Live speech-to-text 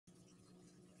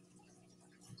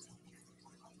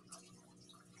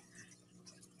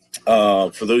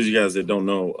For those of you guys that don't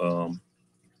know,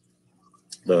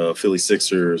 the Philly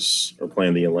Sixers are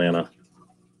playing the Atlanta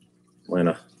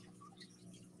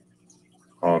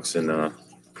Hawks in a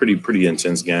pretty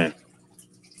intense game.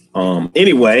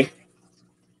 Anyway,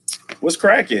 what's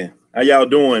cracking? How y'all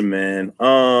doing, man?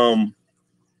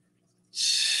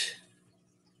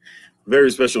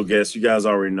 Very special guest. You guys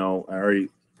already know.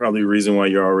 Probably the reason why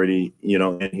you're already,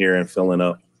 in here and filling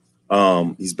up.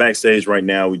 He's backstage right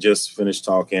now. We just finished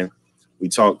talking. We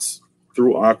talked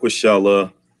through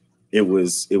Aquashella. It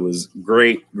was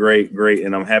great,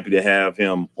 and I'm happy to have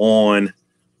him on.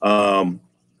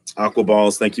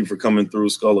 Aquaballs, thank you for coming through.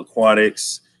 Skull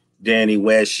Aquatics, Danny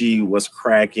Weshy, what's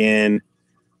cracking?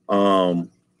 And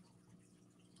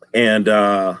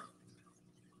let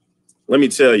me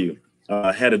tell you,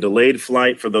 I had a delayed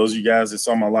flight. For those of you guys that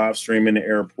saw my live stream in the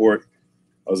airport,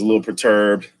 I was a little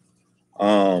perturbed.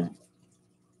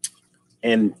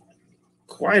 And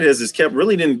quiet as it's kept,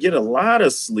 really didn't get a lot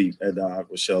of sleep at the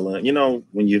Aquashella.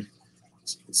 When you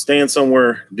stand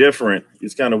somewhere different,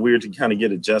 it's kind of weird to kind of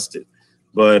get adjusted.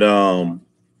 But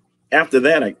after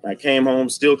that, I came home,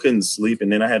 still couldn't sleep,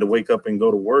 and then I had to wake up and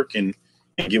go to work and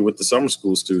get with the summer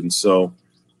school students. So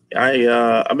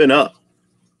I've been up.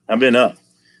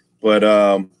 But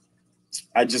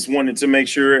I just wanted to make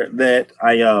sure that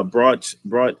I brought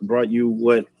you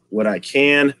what I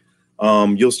can.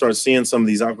 You'll start seeing some of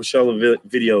these Aquashella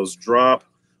videos drop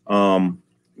a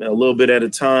little bit at a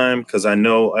time, because I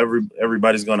know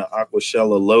everybody's going to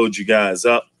Aquashella load you guys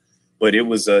up. But it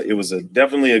was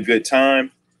definitely a good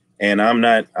time, and I'm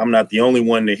not the only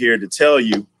one here to tell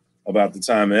you about the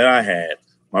time that I had.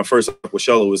 My first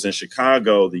Aquashella was in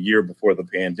Chicago the year before the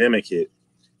pandemic hit,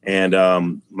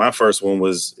 and my first one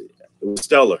was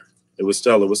stellar. It was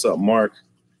stellar. What's up, Mark?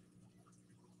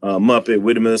 Muppet,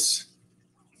 Whittimus,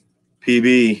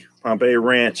 PB, Pompeii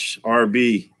Ranch,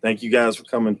 RB. Thank you guys for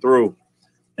coming through.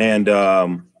 And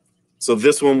so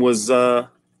this one was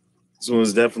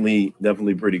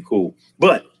definitely pretty cool.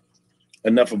 But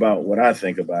enough about what I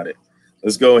think about it.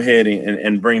 Let's go ahead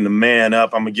and bring the man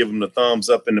up. I'm gonna give him the thumbs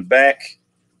up in the back.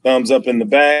 Thumbs up in the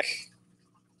back.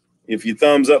 If you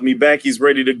thumbs up me back, he's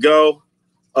ready to go.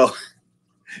 Oh,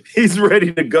 he's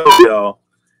ready to go, y'all.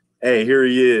 Hey, here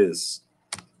he is.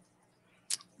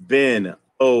 Ben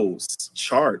O's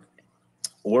chart,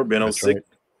 or Ben O Six.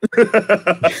 Right.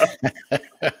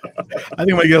 I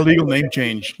think I get a legal name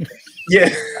change. Yeah.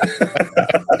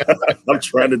 I'm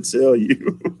trying to tell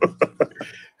you.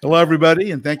 Hello,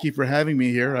 everybody, and thank you for having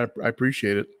me here. I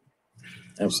appreciate it.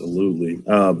 Absolutely.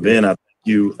 Ben, I thank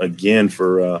you again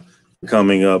for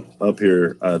coming up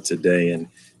here today and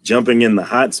jumping in the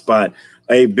hot spot.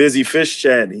 Hey, Busy Fish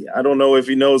Chat. I don't know if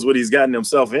he knows what he's gotten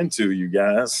himself into, you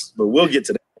guys, but we'll get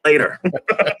to that later.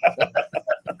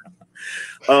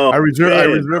 I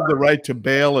reserve the right to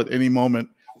bail at any moment.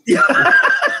 Yeah.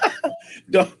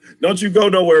 Don't you go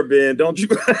nowhere, Ben. Don't you?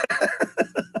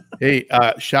 Hey,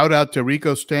 shout out to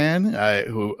Rico Stan,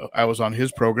 who I was on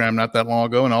his program not that long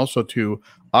ago, and also to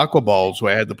Aquaballs, who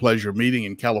I had the pleasure of meeting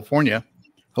in California.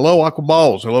 Hello,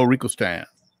 Aquaballs. Hello, Rico Stan.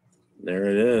 There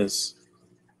it is.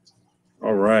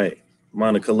 All right.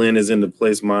 Monica Lynn is in the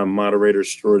place, my moderator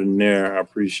extraordinaire. I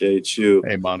appreciate you.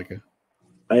 Hey, Monica.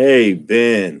 Hey,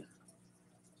 Ben.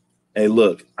 Hey,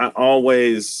 look, I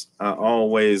always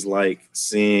like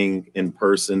seeing in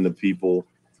person the people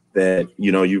that,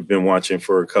 you've been watching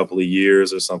for a couple of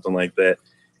years or something like that.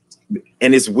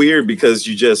 And it's weird because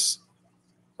you just,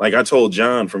 like I told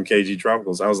John from KG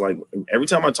Tropicals, I was like, every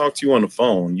time I talk to you on the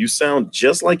phone, you sound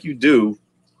just like you do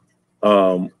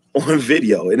on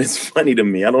video. And it's funny to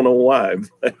me. I don't know why.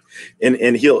 But,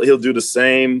 and he'll do the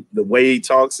same. The way he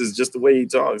talks is just the way he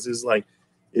talks. It's like,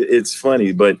 it's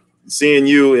funny. But seeing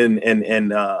you at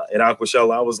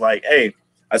Aquashella, I was like, hey,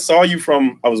 I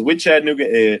was with Chattanooga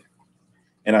Ed,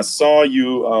 and I saw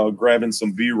you grabbing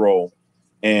some B-roll,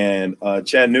 and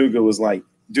Chattanooga was like,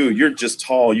 dude, you're just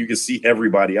tall. You can see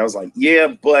everybody. I was like, yeah,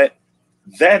 but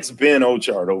that's Ben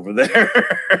Ochart over there.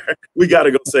 We got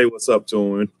to go say what's up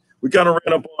to him. We kind of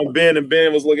ran up on Ben, and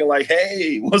Ben was looking like,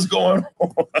 hey, what's going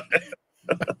on?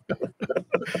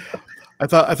 I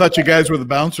thought you guys were the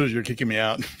bouncers. You're kicking me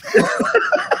out.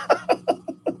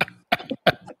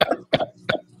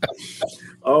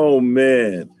 Oh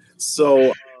man.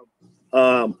 So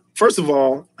first of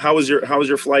all, how was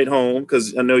your flight home?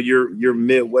 Because I know you're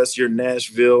Midwest, you're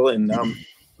Nashville, and I'm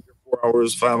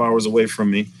 5 hours away from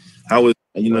me. How was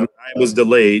I was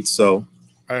delayed, so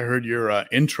I heard your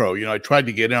intro. I tried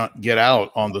to get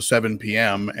out on the 7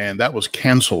 p.m. and that was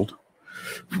canceled.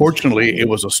 Fortunately, it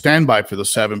was a standby for the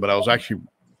 7, but I was actually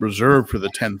reserved for the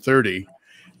 10:30.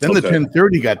 Then the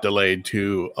 10:30 got delayed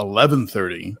to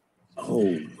 11:30.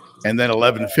 Oh. And then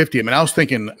 11:50. I mean, I was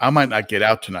thinking I might not get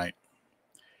out tonight.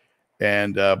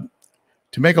 And to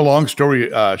make a long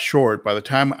story short, by the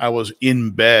time I was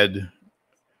in bed,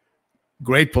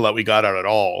 grateful that we got out at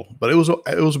all, but it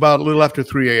was about a little after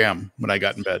 3 a.m. when I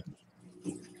got in bed.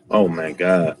 Oh my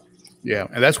God. Yeah,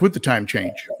 and that's with the time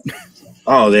change.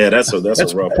 Oh yeah, that's a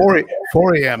rough 4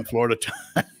 a.m. Florida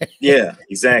time. Yeah,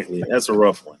 exactly. That's a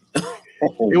rough one.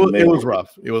 It was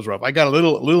rough. It was rough. I got a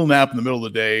little nap in the middle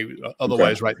of the day.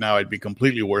 Otherwise, right now I'd be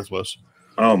completely worthless.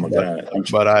 Oh my God!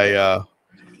 But I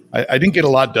didn't get a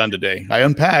lot done today. I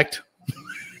unpacked.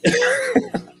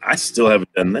 I still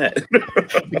haven't done that.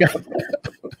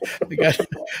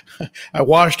 I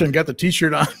washed and got the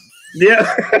T-shirt on.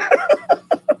 Yeah.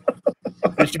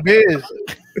 It's your Bizz.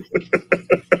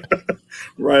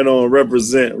 Right on.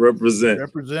 Represent.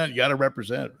 You got to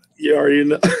represent. You already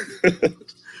know.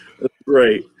 That's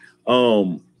great.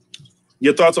 Your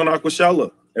thoughts on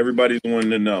Aquashella? Everybody's wanting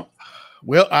to know.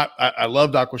 Well, I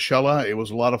loved Aquashella. It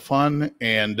was a lot of fun,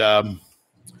 and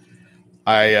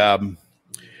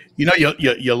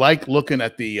you like looking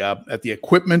at the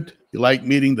equipment. You like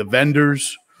meeting the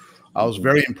vendors. I was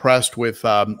very impressed with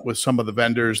some of the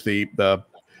vendors. The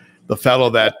fellow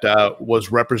that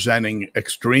was representing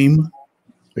Extreme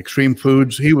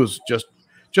Foods. He was just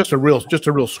a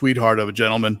real sweetheart of a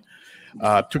gentleman.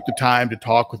 Took the time to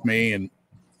talk with me, and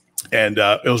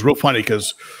it was real funny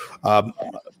because a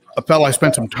fellow I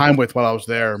spent some time with while I was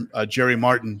there, Jerry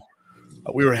Martin.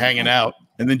 We were hanging out,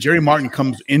 and then Jerry Martin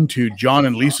comes into John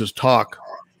and Lisa's talk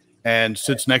and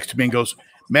sits next to me and goes,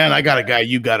 "Man, I got a guy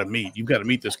you got to meet. You've got to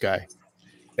meet this guy."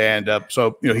 And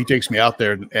so he takes me out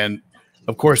there, and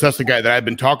of course that's the guy that I'd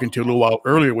been talking to a little while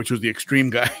earlier, which was the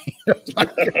Extreme guy.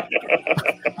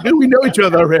 Dude, we know each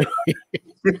other already.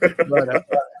 But,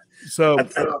 so I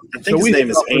think his name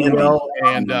is Andy. Well,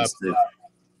 and I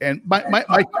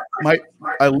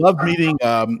love meeting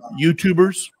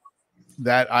YouTubers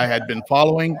that I had been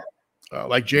following,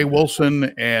 like Jay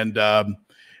Wilson and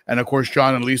of course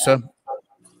John and Lisa.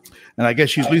 And I guess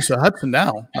she's Lisa Hudson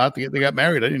now. Not they got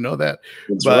married. I didn't know that.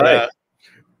 That's right.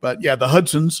 But yeah, the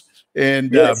Hudsons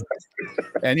and Yes.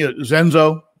 and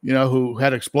Zenzo, who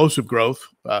had explosive growth.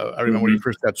 I remember when he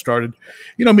first got started.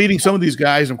 Meeting some of these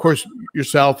guys, of course,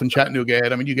 yourself and Chattanooga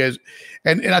Ed. I mean, you guys,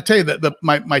 and I tell you that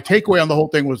my takeaway on the whole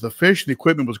thing was the fish, the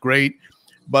equipment was great,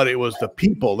 but it was the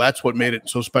people. That's what made it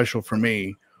so special for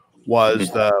me.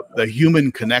 Was the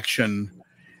human connection,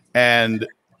 and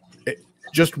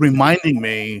just reminding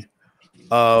me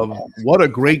of what a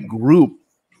great group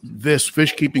this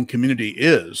fish keeping community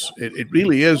is. It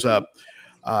really is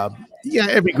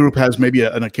every group has maybe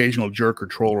an occasional jerk or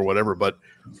troll or whatever, but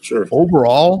Sure.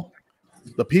 Overall,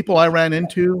 the people I ran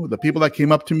into, the people that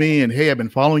came up to me and, hey, I've been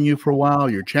following you for a while,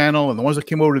 your channel, and the ones that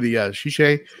came over to the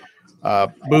Shishe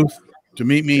booth to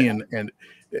meet me, and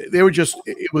they were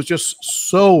it was just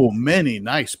so many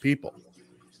nice people.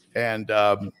 And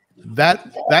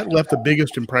that left the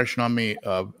biggest impression on me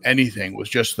of anything, was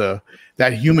just that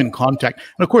human contact.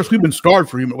 And of course, we've been scarred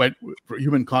for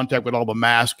human contact with all the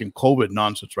mask and COVID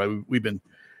nonsense, right? We've been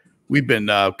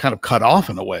kind of cut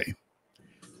off in a way.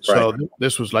 So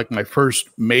this was like my first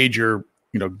major,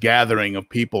 gathering of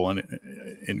people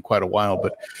in quite a while.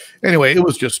 But anyway, it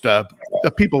was just the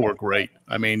people were great.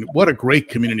 I mean, what a great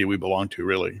community we belong to,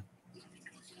 really.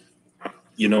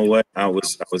 You know what? I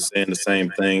was saying the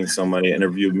same thing. Somebody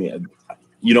interviewed me.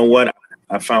 You know what?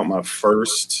 I found my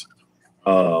first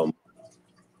fan.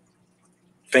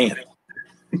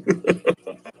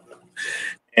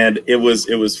 And it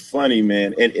was funny,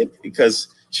 man. And because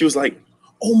she was like,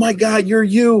 "Oh my God, you're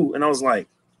you." And I was like,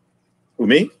 "Who,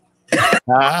 me?"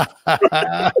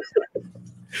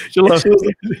 So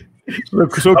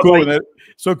cool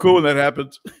when that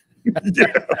happens.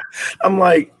 Yeah. I'm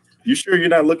like, "You sure you're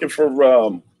not looking for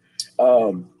Ryan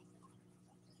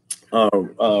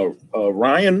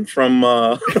from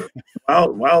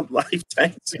Wildlife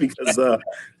Tanks?" Because I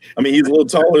mean, he's a little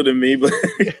taller than me, but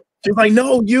she's like,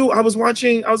 "No, you. I was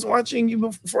watching you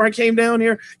before I came down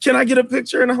here. Can I get a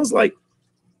picture?" And I was like,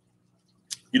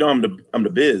 I'm the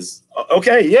Bizz.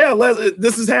 Okay, yeah,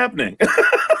 this is happening.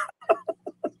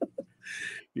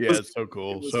 Yeah, it's so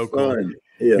cool, so fun. Cool.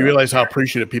 Yeah. You realize how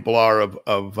appreciative people are of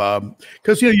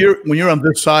because when you're on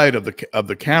this side of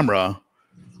the camera,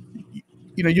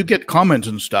 you get comments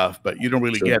and stuff, but you don't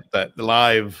really get that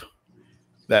live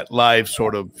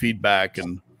sort of feedback.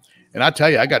 And I tell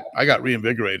you, I got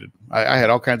reinvigorated. I had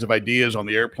all kinds of ideas on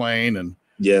the airplane and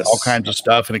all kinds of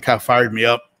stuff, and it kind of fired me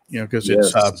up, because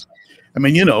it's I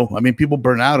mean, people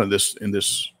burn out in this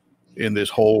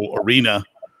whole arena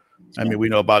I mean, we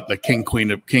know about the king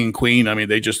and queen. I mean,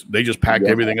 they just packed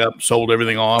everything up, sold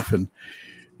everything off, and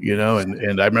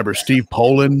and I remember Steve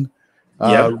Poland,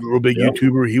 real big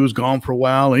YouTuber. He was gone for a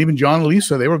while, and even John and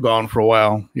Lisa, they were gone for a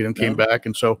while. Came back,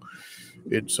 and so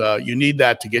it's you need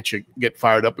that to get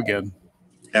fired up again.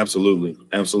 Absolutely,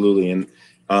 and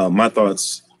my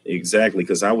thoughts exactly,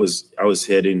 because I was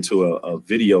heading into a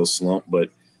video slump, but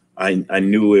I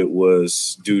knew it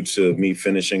was due to me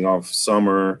finishing off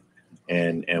summer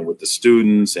and with the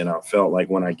students, and I felt like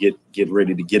when I get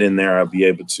ready to get in there, I'll be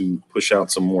able to push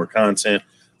out some more content.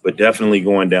 But definitely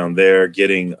going down there,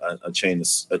 getting a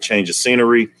change of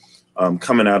scenery,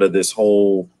 coming out of this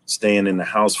whole staying in the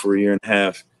house for a year and a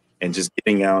half, and just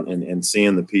getting out and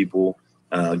seeing the people,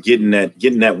 getting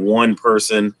that one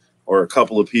person or a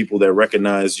couple of people that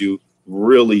recognize you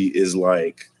really is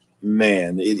like,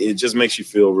 man, it just makes you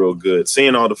feel real good.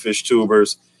 Seeing all the fish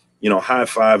tubers,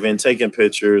 high-fiving, taking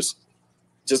pictures,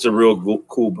 just a real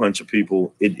cool bunch of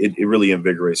people. It really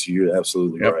invigorates you. You're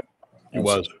absolutely right. It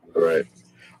was. Right.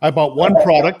 I bought one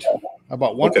product.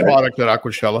 Product at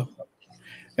Aquashella,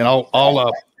 and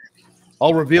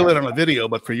I'll reveal it on a video.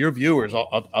 But for your viewers,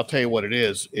 I'll tell you what it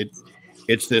is.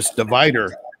 It's this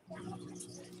divider,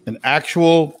 an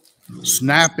actual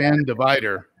snap-in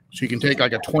divider, so you can take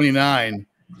like a 29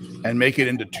 and make it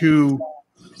into 2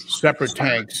 separate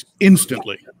tanks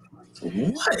instantly.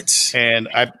 What? And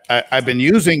I've been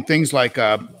using things like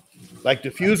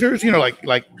diffusers,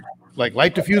 like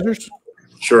light diffusers.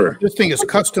 Sure. This thing is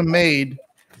custom made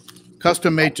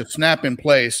to snap in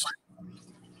place,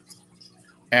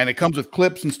 and it comes with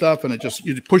clips and stuff, and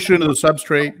you push it into the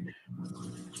substrate.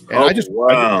 And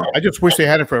I just wish they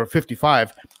had it for a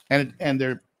 55, and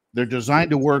they're designed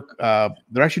to work.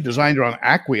 They're actually designed around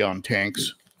Aqueon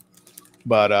tanks,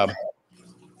 but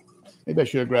maybe I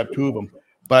should have grabbed 2 of them.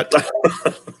 But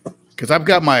because I've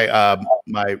got my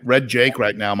red jake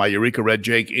right now, my Eureka red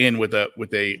jake in with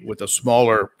a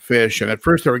smaller fish, and at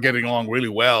first they were getting along really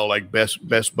well, like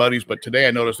best buddies. But today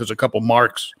I noticed there's a couple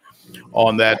marks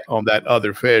on that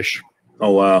other fish.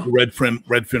 Oh wow, red fin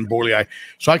boilie eye.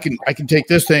 So I can take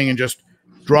this thing and just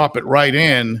drop it right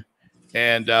in,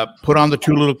 and put on the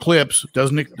 2 little clips.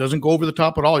 Doesn't go over the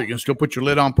top at all. You can still put your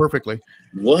lid on perfectly.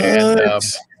 What?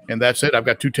 And that's it. I've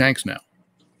got 2 tanks now.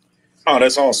 Oh,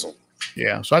 that's awesome.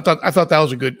 Yeah, so I thought that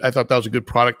was a good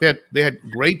product. They had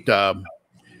great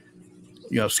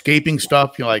scaping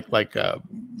stuff, like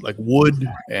wood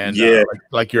and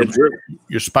like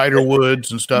your spider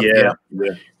woods and stuff. Yeah.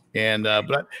 And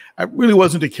but I really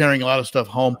wasn't carrying a lot of stuff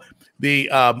home. The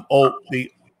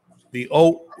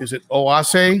is it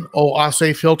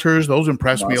OASE filters? Those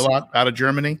impressed me a lot out of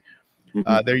Germany.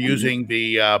 They're using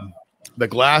the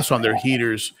glass on their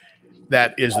heaters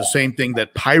that is the same thing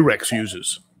that Pyrex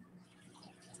uses.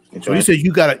 Okay. So he said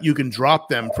you can drop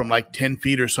them from like 10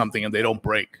 feet or something and they don't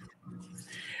break.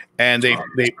 And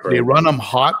they run them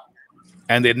hot,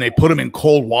 and then they put them in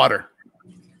cold water,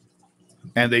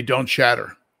 and they don't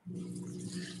shatter.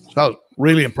 So I was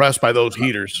really impressed by those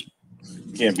heaters.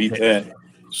 Can't beat that.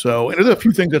 So, and there's a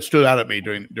few things that stood out at me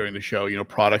during the show,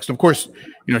 products. And of course,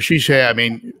 Shisha, I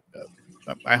mean,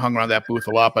 I hung around that booth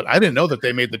a lot, but I didn't know that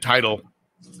they made the title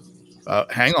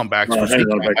hang-on backs. I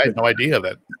had no idea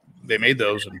that they made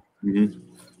those. And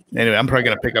anyway, I'm probably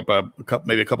going to pick up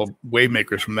maybe a couple wave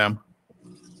makers from them.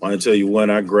 I tell you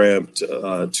what, I grabbed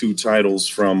 2 titles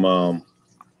from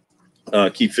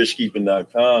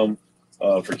keepfishkeeping.com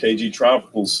for KG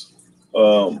Tropicals,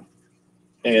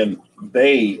 and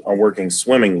they are working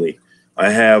swimmingly.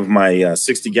 I have my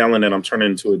 60 gallon that I'm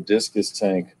turning into a discus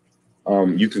tank.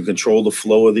 You can control the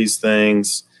flow of these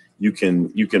things. You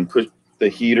can put the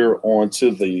heater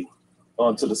onto the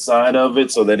side of it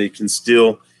so that it can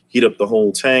still heat up the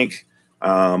whole tank.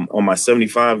 On my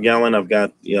 75 gallon, I've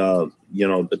got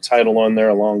the title on there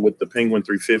along with the Penguin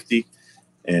 350,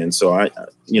 and so I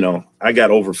got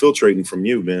overfiltrating from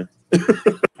you, man.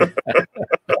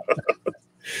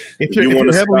 If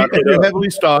you're heavily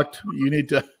stocked, you need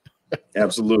to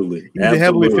absolutely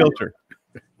heavily filter.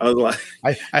 I was like,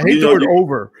 I hate the word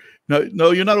over.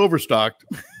 No, you're not overstocked.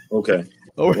 Okay.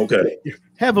 Okay. You're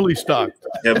heavily stocked.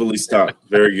 Heavily stocked.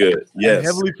 Very good. Yes. And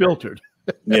heavily filtered.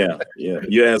 Yeah.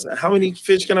 You ask, how many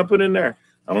fish can I put in there?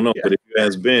 I don't know, but if you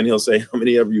ask Ben, he'll say how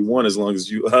many ever you want, as long as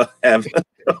you have a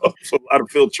lot of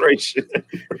filtration.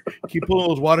 Keep pulling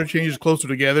those water changes closer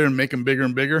together and make them bigger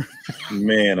and bigger.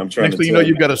 Man, I'm trying. Next thing you know,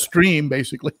 you've got a stream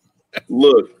basically.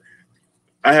 Look,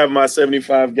 I have my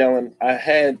 75 gallon. I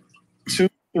had 2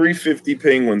 350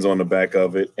 penguins on the back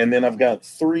of it, and then I've got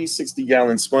 3 60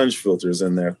 gallon sponge filters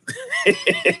in there.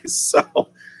 So,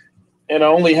 and I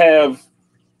only have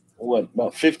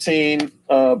about 15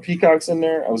 peacocks in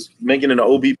there. I was making an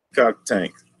OB peacock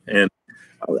tank, and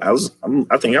I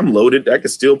think I'm loaded. I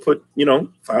could still put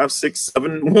 5, 6,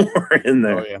 7 more in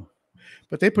there. Oh yeah,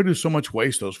 but they produce so much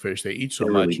waste. Those fish, they eat so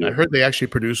They much. really do. I heard they actually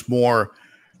produce more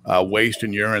waste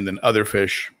in urine than other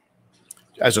fish.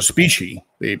 As a species,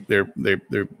 they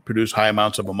produce high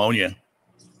amounts of ammonia.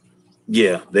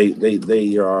 Yeah,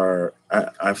 they are.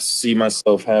 I see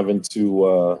myself having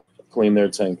to clean their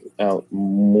tank out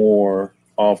more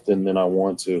often than I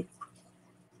want to,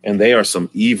 and they are some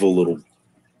evil little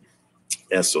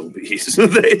SOBs.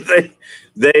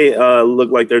 they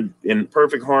look like they're in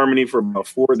perfect harmony for about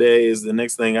 4 days. The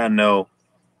next thing I know,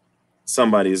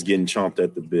 somebody is getting chomped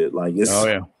at the bit. Like it's. Oh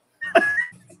yeah.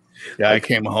 Yeah, I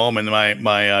came home and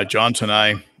my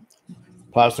Johnson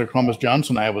Plaster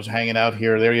Johnson was hanging out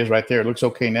here. There he is right there. It looks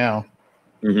okay now.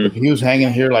 Mm-hmm. He was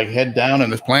hanging here like head down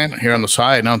in this plant here on the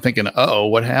side. And I'm thinking, uh-oh,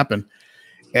 what happened?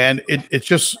 And it's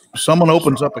just someone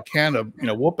opens up a can of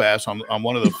whoop ass on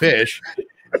one of the fish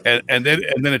and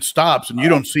then it stops and you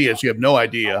don't see it, so you have no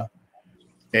idea.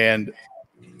 And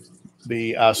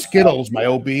the Skittles, my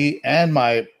OB and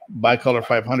my Bicolor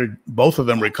 500, both of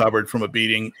them recovered from a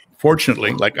beating.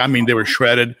 Fortunately, they were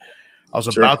shredded. I was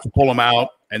about to pull them out,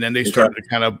 and then they started to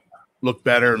kind of look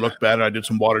better. I did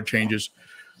some water changes.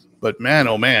 But man,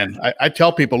 oh man, I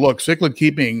tell people, look, cichlid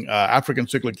keeping, African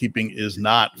cichlid keeping is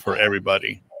not for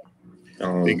everybody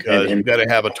because you got to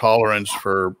have a tolerance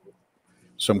for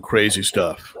some crazy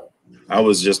stuff. I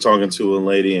was just talking to a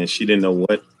lady, and she didn't know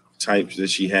what types that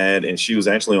she had, and she was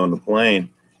actually on the plane,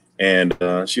 and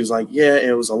she was like, yeah,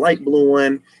 it was a light blue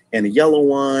one and a yellow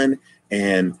one,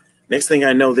 and next thing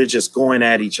I know, they're just going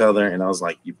at each other. And I was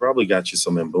like, you probably got you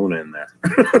some Mbuna in there.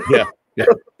 Yeah.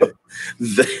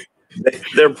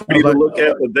 They're pretty to look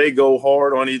at, but they go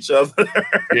hard on each other.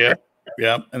 Yeah.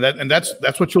 And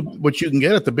that's what you can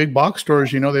get at the big box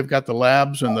stores. They've got the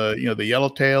labs and the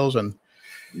yellowtails, and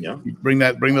you bring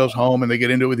those home and they get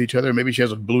into it with each other. Maybe she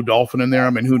has a blue dolphin in there.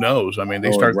 I mean, who knows? I mean,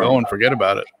 they start going, forget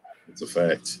about it. It's a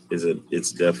fact.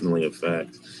 It's definitely a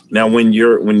fact. Now, when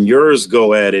yours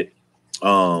go at it,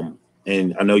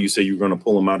 and I know you say you're going to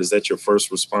pull them out. Is that your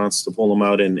first response, to pull them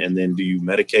out, and then do you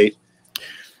medicate?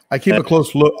 I keep a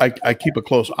close look. I keep a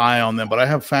close eye on them, but I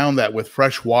have found that with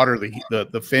fresh water,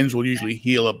 the fins will usually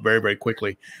heal up very, very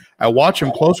quickly. I watch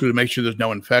them closely to make sure there's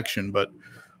no infection, but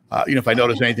if I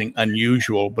notice anything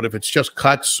unusual, but if it's just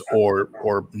cuts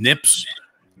or nips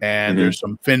and there's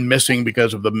some fin missing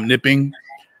because of the nipping,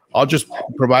 I'll just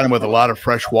provide them with a lot of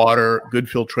fresh water, good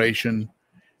filtration,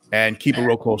 and keep a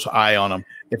real close eye on them.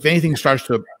 If anything starts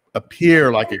to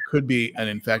appear like it could be an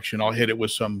infection, I'll hit it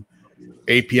with some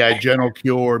API General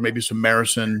Cure, maybe some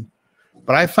Maricin.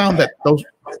 But I found that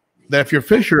if your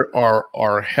fish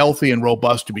are healthy and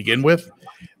robust to begin with,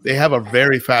 they have a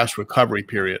very fast recovery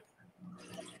period.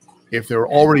 If they're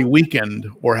already weakened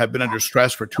or have been under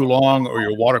stress for too long, or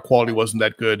your water quality wasn't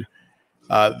that good,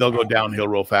 they'll go downhill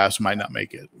real fast, might not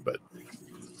make it. But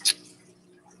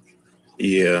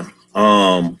yeah,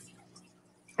 I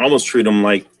almost treat them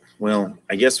like, well,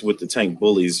 I guess with the tank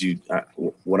bullies,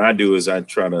 what I do is I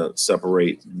try to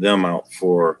separate them out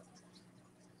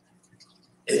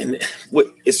and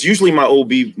it's usually my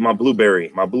OB, my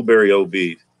blueberry OB.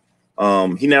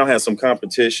 He now has some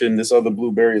competition. This other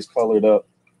blueberry is colored up,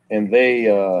 and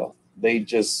they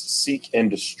just seek and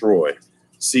destroy.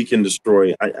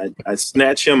 I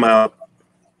snatch him out,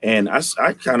 and I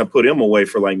kind of put him away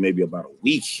for like maybe about a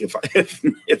week,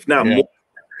 if not more.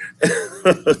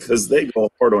 Because they go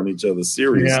hard on each other,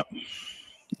 seriously.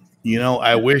 Yeah.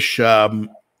 I wish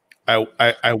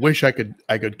I wish I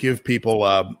could give people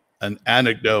an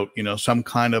anecdote, some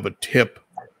kind of a tip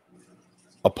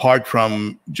apart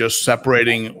from just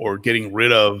separating or getting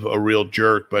rid of a real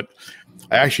jerk. But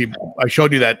I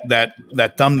showed you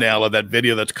that thumbnail of that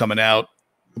video that's coming out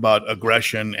about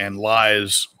aggression and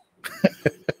lies.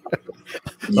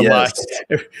 Yes.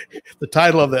 The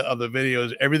title of the video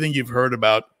is "Everything You've Heard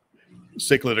About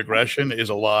Cichlid Aggression is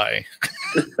a Lie."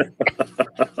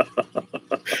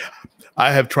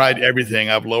 I have tried everything.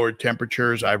 I've lowered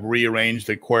temperatures. I've rearranged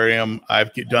the aquarium.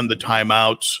 I've done the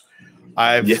timeouts.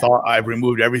 I've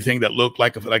removed everything that looked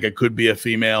like it could be a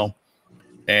female.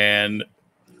 And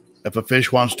if a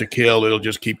fish wants to kill, it'll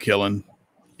just keep killing.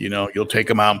 You'll take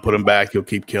them out and put them back. You'll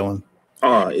keep killing.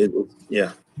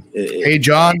 Hey,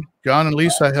 John and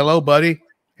Lisa. Hello, buddy.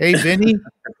 Hey, Vinny.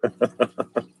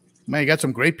 Man, you got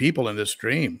some great people in this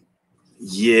stream.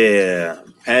 Yeah.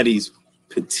 Patty's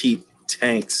petite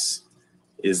tanks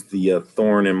is the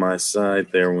thorn in my side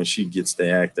there when she gets to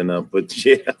acting up. But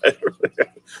yeah,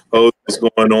 what's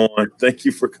going on? Thank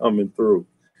you for coming through.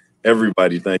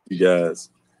 Everybody, thank you guys.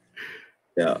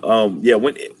 Yeah. Yeah.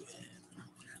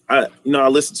 I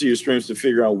listen to your streams to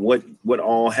figure out what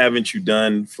all haven't you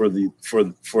done for the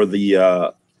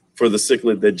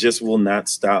cichlid that just will not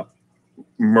stop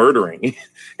murdering,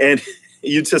 and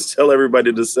you just tell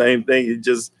everybody the same thing.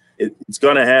 It's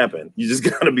gonna happen. You just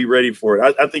gotta be ready for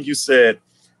it. I think you said,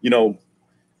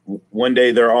 one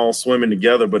day they're all swimming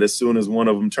together, but as soon as one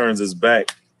of them turns his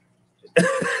back.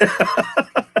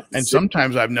 And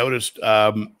sometimes I've noticed,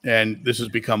 and this has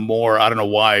become more, I don't know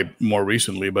why more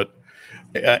recently, but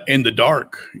in the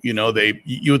dark, you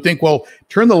would think, well,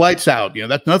 turn the lights out.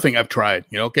 That's nothing I've tried.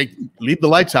 Okay, leave the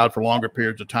lights out for longer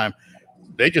periods of time.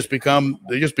 They just become,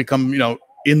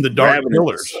 in the dark Ravenous.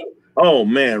 pillars. Oh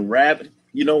man, rabbit.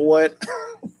 You know what?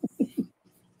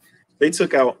 They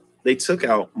took out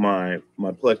my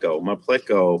pleco. My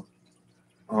pleco.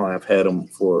 Oh, I've had him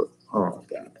for. Oh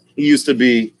God, he used to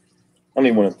be. I don't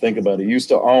even want to think about it. He used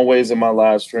to always in my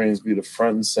live streams be the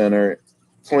front and center,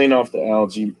 clean off the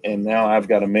algae, and now I've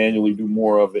got to manually do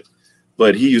more of it.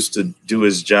 But he used to do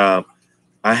his job.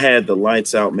 I had the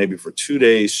lights out maybe for 2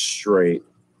 days straight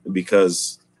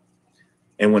because,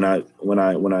 and when I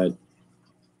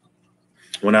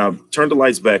turned the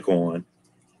lights back on,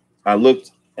 I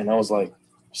looked and I was like,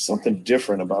 something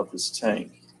different about this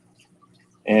tank.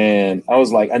 And I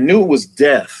was like, I knew it was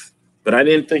death, but I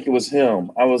didn't think it was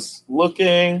him. I was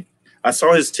looking, I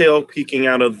saw his tail peeking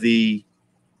out of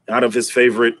his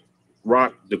favorite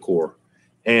rock decor.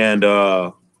 And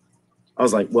I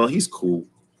was like, well, he's cool.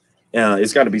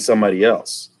 It's got to be somebody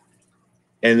else.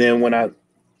 And then when I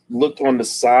looked on the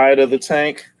side of the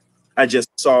tank, I just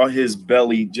saw his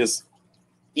belly just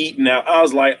eating out. I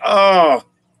was like, oh,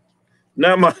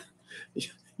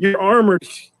 you're armored.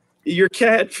 You're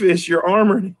catfish. You're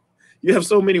armored. You have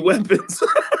so many weapons.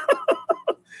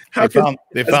 They found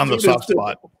the soft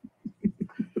spot.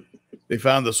 They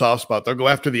found the soft spot. They'll go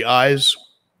after the eyes,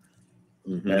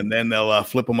 and then they'll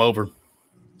flip them over.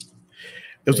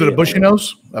 Was it a bushy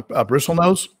nose? A bristle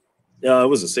nose? Yeah, it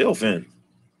was a sailfin.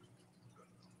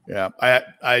 Yeah,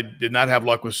 I did not have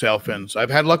luck with sailfins. I've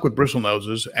had luck with bristle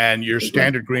noses and your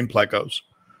standard green plecos.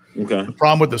 Okay. The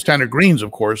problem with the standard greens,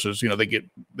 of course, is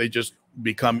they just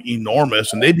become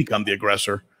enormous and they become the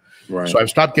aggressor. Right. So I've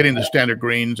stopped getting the standard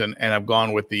greens and I've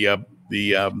gone with the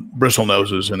bristle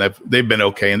noses, and they've been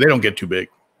okay and they don't get too big.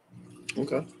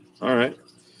 Okay. All right.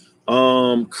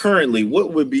 Currently,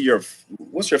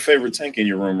 what's your favorite tank in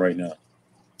your room right now?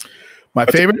 My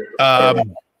favorite?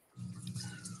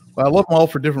 Well, I love them all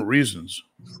for different reasons.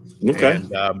 Okay.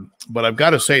 And, but I've got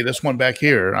to say, this one back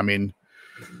here, I mean,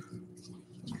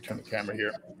 let me turn the camera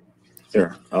here.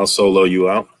 Here, I'll solo you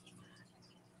out.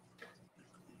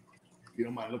 If you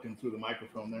don't mind looking through the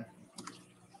microphone there.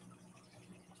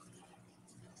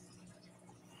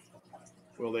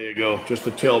 Well, there you go. Just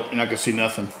the tilt. You're not going to see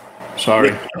nothing. Sorry.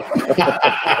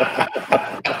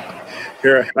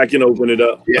 Here, I can open it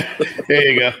up. Yeah, there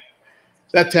you go.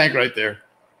 That tank right there.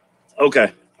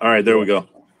 Okay. All right, there we go.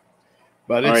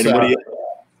 But it's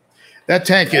that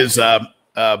tank is a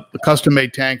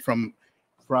custom-made tank from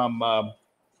my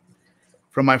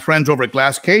friends over at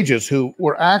Glass Cages, who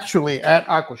were actually at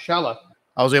Aquashella.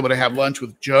 I was able to have lunch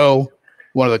with Joe,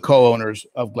 one of the co-owners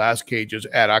of Glass Cages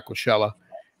at Aquashella,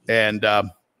 and I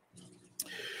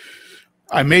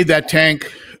made that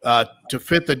tank to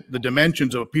fit the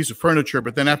dimensions of a piece of furniture.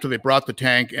 But then after they brought the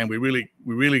tank and we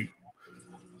really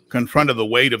confronted the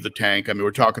weight of the tank. I mean,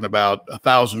 we're talking about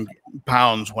 1,000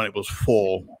 pounds when it was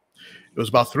full. It was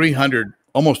about 300,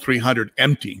 almost 300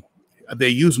 empty. They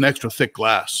used an extra thick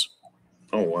glass.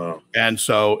 Oh, wow. And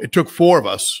so it took 4 of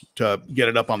us to get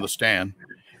it up on the stand.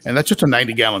 And that's just a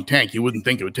 90-gallon tank. You wouldn't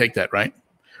think it would take that, right?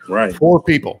 Right. 4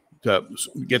 people to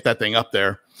get that thing up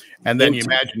there. And then you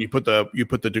imagine you put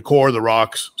the decor, the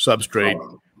rocks, substrate.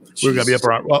 We're going to be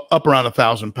up around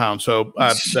 1,000 pounds. So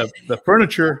the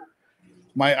furniture,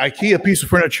 my IKEA piece of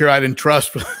furniture, I didn't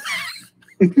trust.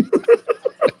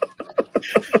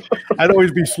 I'd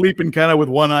always be sleeping kind of with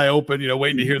one eye open,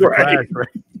 waiting to hear the crash.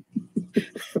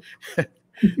 Right?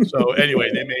 So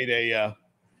anyway,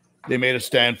 they made a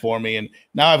stand for me, and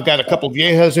now I've got a couple of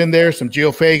viejas in there, some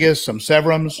geophagus, some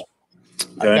severums.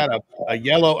 Okay. I've got a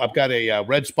yellow. I've got a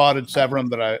red spotted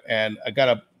severum I got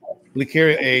a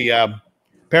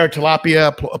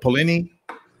paratilapia polini.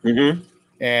 Mm-hmm.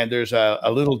 And there's a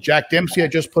little Jack Dempsey I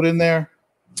just put in there.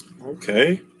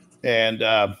 Okay. And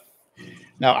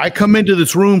now I come into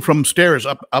this room from stairs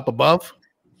up above.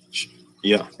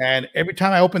 Yeah. And every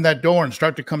time I open that door and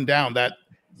start to come down, that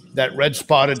red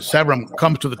spotted severum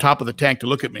comes to the top of the tank to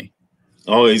look at me.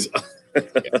 Oh, he's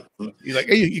like,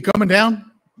 hey, you coming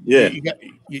down? Yeah.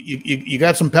 You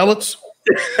got some pellets?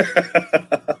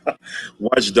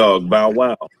 Watchdog, Bow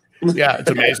Wow. Yeah, it's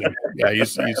amazing. Yeah,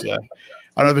 he's I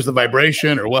don't know if it's the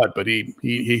vibration or what, but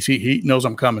he knows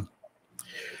I'm coming.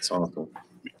 It's awesome.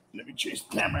 Let me change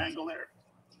the camera angle there.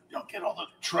 Don't get all the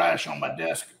trash on my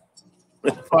desk.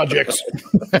 Projects.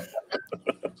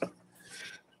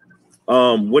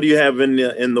 What do you have in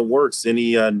the works?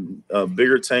 Any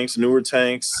bigger tanks, newer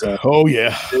tanks? Oh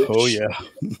yeah.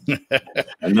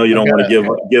 I know you don't want to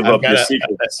give up your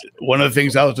secrets. One of the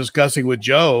things I was discussing with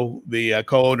Joe, the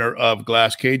co-owner of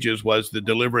Glass Cages, was the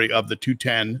delivery of the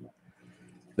 210.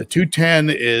 The 210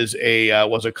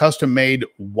 was a custom-made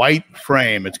white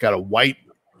frame. It's got a white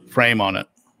frame on it,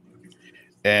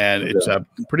 and it's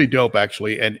pretty dope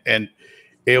actually. And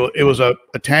it was a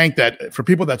tank that, for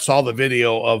people that saw the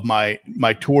video of my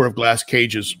tour of Glass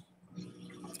Cages,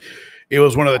 it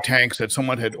was one of the tanks that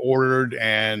someone had ordered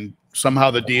and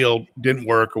somehow the deal didn't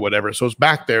work or whatever. So it's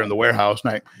back there in the warehouse.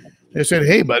 And they said,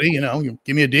 "Hey, buddy,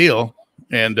 give me a deal."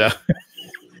 And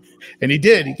and he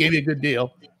did. He gave me a good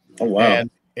deal. Oh wow!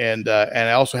 And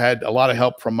I also had a lot of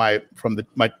help from my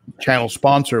channel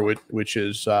sponsor, which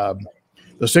is the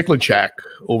Cichlid Shack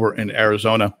over in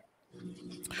Arizona.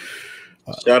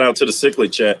 Shout out to the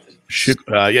Cichlid chat.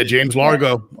 Yeah, James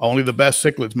Largo, only the best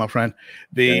cichlids, my friend.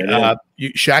 The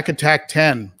Shack Attack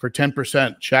 10 for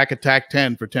 10%. Shack Attack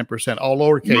 10 for 10%. All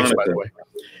lowercase, by the way.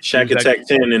 Shack Attack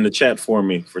 10 in the chat for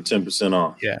me for 10%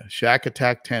 off. Yeah, Shack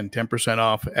Attack 10%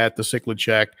 off at the Cichlid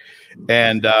Shack.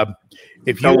 And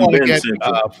if you want to get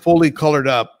fully colored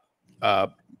up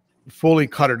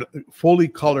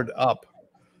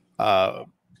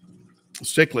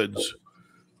cichlids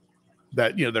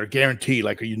that they're guaranteed,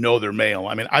 like they're male.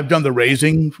 I mean, I've done the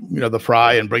raising, the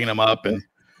fry and bringing them up, and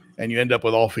you end up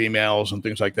with all females and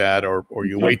things like that, or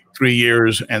you wait 3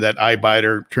 years and that eye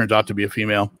biter turns out to be a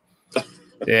female.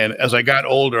 And as I got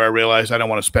older, I realized I don't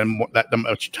want to spend that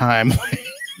much time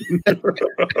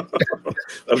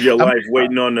of your life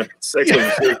waiting on the sex.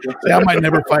 I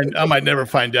might never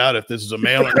find out if this is a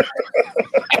male or not.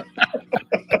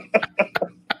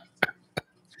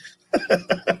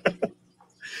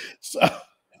 So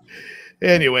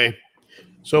anyway,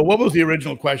 what was the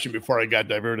original question before I got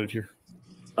diverted here?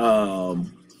 I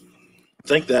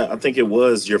think it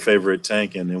was your favorite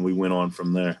tank, and then we went on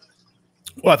from there.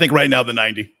 Well, I think right now the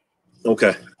 90.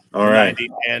 Okay. All right. 90,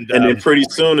 and then pretty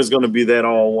soon is going to be that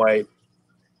all white.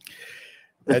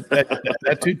 That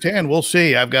 210, we'll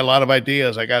see. I've got a lot of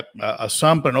ideas. I got a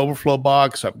sump, an overflow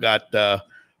box.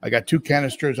 I got 2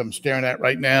 canisters I'm staring at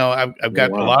right now. I've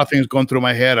got a lot of things going through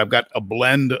my head. I've got a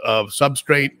blend of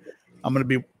substrate I'm going to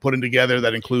be putting together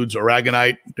that includes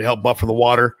aragonite to help buffer the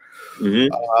water.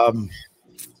 Mm-hmm.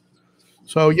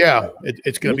 So yeah,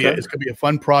 it's going to be a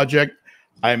fun project.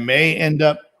 I may end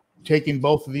up taking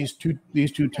both of these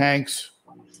two tanks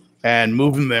and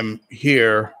moving them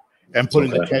here and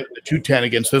putting the 210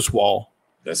 against this wall.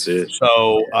 That's it.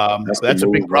 So that's a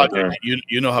big project. Right,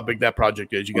 you know how big that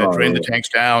project is. You got to drain the tanks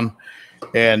down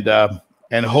and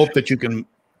hope that you can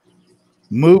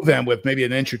move them with maybe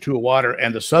an inch or two of water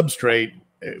and the substrate,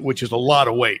 which is a lot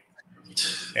of weight.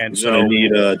 And you're gonna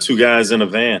need 2 guys in a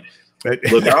van.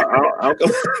 Look, I'll go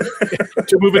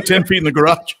to move it 10 feet in the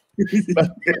garage.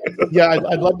 But, yeah,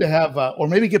 I'd love to have, or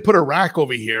maybe put a rack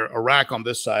over here, a rack on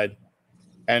this side,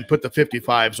 and put the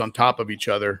 55s on top of each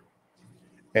other,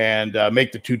 and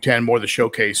make the 210 more the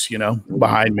showcase,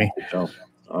 behind me. So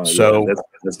yeah,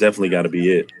 that's definitely got to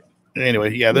be it.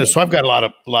 Anyway, yeah. So I've got a lot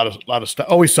of stuff.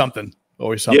 Always something.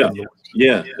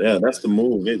 Yeah. That's the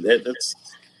move. That's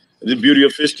the beauty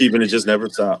of fish keeping. It just never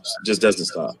stops. It just doesn't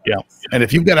stop. Yeah. And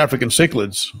if you've got African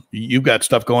cichlids, you've got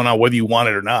stuff going on whether you want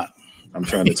it or not. I'm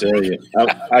trying to tell you.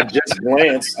 I just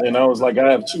glanced and I was like,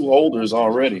 I have 2 holders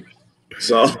already,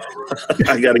 so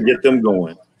I got to get them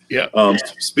going. Yeah.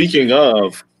 Speaking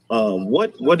of,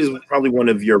 what is probably one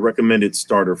of your recommended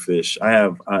starter fish?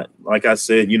 Like I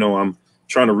said, I'm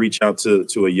trying to reach out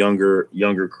to a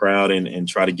younger crowd and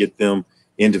try to get them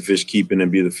into fish keeping and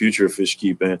be the future of fish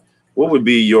keeping. What would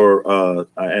be your?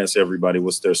 I ask everybody,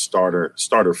 what's their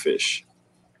starter fish?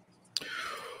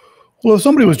 Well, if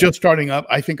somebody was just starting up,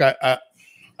 I think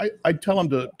I'd tell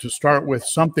them to start with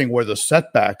something where the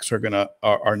setbacks are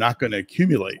not gonna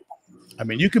accumulate. I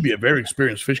mean, you could be a very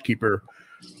experienced fish keeper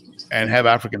and have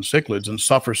African cichlids and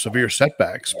suffer severe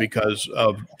setbacks because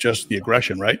of just the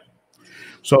aggression, right?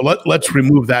 So let's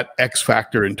remove that X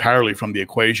factor entirely from the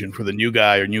equation for the new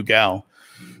guy or new gal,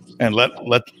 and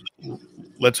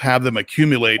let's have them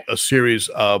accumulate a series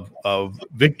of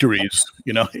victories,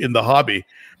 in the hobby,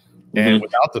 and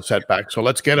without the setback. So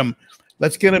let's get them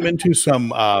into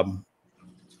some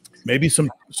maybe some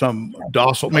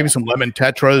docile, maybe some lemon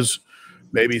tetras,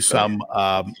 maybe some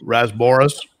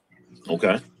rasboras.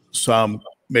 Okay.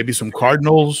 Maybe some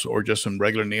cardinals or just some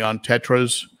regular neon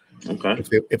tetras. Okay.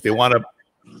 If they want to,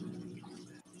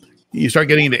 you start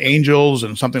getting into angels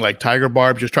and something like tiger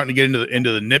barb, just trying to get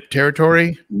into the nip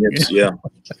territory. Nips, yeah,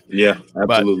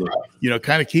 absolutely. But,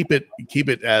 kind of keep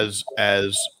it as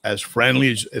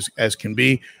friendly as can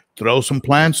be. Throw some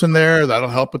plants in there that'll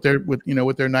help with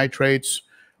their nitrates.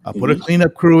 Put a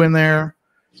cleanup crew in there,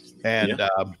 and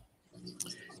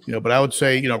but I would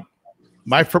say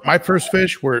my first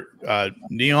fish were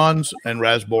neons and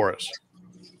rasboras,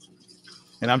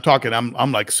 and I'm talking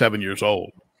I'm like 7 years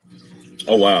old.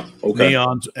 Oh wow! Okay.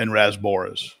 Neons and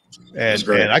rasboras,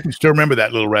 and I can still remember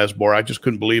that little rasbora. I just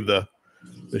couldn't believe the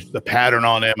pattern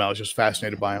on them. I was just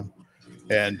fascinated by them,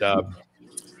 and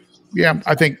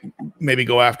I think maybe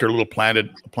go after a little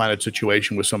planted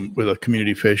situation with a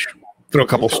community fish. Throw a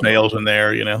couple snails in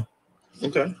there,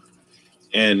 Okay.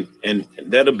 And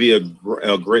that'll be a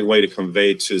great way to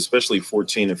convey to especially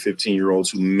 14 and 15-year-olds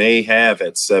who may have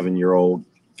at 7-year-old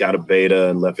got a beta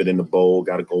and left it in the bowl,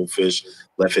 got a goldfish,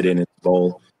 left it in the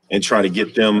bowl, and try to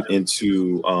get them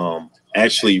into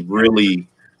actually really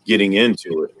getting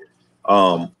into it.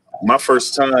 My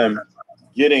first time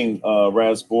getting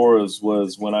rasboras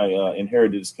was when I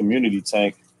inherited this community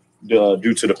tank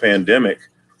due to the pandemic.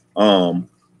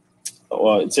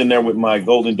 It's in there with my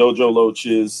golden dojo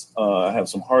loaches. I have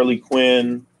some Harley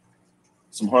Quinns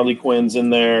in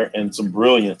there and some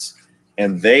brilliants,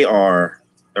 and they're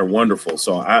wonderful.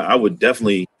 So I would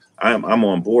definitely, I'm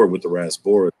on board with the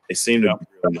rasbora. They seem to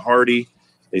be hardy.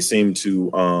 They seem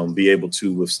to be able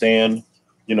to withstand,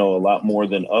 a lot more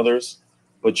than others.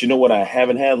 But you know what I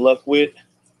haven't had luck with?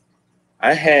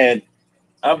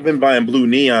 I've been buying blue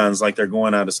neons like they're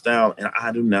going out of style, and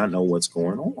I do not know what's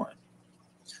going on.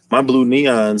 My blue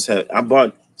neons I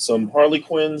bought some Harley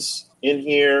Quinns in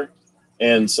here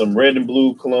and some red and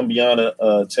blue Columbiana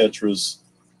tetras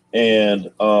and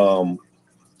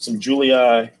some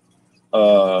Julii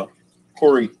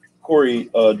Corey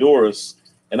Doris,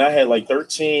 and I had like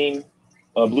 13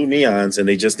 blue neons, and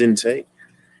they just didn't take.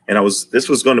 And this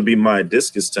was going to be my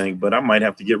discus tank, but I might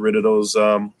have to get rid of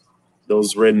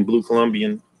those red and blue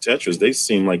Colombian tetras. They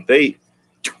seem like they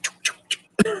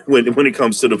when it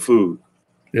comes to the food.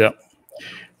 Yeah.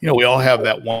 We all have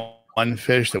that one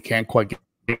fish that can't quite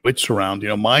get wits around.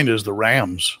 Mine is the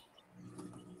rams.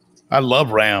 I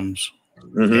love rams.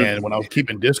 And when I was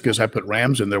keeping discus, I put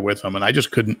rams in there with them, and I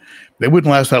just couldn't. They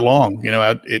wouldn't last that long.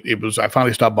 I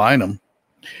finally stopped buying them,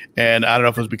 and I don't know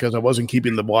if it was because I wasn't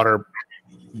keeping the water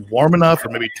warm enough, or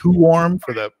maybe too warm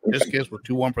for the discus, or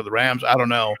too warm for the rams. I don't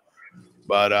know,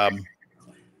 but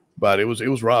it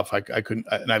was rough. I couldn't.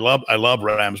 And I love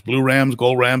rams, blue rams,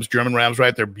 gold rams, German rams.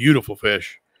 Right, they're beautiful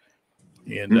fish,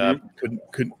 and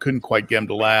couldn't quite get them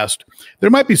to last. There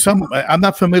might be some. I'm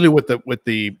not familiar with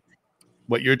the.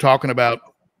 What you're talking about,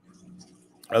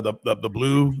 the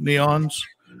blue neons,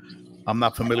 I'm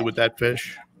not familiar with that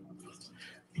fish,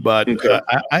 but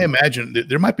I imagine that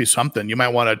there might be something. You might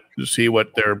want to see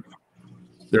what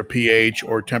their pH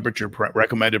or temperature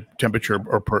recommended temperature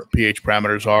or pH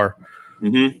parameters are.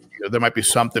 There might be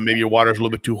something. Maybe your water's a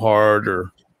little bit too hard,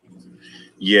 or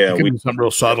something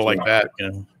real subtle like that.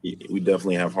 We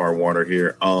definitely have hard water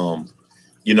here.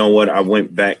 You know what? I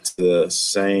went back to the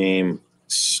same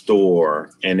store,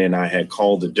 and then I had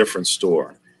called a different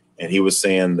store, and he was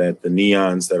saying that the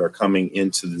neons that are coming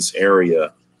into this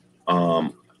area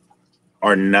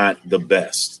are not the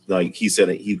best. Like he said,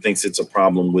 he thinks it's a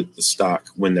problem with the stock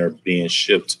when they're being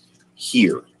shipped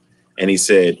here, and he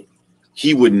said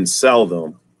he wouldn't sell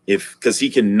them because he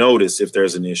can notice if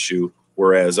there's an issue,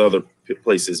 whereas other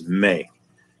places may.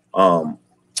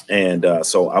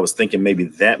 So I was thinking maybe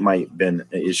that might have been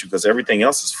an issue because everything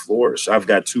else is flourished. I've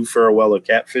got 2 Farewella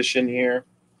catfish in here,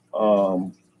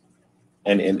 and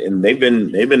they've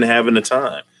been having a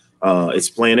time. It's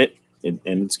planted and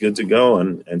it's good to go,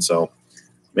 and so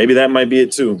maybe that might be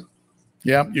it too.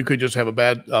 Yeah, you could just have a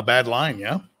bad line.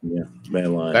 Yeah, bad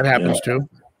line. That happens too.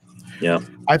 Yeah,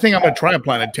 I think I'm gonna try a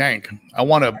planted tank. I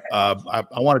want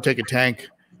to take a tank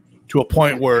to a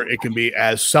point where it can be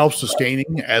as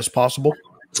self-sustaining as possible.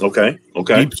 Okay.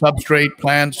 Deep substrate,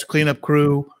 plants, cleanup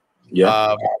crew.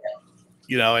 Yeah.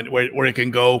 And where it can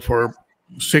go for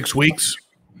 6 weeks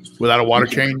without a water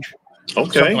change.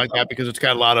 Okay. Something like that, because it's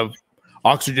got a lot of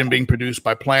oxygen being produced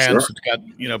by plants. Sure. It's got,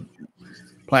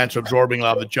 plants absorbing a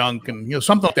lot of the junk and,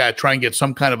 something like that. Try and get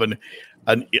some kind of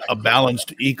a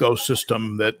balanced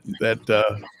ecosystem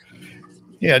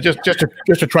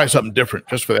just to try something different,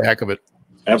 just for the heck of it.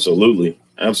 Absolutely.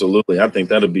 I think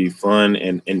that'll be fun.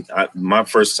 And my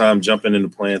first time jumping into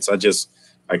plants, I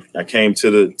I came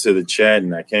to the chat,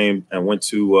 and I went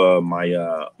to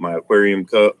my aquarium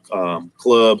club,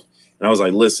 and I was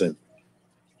like, listen,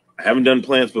 I haven't done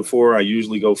plants before. I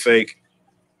usually go fake.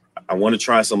 I want to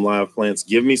try some live plants.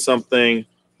 Give me something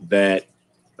that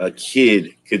a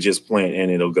kid could just plant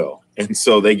and it'll go. And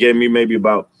so they gave me maybe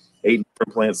about 8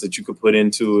 different plants that you could put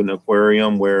into an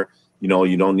aquarium where, you know,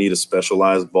 you don't need a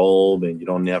specialized bulb and you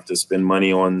don't have to spend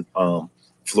money on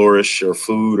flourish or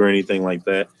food or anything like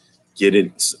that. Get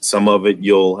it. Some of it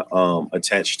you'll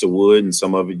attach to wood, and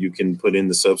some of it you can put in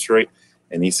the substrate.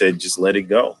 And he said, just let it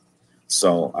go.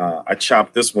 So I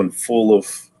chopped this one full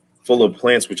of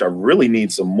plants, which I really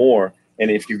need some more.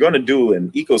 And if you're going to do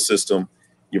an ecosystem,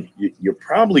 you're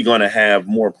probably going to have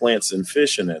more plants than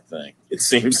fish in that thing. It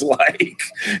seems like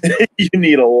you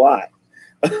need a lot.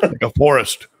 Like a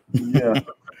forest. Yeah.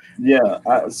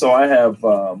 So I have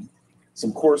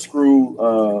some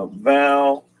corkscrew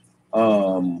val,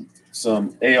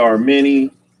 some AR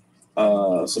mini,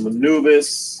 some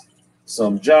Anubis,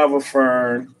 some Java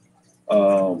fern,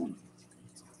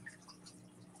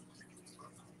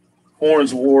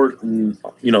 hornswort, and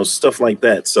stuff like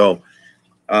that. So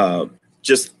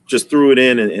just threw it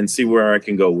in and see where I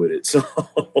can go with it. So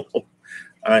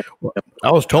I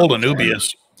was told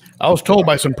Anubias. I was told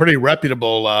by some pretty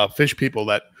reputable fish people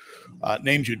that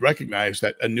names you'd recognize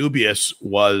that Anubias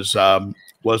was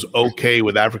okay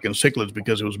with African cichlids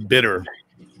because it was bitter.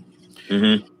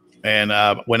 Mm-hmm.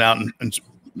 And went out and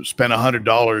spent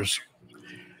 $100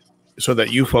 so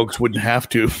that you folks wouldn't have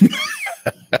to.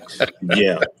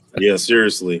 Yeah,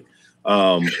 seriously.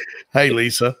 Hey,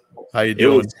 Lisa, how you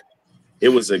doing? It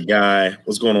was a guy.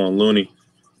 What's going on, Looney?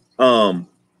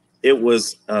 It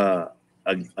was a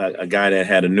guy that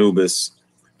had Anubis.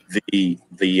 The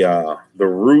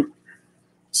root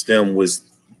stem was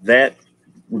that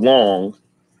long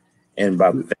and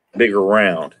about that big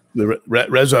around. The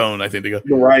rhizome, I think they go.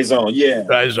 The rhizome, yeah.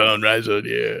 Rhizome,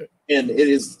 yeah. And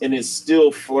it's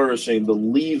still flourishing. The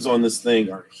leaves on this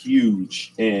thing are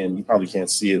huge, and you probably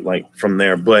can't see it like from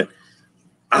there, but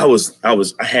I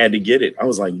had to get it. I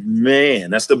was like, man,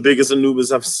 that's the biggest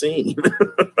Anubis I've seen.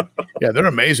 Yeah, they're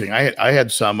amazing. I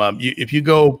had some. If you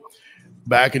go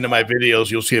back into my videos,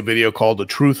 you'll see a video called "The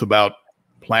Truth About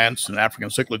Plants and African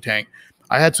Cichlid Tank."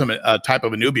 I had some type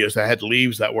of Anubias that had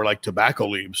leaves that were like tobacco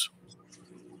leaves.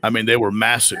 I mean, they were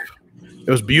massive. It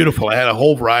was beautiful. I had a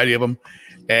whole variety of them,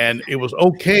 and it was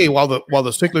okay while the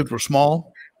cichlids were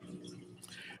small.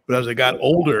 But as they got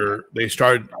older, they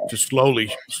started to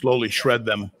slowly shred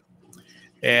them.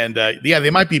 And yeah, they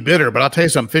might be bitter, but I'll tell you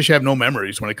something, fish have no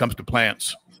memories when it comes to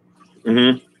plants.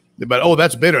 Mm-hmm. But, oh,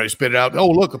 that's bitter. I spit it out. Oh,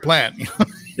 look, a plant.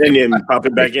 Then you pop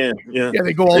it back in. Yeah,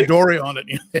 they go all dory on it.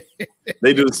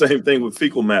 They do the same thing with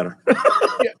fecal matter.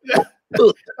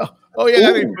 Oh, yeah,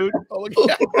 that ain't food. Oh,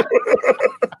 look at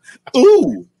that.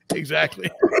 Ooh. Exactly.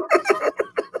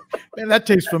 Man, that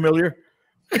tastes familiar.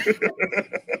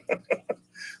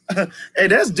 Hey,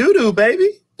 that's doo-doo,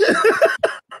 baby.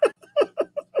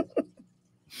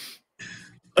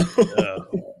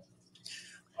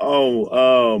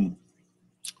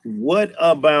 What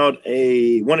about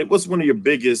what's one of your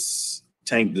biggest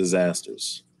tank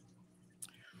disasters?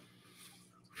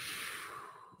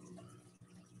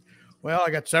 Well, I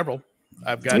got several.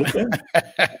 I've got. Okay.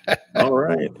 All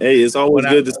right. Hey, it's always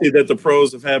good to see that the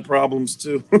pros have had problems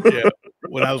too. Yeah.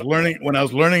 When I was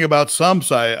learning about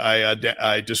sumps,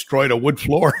 I destroyed a wood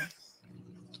floor.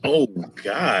 Oh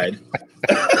God.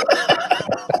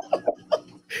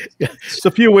 It's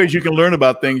a few ways you can learn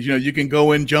about things. You can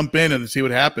go in, jump in, and see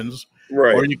what happens.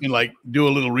 Right. Or you can like do a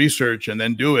little research and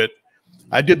then do it.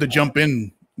 I did the jump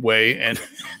in way, and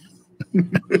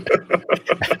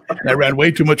I ran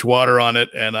way too much water on it,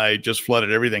 and I just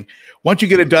flooded everything. Once you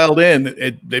get it dialed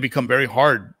in, they become very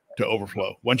hard to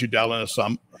overflow. Once you dial in a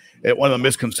sump, one of the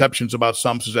misconceptions about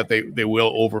sumps is that they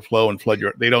will overflow and flood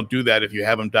they don't do that if you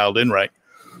have them dialed in right.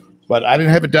 But I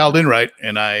didn't have it dialed in right,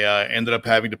 and I ended up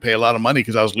having to pay a lot of money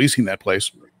because I was leasing that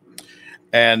place.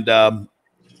 And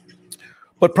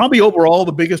but probably overall,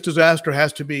 the biggest disaster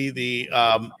has to be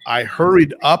I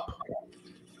hurried up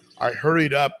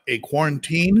a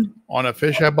quarantine on a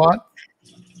fish I bought,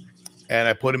 and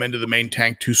I put him into the main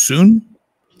tank too soon,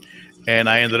 and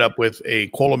I ended up with a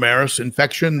colomaris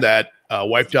infection that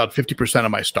wiped out 50%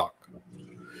 of my stock.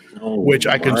 Which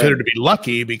I consider to be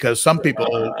lucky because some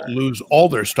people lose all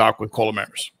their stock with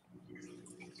colomaris.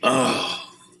 Oh,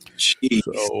 geez.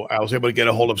 So I was able to get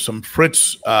a hold of some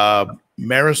Fritz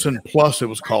Marison Plus, it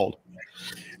was called.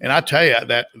 And I tell you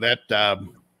that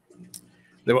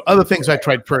there were other things I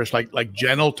tried first, like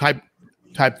gentle type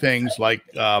things, like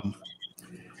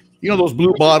You know those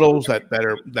blue bottles that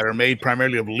are made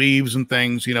primarily of leaves and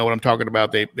things. You know what I'm talking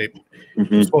about? They're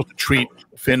supposed to treat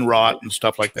fin rot and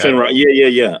stuff like that. Fin rot, yeah.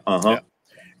 Yeah.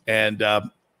 And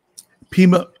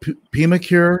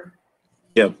Pimacure.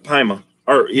 Yeah, Pima,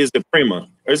 or is it Prima?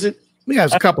 Or is it? Yeah,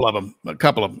 it's a couple of them.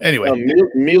 Anyway,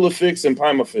 Milafix and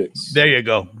Pimafix. There you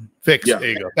go. Fix. Yeah. There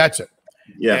you go. That's it.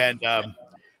 Yeah. And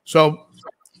so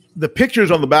the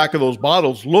pictures on the back of those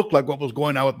bottles looked like what was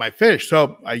going on with my fish.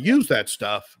 So I used that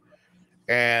stuff,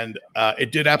 and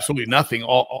it did absolutely nothing.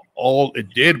 All it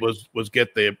did was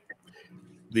get the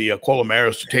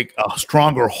Colomaris to take a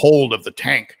stronger hold of the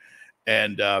tank.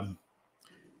 And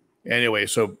anyway,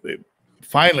 so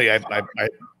finally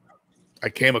I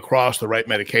came across the right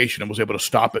medication and was able to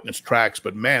stop it in its tracks.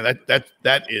 But man,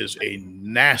 that is a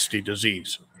nasty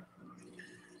disease.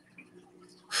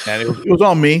 And it was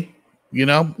on me, you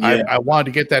know. Yeah. I wanted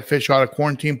to get that fish out of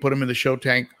quarantine, put him in the show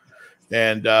tank,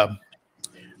 and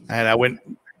I went,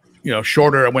 you know,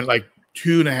 shorter. I went like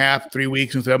 2.5, 3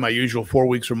 weeks instead of my usual 4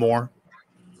 weeks or more,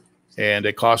 and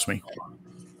it cost me.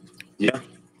 Yeah.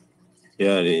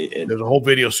 There's a whole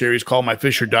video series called "My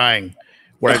Fish Are Dying,"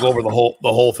 where I go over the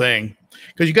whole thing,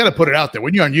 because you got to put it out there.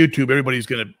 When you're on YouTube, everybody's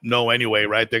going to know anyway,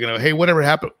 right? They're going to, hey, whatever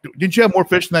happened? Didn't you have more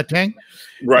fish in that tank?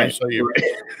 Right. And so you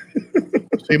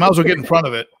might as well get in front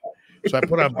of it. So I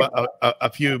put on a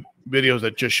few videos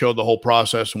that just showed the whole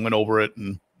process and went over it,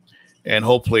 and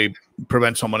hopefully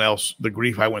prevent someone else the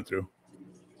grief I went through.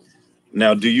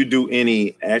 Now, do you do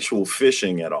any actual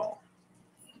fishing at all?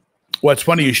 Well, it's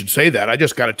funny you should say that. I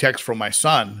just got a text from my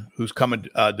son who's coming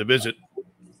to visit.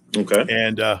 Okay.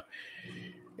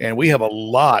 And we have a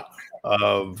lot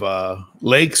of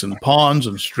lakes and ponds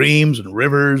and streams and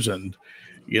rivers and,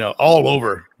 you know, all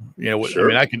over. You know, sure. I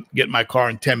mean, I can get in my car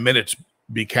in 10 minutes,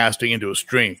 be casting into a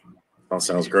stream. That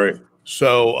sounds great.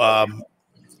 So,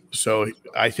 so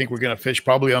I think we're going to fish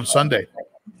probably on Sunday.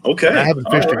 Okay. And I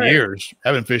haven't fished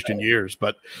in years.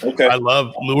 But okay. I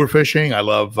love lure fishing. I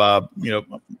love, you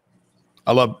know,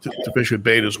 I love to fish with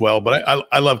bait as well, but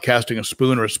I love casting a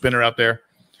spoon or a spinner out there.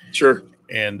 Sure.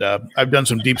 And I've done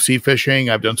some deep sea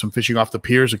fishing. I've done some fishing off the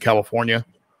piers of California.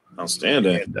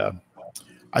 Outstanding. And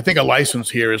I think a license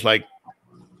here is like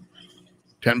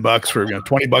 $10 for, you know,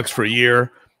 $20 for a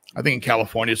year. I think in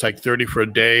California it's like 30 for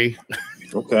a day.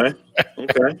 Okay.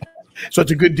 Okay. So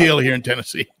it's a good deal here in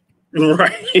Tennessee.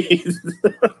 Right.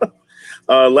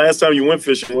 Last time you went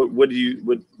fishing, what did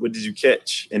you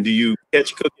catch? And do you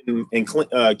catch, cook,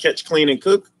 and catch, clean, and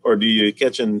cook, or do you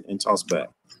catch and toss back?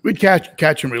 We'd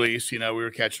catch and release. You know, we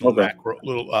were catching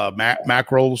little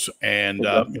mackerels and you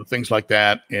know, things like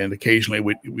that. And occasionally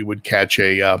we would catch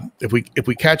if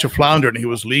we catch a flounder and he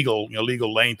was legal, you know,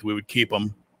 legal length, we would keep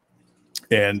him.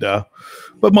 And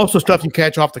but most of the stuff you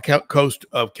catch off the coast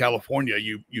of California,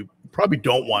 you probably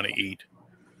don't want to eat.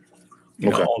 You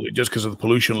know, just because of the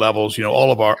pollution levels. You know,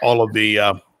 all of the you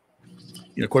know,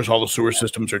 of course, all the sewer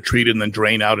systems are treated and then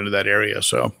drain out into that area.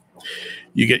 So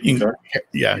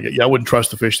I wouldn't trust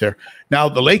the fish there. Now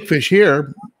the lake fish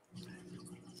here,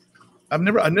 I've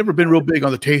never been real big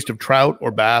on the taste of trout or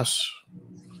bass.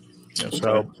 You know,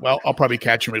 so well, I'll probably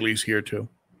catch and release here too.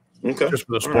 Okay, just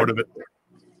for the sport of it.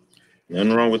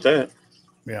 Nothing wrong with that.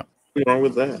 Yeah, nothing wrong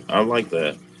with that. I like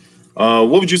that. What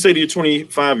would you say to your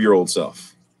 25-year-old self?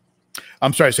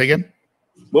 I'm sorry, say again?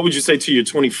 What would you say to your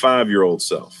 25-year-old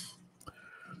self?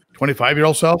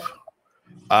 25-year-old self?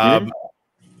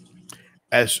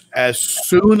 As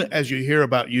soon as you hear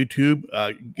about YouTube,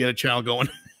 get a channel going.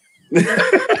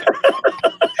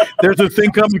 There's a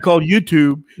thing coming called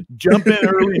YouTube. Jump in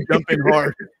early and jump in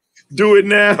hard. Do it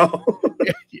now.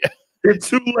 Yeah. It's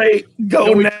too late.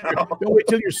 Go now. Don't wait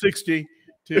till you're 60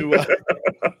 to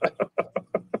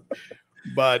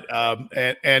but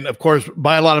and of course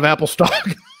buy a lot of Apple stock.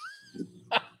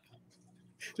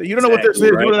 So you don't know what this is,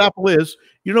 you know what Apple is,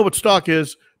 you know what stock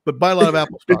is, but buy a lot of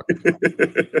Apple stock.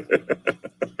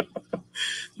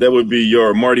 That would be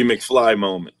your Marty McFly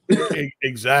moment.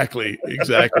 Exactly.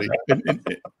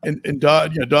 And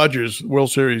Dodgers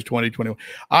World Series 2021.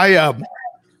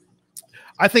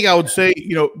 I think I would say,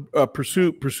 you know,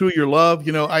 pursue your love.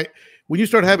 You know, when you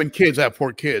start having kids, I have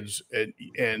 4 kids,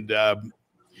 and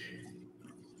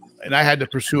I had to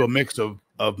pursue a mix of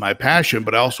my passion,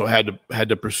 but I also had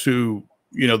to pursue,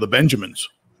 you know, the Benjamins.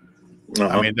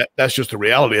 I mean, that's just the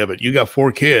reality of it. You got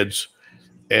 4 kids,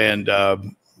 and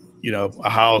you know, a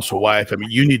house, a wife. I mean,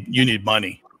 you need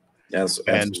money. Yes,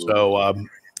 and so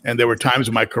and there were times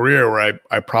in my career where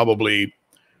I probably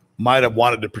might have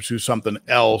wanted to pursue something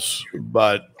else,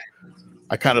 but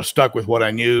I kind of stuck with what I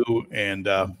knew. And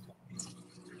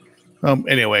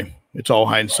anyway, it's all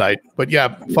hindsight. But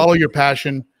yeah, follow your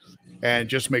passion. and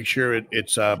just make sure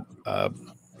it's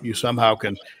you somehow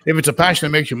can. If it's a passion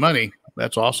that makes you money,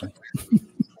 that's awesome.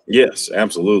 Yes,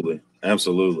 absolutely,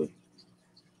 absolutely.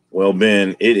 Well,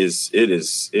 Ben, it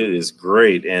is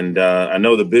great, and I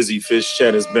know the Busy Fish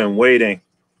Chat has been waiting.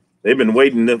 They've been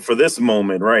waiting for this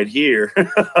moment right here.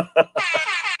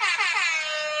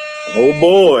 Oh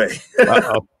boy!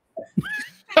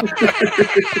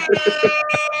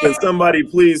 Can somebody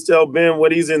please tell Ben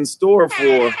what he's in store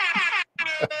for?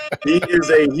 He is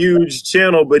a huge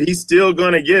channel, but he's still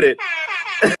gonna get it.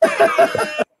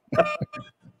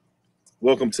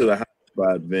 Welcome to the hot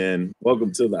spot, Ben.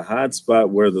 Welcome to the hot spot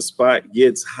where the spot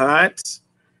gets hot.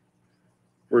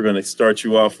 We're gonna start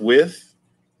you off with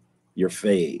your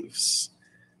faves.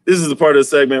 This is the part of the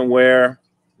segment where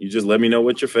you just let me know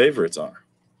what your favorites are.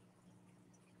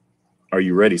 Are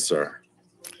you ready, sir?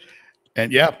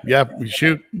 And yeah, we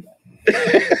shoot.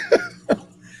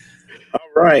 All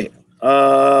right.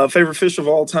 Favorite fish of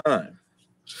all time?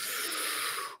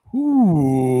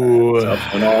 Ooh.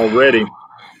 Tough one already.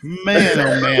 Man,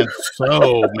 oh man,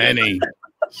 so many.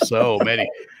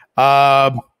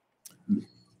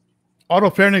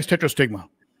 Autopharynx tetrastigma.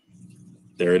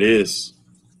 There it is.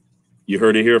 You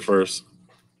heard it here first.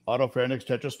 Autopharynx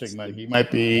tetrastigma.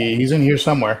 He's in here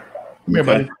somewhere. Come here,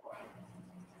 buddy.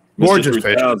 Gorgeous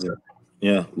fish.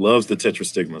 Yeah, loves the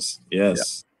tetrastigmas.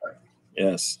 Yes. Yeah.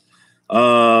 Yes.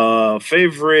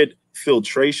 Favorite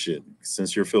filtration,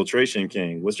 since you're filtration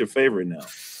king. What's your favorite now?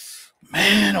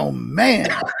 Man, oh man.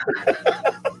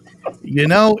 You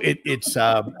know, it's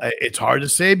hard to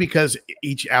say because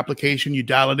each application you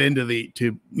dial it into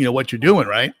what you're doing,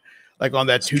 right? Like on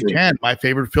that 210, my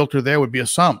favorite filter there would be a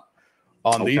sump.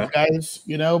 On these guys,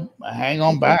 a hang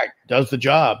on back does the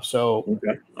job. So,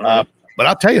 but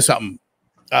I'll tell you something.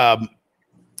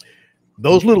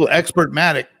 Those little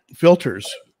Expert-Matic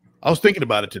filters, I was thinking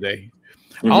about it today.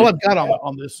 Mm-hmm. All I've got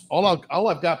on this, all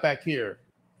I've got back here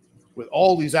with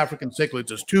all these African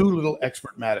cichlids is 2 little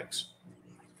Expert-Matics.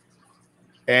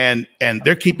 And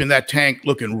they're keeping that tank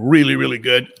looking really, really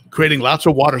good, creating lots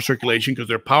of water circulation because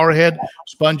they're power head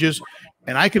sponges.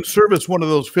 And I can service one of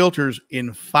those filters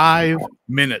in 5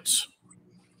 minutes,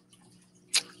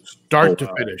 start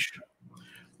to finish.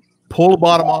 Pull the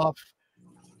bottom off,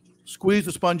 squeeze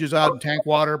the sponges out in tank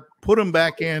water, put them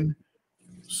back in,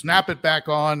 snap it back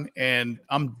on, and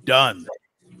I'm done.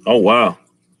 Oh, wow.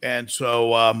 And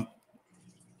so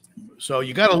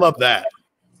you got to love that.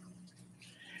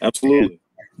 Absolutely. And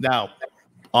now,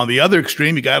 on the other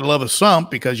extreme, you got to love a sump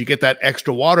because you get that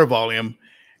extra water volume.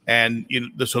 And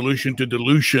the solution to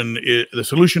pollution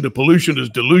is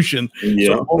dilution.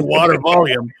 Yeah. So more water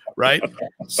volume, right?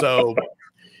 So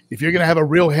if you're going to have a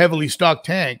real heavily stocked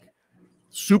tank,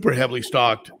 super heavily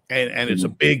stocked, and it's a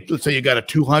big, let's say you got a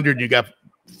 200, you got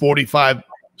 45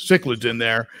 cichlids in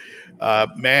there,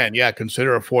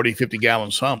 consider a 40, 50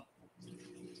 gallon sump.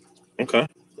 Okay,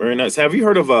 very nice. Have you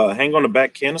heard of a hang on the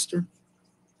back canister?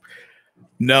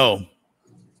 No.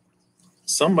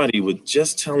 Somebody was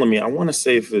just telling me, I want to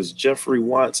say if it's Jeffrey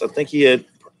Watts, I think he had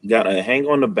got a hang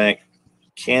on the back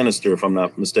canister, if I'm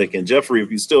not mistaken. Jeffrey, if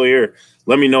you're still here,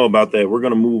 let me know about that. We're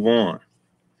going to move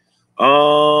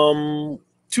on.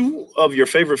 2 of your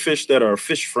favorite fish that are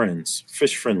fish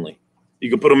friendly. You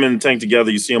can put them in the tank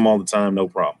together. You see them all the time. No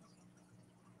problem.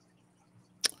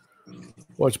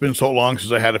 Well, it's been so long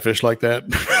since I had a fish like that.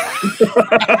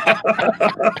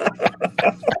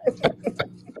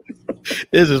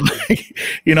 This is like,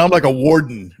 I'm like a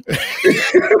warden.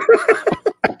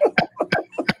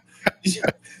 You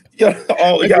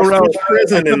got around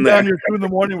prison in there. Down here 2 in the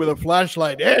morning with a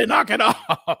flashlight. Hey, knock it off.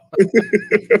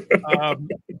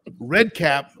 Red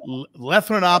cap,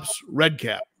 Lethrinops red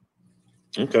cap.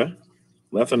 Okay.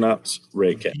 Lethrinops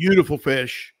red cap. Beautiful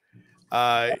fish.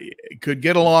 Could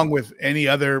get along with any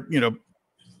other,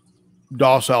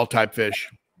 docile type fish.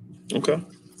 Okay.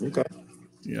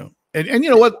 And you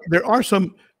know what? There are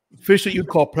some fish that you'd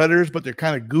call predators, but they're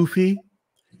kind of goofy.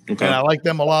 Okay. And I like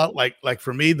them a lot. Like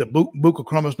for me, the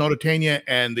Buccochromis notatania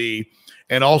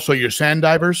and also your sand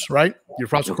divers, right? Your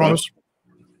Frossochromis.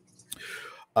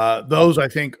 Those I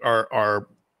think are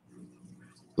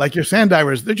like your sand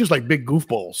divers. They're just like big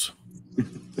goofballs.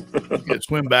 You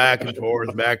swim back and forth,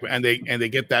 and they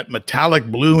get that metallic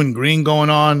blue and green going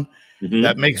on. Mm-hmm.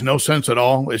 That makes no sense at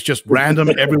all. It's just random.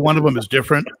 Every one of them is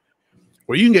different.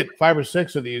 Where you can get 5 or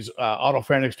 6 of these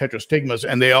Autopharynx tetrastigmas,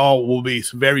 and they all will be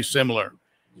very similar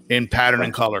in pattern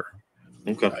and color.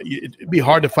 Okay, it'd be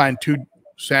hard to find 2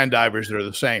 sand divers that are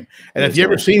the same. And if you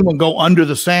ever seen one go under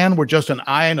the sand where just an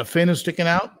eye and a fin is sticking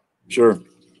out, sure,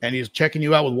 and he's checking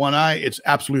you out with one eye, it's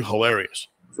absolutely hilarious.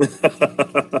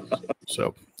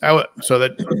 So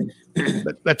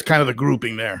that's kind of the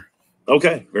grouping there.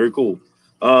 Okay, very cool.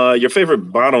 Your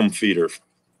favorite bottom feeder?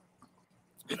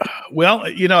 Well,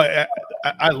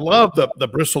 I love the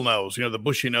bristlenose, the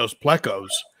bushy nose plecos.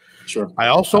 Sure. I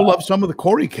also love some of the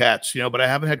Cory cats, but I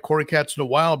haven't had Cory cats in a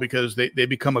while because they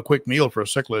become a quick meal for a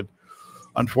cichlid,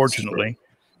 unfortunately.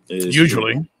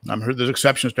 Usually, true. I'm heard there's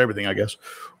exceptions to everything, I guess.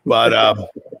 But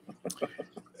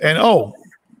and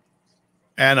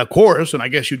of course, and I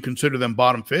guess you'd consider them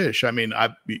bottom fish. I mean,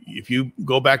 if you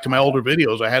go back to my older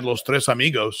videos, I had los tres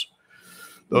amigos,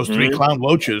 those three clown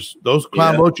loaches. Those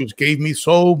clown loaches gave me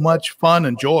so much fun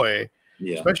and joy.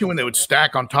 Yeah. Especially when they would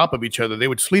stack on top of each other. They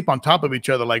would sleep on top of each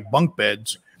other like bunk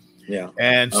beds. Yeah.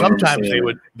 And sometimes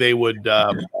they would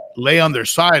lay on their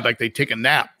side like they take a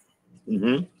nap.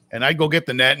 Mm-hmm. And I'd go get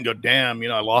the net and go, damn,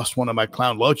 I lost one of my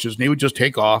clown loaches. And he would just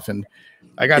take off. And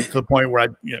I got to the point where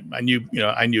I knew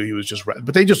he was just right.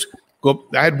 But they just go.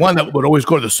 I had one that would always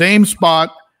go to the same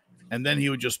spot, and then he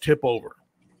would just tip over.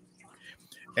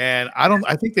 And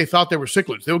I think they thought they were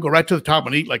cichlids. They would go right to the top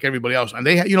and eat like everybody else. And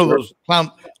they had, those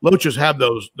clown loaches have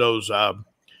those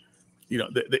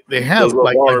they have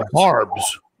like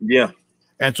barbs. Yeah.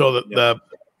 And so the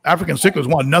African cichlids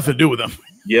wanted nothing to do with them.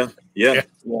 Yeah.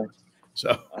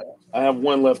 So I have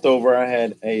one left over. I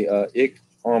had a ick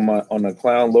on the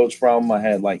clown loach problem. I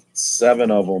had like 7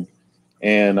 of them,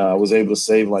 and I was able to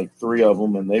save like 3 of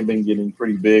them, and they've been getting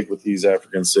pretty big with these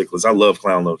African cichlids. I love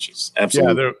clown loaches. Absolutely.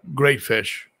 Yeah, they're great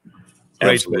fish.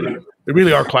 Absolutely. They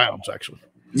really are clowns, actually.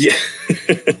 Yeah.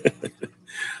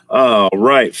 All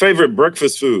right. Favorite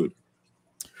breakfast food?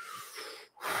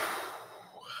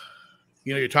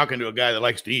 You're talking to a guy that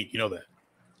likes to eat. You know that.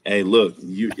 Hey, look,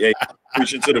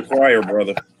 preaching to the choir,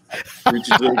 brother.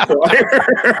 Preaching to the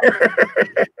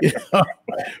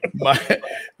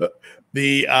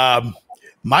choir.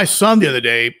 My son the other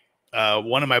day,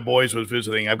 one of my boys was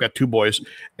visiting. I've got 2 boys,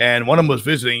 and one of them was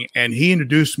visiting, and he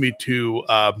introduced me to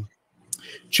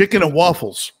chicken and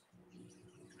waffles.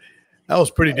 That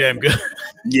was pretty damn good.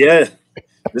 Yeah.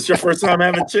 This your first time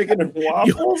having chicken and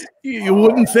waffles? You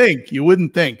wouldn't think. You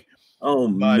wouldn't think. Oh,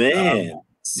 but, man.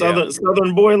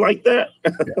 Southern boy like that.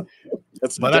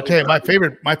 But I tell you,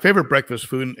 my favorite breakfast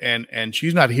food, and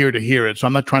she's not here to hear it, so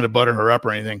I'm not trying to butter her up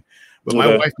or anything. But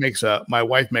my wife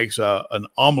makes an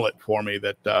omelet for me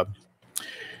that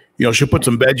she'll put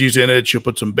some veggies in it, she'll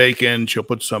put some bacon, she'll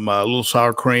put some little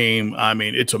sour cream. I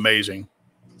mean, it's amazing.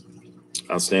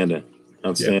 Outstanding.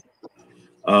 Yeah.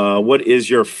 What is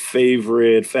your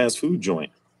favorite fast food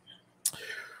joint?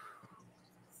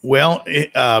 Well,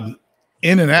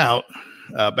 In-N-Out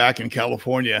back in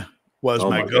California was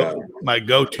my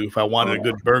go-to if I wanted a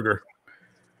good burger.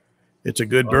 It's a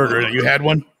good burger. You had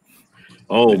one?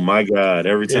 Oh my God!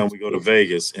 Every time we go to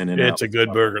Vegas, In-N-Out. It's a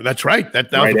good burger. That's right.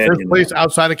 That was the first place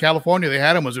outside of California they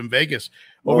had them was in Vegas,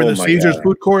 over the Caesars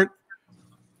food court.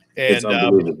 And it's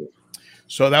unbelievable.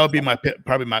 So that would be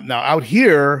probably my. Now out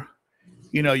here,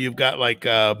 you've got like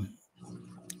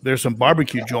there's some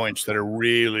barbecue joints that are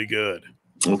really good.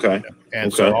 Okay.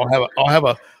 And so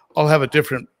I'll have a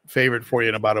different favorite for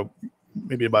you in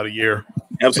maybe about a year.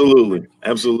 Absolutely.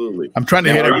 I'm trying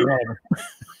to hit every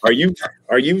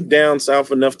Are you down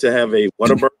south enough to have a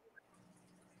Whataburger?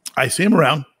 I see them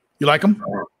around. You like them?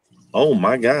 Oh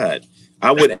my God!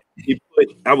 I would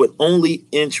only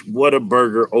inch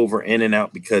Whataburger over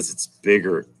In-N-Out because it's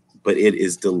bigger, but it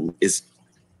is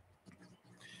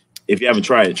if you haven't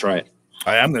tried it, try it.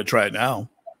 I am going to try it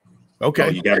now. Okay,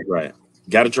 you got to try it.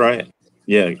 Got to try it.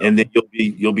 Yeah, and then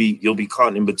you'll be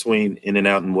caught in between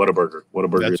In-N-Out and Whataburger.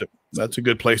 That's a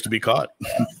good place to be caught.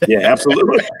 Yeah,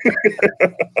 absolutely.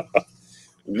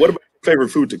 What about your favorite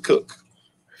food to cook?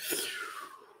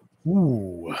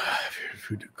 Ooh, favorite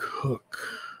food to cook.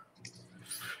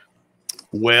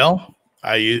 Well,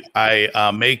 I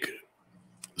make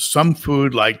some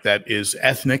food like that is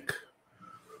ethnic,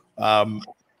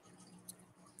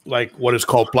 like what is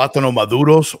called plátano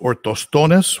maduros or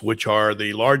tostones, which are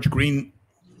the large green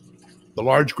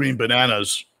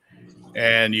bananas,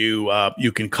 and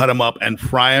you can cut them up and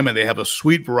fry them, and they have a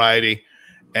sweet variety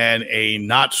and a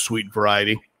not sweet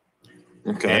variety.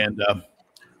 Okay. And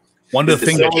one of the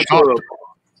things that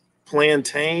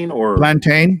plantain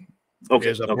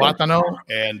is a plátano,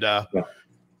 and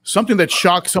something that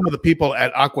shocked some of the people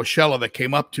at Aquashella that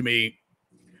came up to me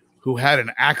who had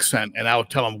an accent, and I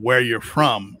would tell them where you're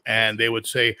from, and they would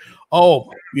say,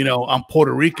 "Oh, I'm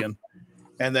Puerto Rican,"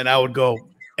 and then I would go,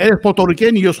 "Eres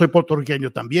puertorriqueño? Yo soy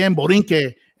puertorriqueño también,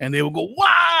 borinque," and they would go,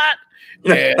 "What?"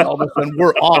 And all of a sudden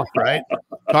we're off, right?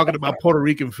 Talking about Puerto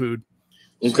Rican food.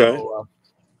 Okay. So,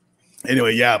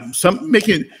 anyway, yeah,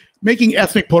 Making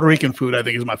ethnic Puerto Rican food, I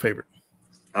think, is my favorite.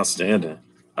 Outstanding.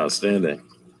 Outstanding.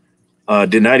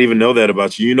 Did not even know that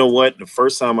about you. You know what? The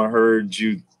first time I heard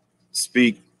you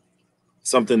speak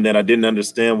something that I didn't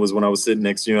understand was when I was sitting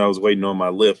next to you. I was waiting on my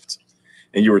lift,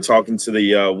 and you were talking to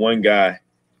the one guy,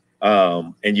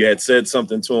 and you had said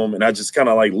something to him, and I just kind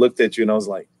of like looked at you, and I was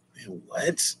like, man,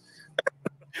 what?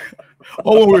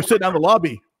 Oh, when we were sitting down in the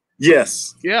lobby.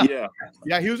 Yes. Yeah.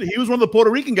 He was one of the Puerto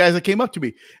Rican guys that came up to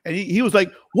me, and he was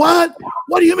like, "What?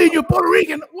 What do you mean you're Puerto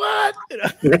Rican? What?"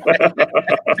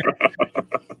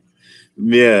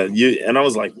 Yeah. And I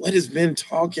was like, "What is Ben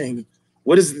talking?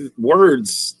 What is the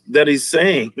words that he's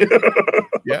saying?"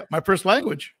 Yeah, my first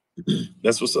language.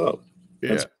 That's what's up.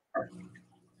 Yeah.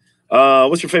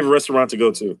 What's your favorite restaurant to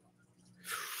go to?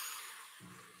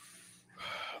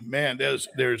 Man, there's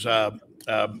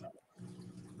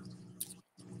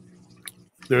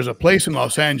a place in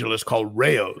Los Angeles called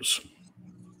Rayo's.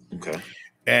 Okay.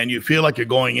 And you feel like you're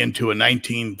going into a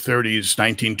 1930s,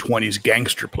 1920s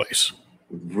gangster place.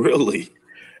 Really?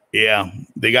 Yeah.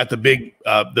 They got the big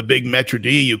Metro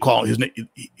D. You call his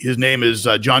name is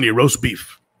Johnny Roast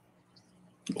Beef.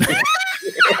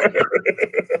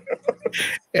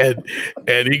 and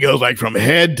he goes like from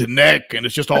head to neck, and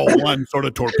it's just all one sort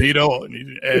of torpedo,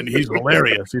 and he's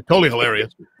hilarious. He's totally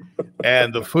hilarious.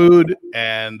 And the food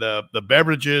and the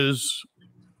beverages,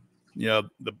 you know,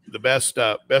 the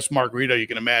best margarita you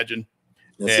can imagine.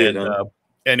 That's and it, huh?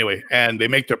 Anyway, and they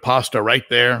make their pasta right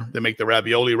there. They make the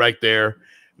ravioli right there.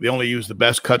 They only use the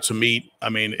best cuts of meat. I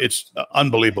mean, it's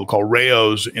unbelievable. Called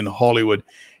Rayo's in Hollywood.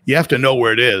 You have to know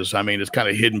where it is. I mean, it's kind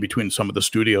of hidden between some of the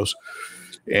studios.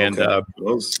 And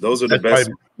those are the best.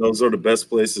 Those are the best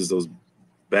places. Those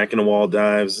back in the wall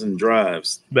dives and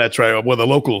drives. That's right. Well, the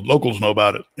locals know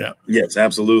about it. Yeah. Yes,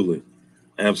 absolutely,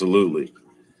 absolutely.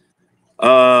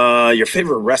 Your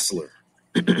favorite wrestler?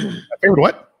 My favorite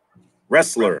what?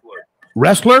 Wrestler.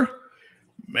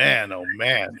 Man, oh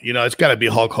man. You know, it's got to be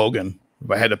Hulk Hogan. If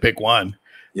I had to pick one.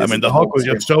 Yes, I mean, the Hulk was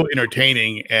just so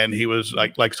entertaining, and he was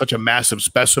like such a massive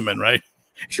specimen, right?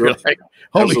 Sure. You're like,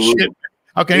 holy Absolutely. shit.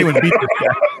 How can anyone beat this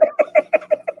guy?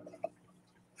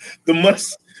 The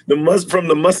must from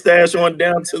the mustache on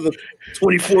down to the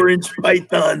 24-inch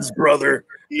pythons, brother.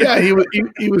 Yeah, he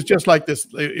was just like this.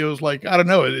 It was like, I don't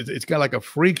know. It's kind of like a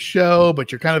freak show,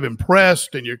 but you're kind of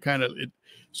impressed, and you're kind of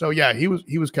so yeah. He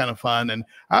was kind of fun, and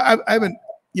I haven't,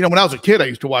 you know, when I was a kid, I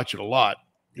used to watch it a lot.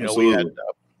 You know, we had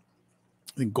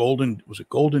I think Golden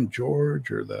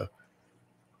George or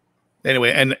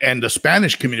anyway, and the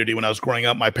Spanish community when I was growing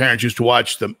up, my parents used to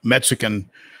watch the Mexican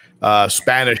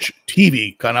Spanish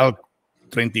TV, Canal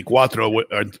 34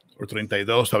 or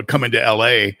 32. I would come into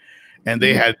LA, and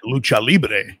they had Lucha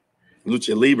Libre.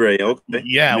 Okay.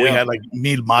 Yeah, we had like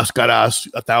Mil Máscaras,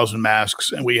 1,000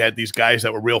 masks, and we had these guys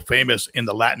that were real famous in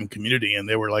the Latin community, and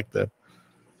they were like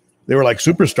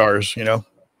superstars, you know.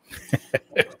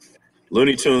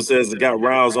 Looney Tunes says, "I got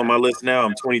Rouse on my list now.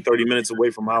 I'm 20-30 minutes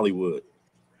away from Hollywood."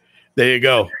 There you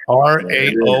go. RAO''S.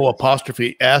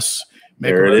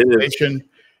 Make a reservation.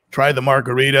 Try the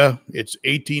margarita. It's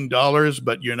 $18,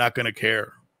 but you're not going to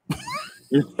care.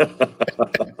 It's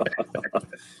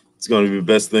going to be the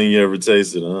best thing you ever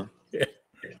tasted, huh? Yeah.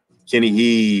 Kenny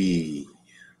E.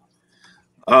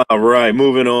 All right,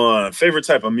 moving on. Favorite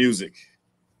type of music?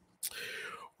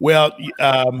 Well,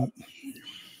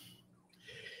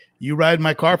 you ride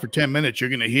my car for 10 minutes, you're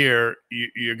going to hear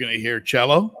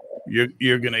cello.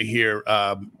 You're going to hear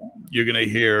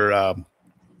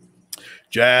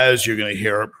jazz. You're going to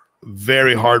hear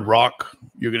very hard rock.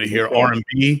 You're going to hear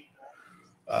R&B.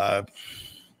 I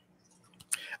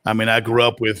mean, I grew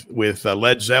up with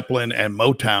Led Zeppelin and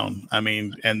Motown. I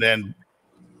mean, and then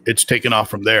it's taken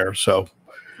off from there. So,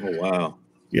 oh wow,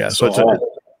 yeah.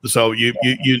 So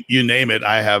you name it.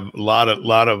 I have a lot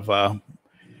of.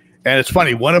 And it's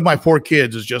funny. One of my 4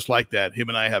 kids is just like that. Him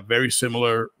and I have very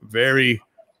similar.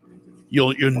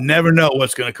 You'll never know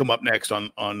what's going to come up next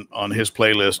on his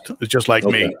playlist. It's just like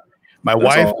me. My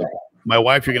wife,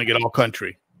 you're going to get all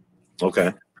country.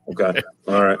 Okay.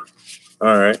 All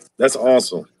right. That's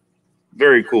awesome.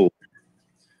 Very cool.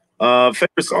 Favorite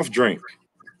soft drink?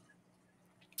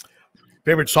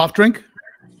 Favorite soft drink?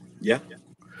 Yeah.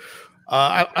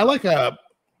 I like a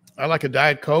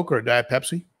Diet Coke or a Diet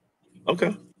Pepsi.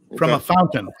 Okay. From a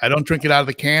fountain. I don't drink it out of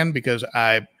the can because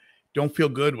I don't feel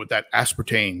good with that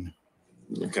aspartame.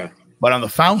 Okay. But on the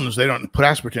fountains, they don't put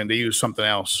aspartame. They use something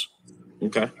else.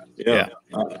 Okay. Yeah.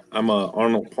 I'm a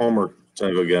Arnold Palmer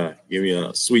type of guy. Give me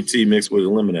a sweet tea mixed with a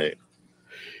lemonade.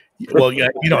 Well, yeah,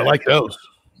 I like those.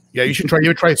 Yeah, you should try.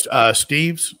 You ever try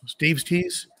Steve's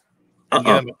teas?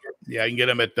 Yeah, Yeah, you can get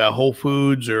them at Whole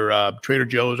Foods or Trader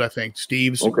Joe's, I think.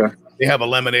 Steve's. Okay. They have a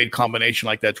lemonade combination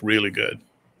like that's really good.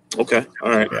 Okay.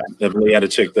 All right. Yeah. Definitely got to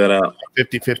check that out.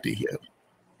 50-50. Yeah.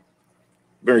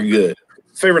 Very good.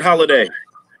 Favorite holiday?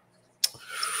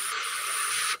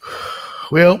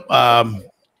 Well,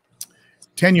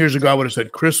 10 years ago, I would have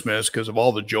said Christmas because of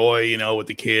all the joy, you know, with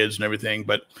the kids and everything.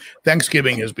 But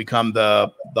Thanksgiving has become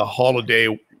the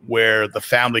holiday where the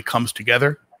family comes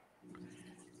together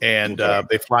and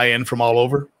they fly in from all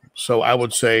over. So I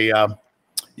would say, I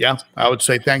would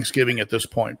say Thanksgiving at this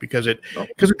point because it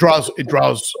draws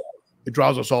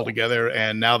us all together.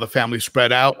 And now the family's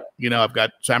spread out. You know, I've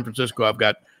got San Francisco, I've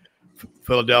got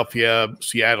Philadelphia,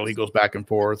 Seattle. He goes back and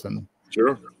forth, and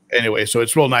sure. Anyway, so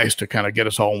it's real nice to kind of get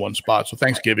us all in one spot. So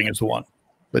Thanksgiving is the one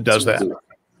that does that.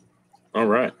 All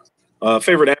right.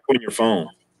 Favorite app on your phone?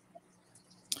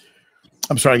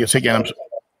 I'm sorry, I guess again.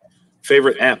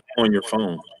 Favorite app on your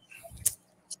phone?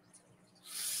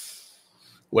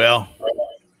 Well,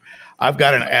 I've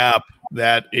got an app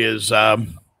that is that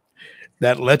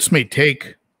lets me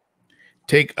take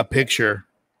a picture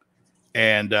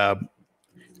and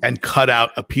cut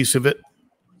out a piece of it.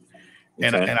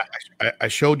 And Okay. and I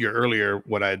showed you earlier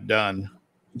what I'd done.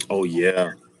 Oh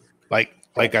yeah, like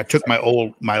I took my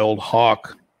old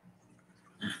hawk,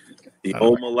 the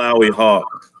old Malawi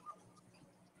hawk.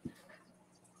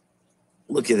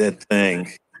 Look at that thing.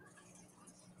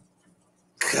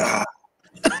 God,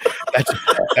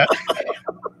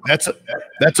 that's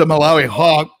a Malawi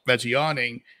hawk that's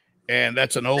yawning, and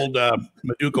that's an old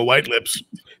Maduka white lips.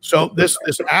 So this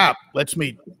app lets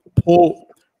me pull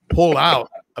out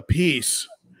a piece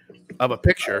of a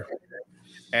picture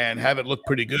and have it look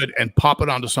pretty good and pop it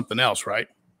onto something else, right?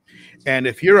 And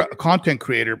if you're a content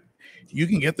creator, you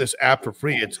can get this app for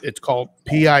free. It's called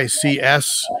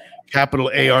PICS capital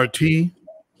ART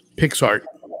PixArt.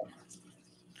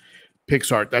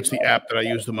 PixArt. That's the app that I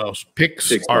use the most.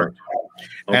 PixArt. Okay.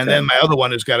 And then my other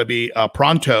one has got to be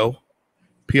Pronto,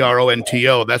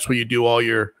 PRONTO. That's where you do all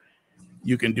your,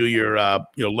 you can do your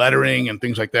lettering and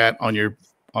things like that on your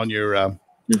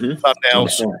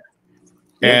thumbnails. Okay.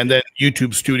 And then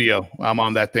YouTube Studio. I'm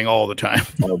on that thing all the time.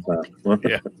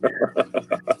 Yeah.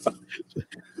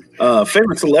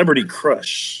 Favorite celebrity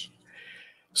crush?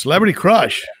 Celebrity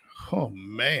crush. Oh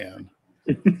man.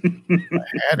 If I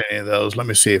had any of those. Let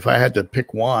me see if I had to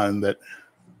pick one that.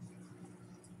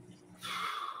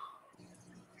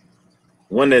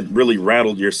 One that really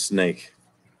rattled your snake.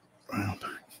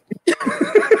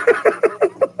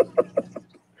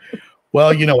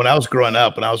 Well, you know, when I was growing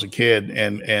up, when I was a kid,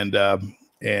 and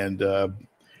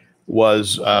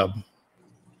was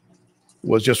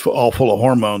just all full of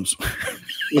hormones.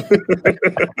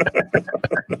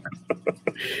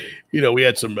 You know, we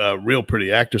had some real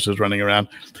pretty actresses running around,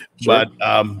 sure.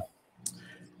 But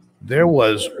there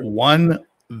was one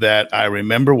that I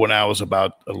remember when I was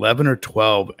about 11 or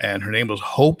 12, and her name was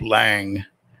Hope Lang.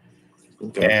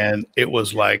 Okay. And it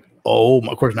was like, oh,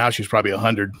 of course, now she's probably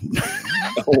 100.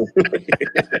 Oh.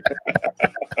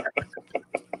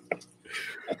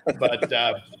 But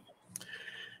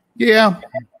yeah,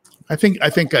 I think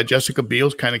Jessica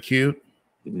Biel's kind of cute.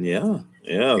 Yeah.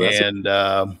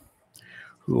 And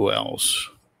who else?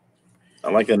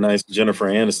 I like a nice Jennifer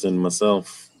Aniston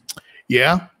myself.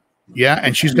 Yeah,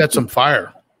 and she's got some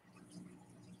fire.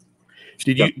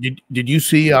 Did you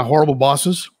see Horrible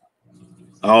Bosses?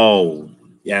 Oh,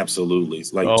 yeah, absolutely.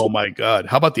 It's like, oh my God,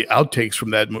 how about the outtakes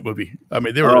from that movie? I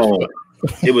mean, they were.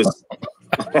 It was.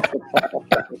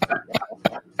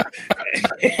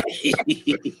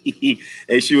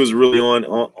 And she was really on.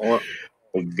 Oh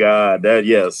God, that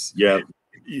yes, yeah.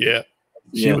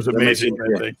 She was amazing.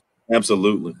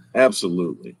 Absolutely.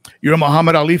 You're a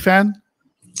Muhammad Ali fan?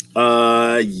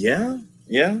 Yeah.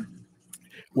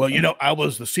 Well, you know, I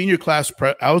was the senior class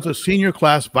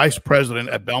vice president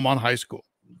at Belmont High School.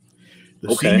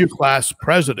 The senior class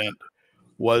president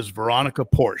was Veronica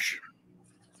Porsche.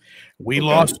 We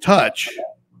lost touch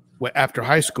after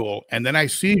high school, and then I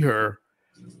see her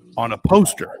on a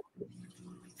poster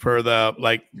for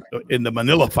in the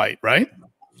Manila fight, right?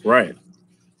 Right.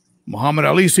 Muhammad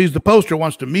Ali sees the poster,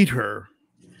 wants to meet her.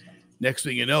 Next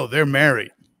thing you know, they're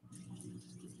married.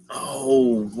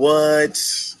 Oh, what?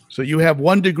 So you have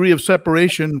 1 degree of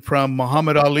separation from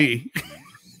Muhammad Ali,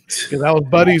 because I was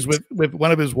buddies with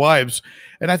one of his wives.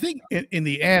 And I think in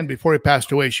the end, before he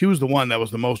passed away, she was the one that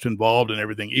was the most involved in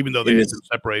everything, even though they had been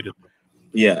separated.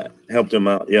 Yeah, helped him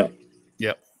out. Yeah.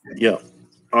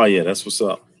 Oh, yeah, that's what's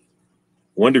up.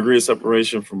 1 degree of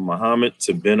separation from Muhammad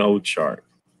to Ben Ochart.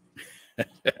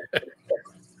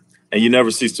 And you never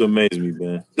cease to amaze me,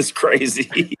 man. It's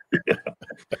crazy.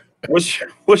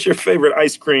 What's your favorite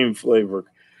ice cream flavor?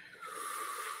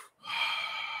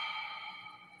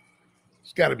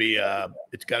 It's got to be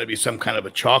some kind of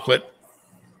a chocolate,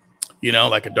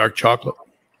 like a dark chocolate.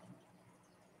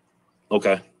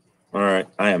 Okay. All right.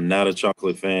 I am not a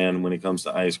chocolate fan when it comes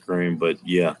to ice cream, but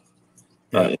yeah.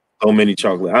 So many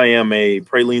chocolate. I am a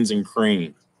pralines and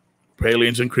cream.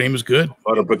 Pralines and cream is good.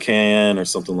 Butter pecan or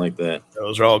something like that.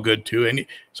 Those are all good too. And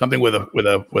something with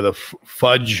a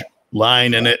fudge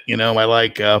line in it, I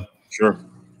like. Sure.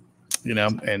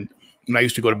 And when I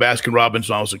used to go to Baskin Robbins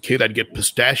when I was a kid, I'd get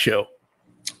pistachio.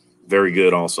 Very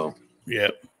good also. Yeah.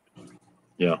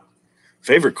 Yeah.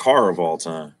 Favorite car of all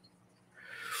time?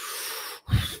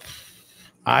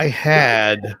 I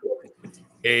had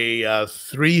a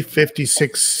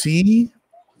 356C,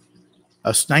 a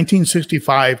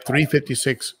 1965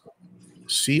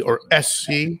 356C or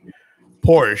SC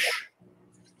Porsche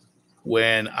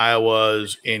when I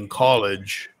was in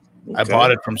college. Okay. I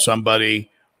bought it from somebody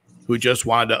who just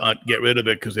wanted to get rid of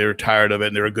it because they were tired of it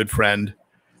and they're a good friend.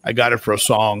 I got it for a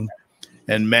song,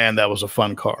 and man, that was a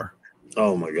fun car.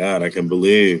 Oh my God, I can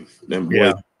believe them.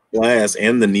 Yeah. Class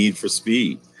and the need for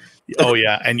speed. Oh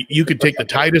yeah, and you could take the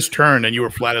tightest turn and you were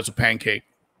flat as a pancake.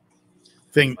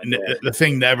 The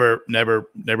thing never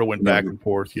went back and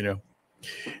forth,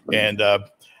 And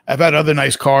I've had other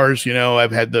nice cars,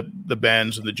 I've had the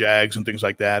Benz and the Jags and things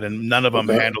like that, and none of them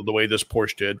handled the way this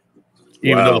Porsche did,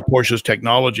 even though the Porsche's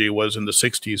technology was in the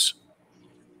 60s.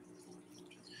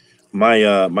 My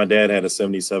dad had a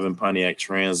 77 Pontiac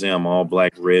Trans Am, all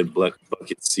black, red, black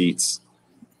bucket seats.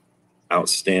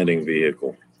 Outstanding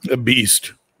vehicle. A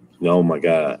beast. Oh my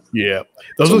God. Yeah.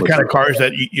 Those are the kind of cars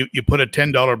that you put a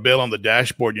 $10 bill on the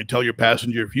dashboard and you tell your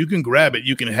passenger, if you can grab it,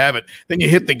 you can have it. Then you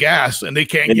hit the gas and they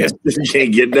can't get it. You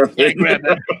can't get nothing. Can't grab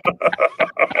that.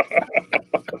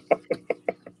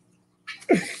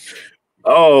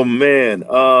 Oh man.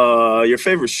 Your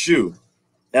favorite shoe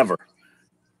ever?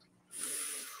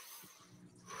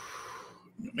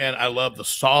 Man, I love the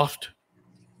soft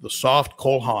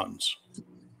Cole Haans.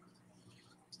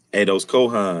 Hey, those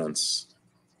Kohans,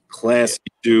 classy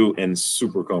shoe and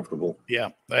super comfortable.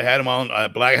 Yeah, I had them on. I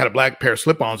had a black pair of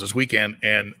slip-ons this weekend,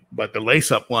 but the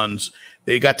lace-up ones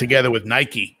they got together with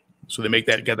Nike, so they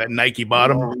got that Nike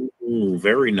bottom. Ooh,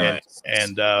 very nice.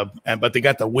 But they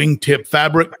got the wingtip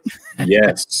fabric.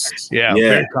 Yes. Yeah,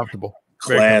 very comfortable.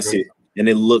 Classy, and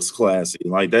it looks classy.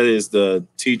 Like that is the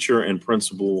teacher and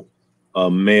principal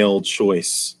male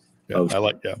choice. Yeah, I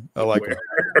like it.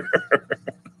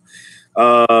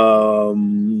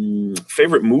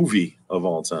 Favorite movie of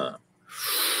all time?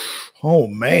 Oh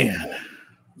man,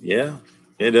 yeah,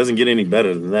 it doesn't get any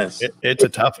better than this. That's a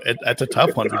tough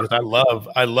one because I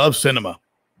love cinema.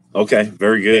 Okay,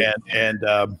 very good. And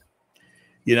I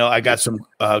got some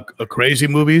crazy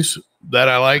movies that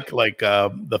I like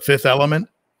The Fifth Element.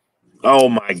 Oh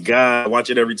my God, I watch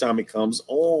it every time it comes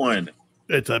on.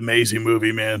 It's an amazing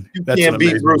movie, man. You can't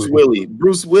beat Bruce Willis.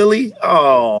 Bruce Willis?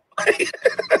 Oh.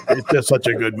 It's just such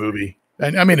a good movie.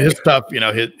 And I mean, his stuff,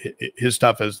 his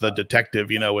stuff as the detective,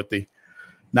 with the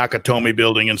Nakatomi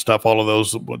building and stuff, all of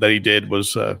those that he did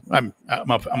was, I'm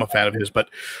a fan of his. But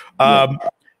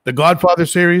the Godfather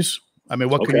series, I mean,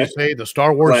 what can you say? The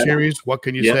Star Wars series, what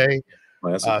can you say?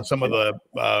 Some of the,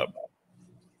 I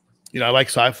like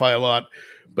sci-fi a lot.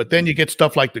 But then you get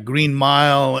stuff like The Green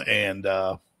Mile and,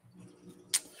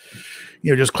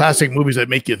 just classic movies that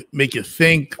make you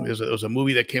think. There was a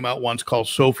movie that came out once called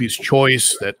Sophie's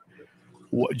Choice that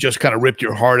just kind of ripped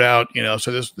your heart out.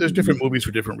 So there's different movies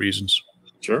for different reasons.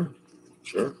 Sure.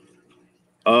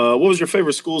 What was your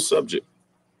favorite school subject?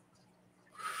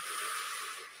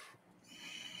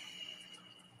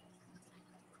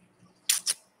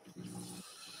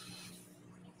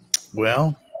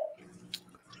 Well,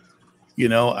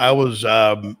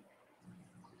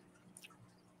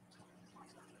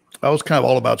 I was kind of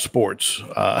all about sports.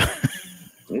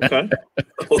 Okay.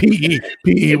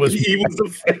 PE was a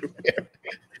favorite.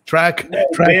 track and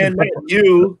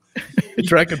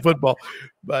track and football.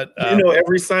 But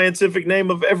every scientific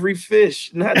name of every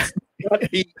fish, not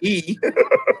PE.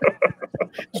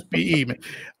 It's PE, man.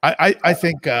 I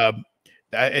think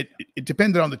it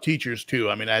depended on the teachers too.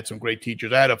 I mean, I had some great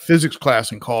teachers. I had a physics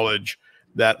class in college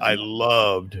that I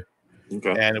loved,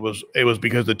 and it was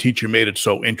because the teacher made it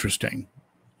so interesting.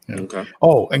 Okay.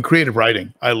 Oh, and creative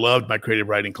writing. I loved my creative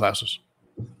writing classes.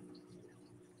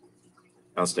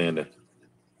 Outstanding.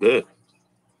 Good.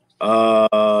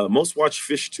 Most watched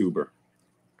fish tuber.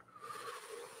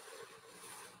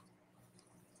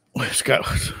 It's got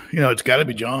to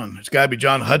be John. It's got to be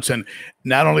John Hudson.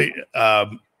 Not only,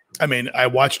 I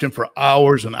watched him for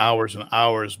hours and hours and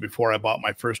hours before I bought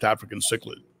my first African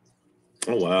cichlid.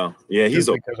 Oh wow, yeah, he's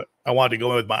because I wanted to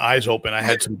go in with my eyes open. I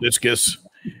had some discus,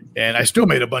 and I still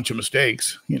made a bunch of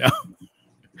mistakes, you know.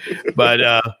 But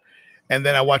and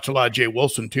then I watched a lot of Jay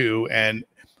Wilson too, and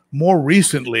more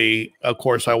recently, of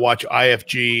course, I watch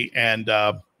IFG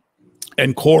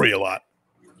and Corey a lot.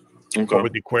 Over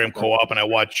the Aquarium Co-op, and I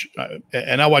watch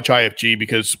IFG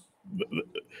because,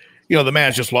 you know, the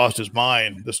man's just lost his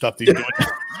mind. The stuff he's doing,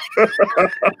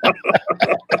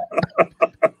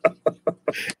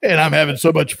 and I'm having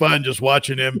so much fun just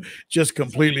watching him, just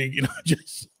completely, you know,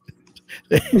 just.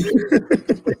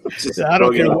 I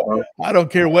don't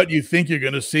care what you think you're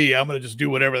going to see. I'm going to just do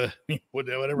whatever.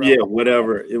 Whatever. Yeah,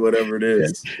 whatever it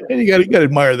is. And you got to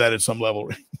admire that at some level.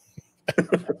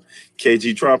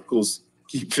 KG Tropicals.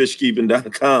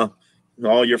 Fishkeeping.com and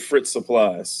all your Fritz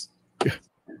supplies.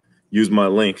 Use my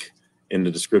link in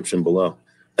the description below.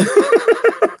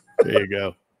 There you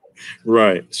go.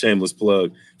 Right. Shameless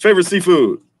plug. Favorite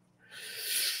seafood?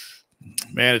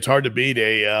 Man, it's hard to beat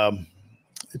a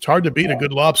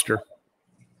good lobster.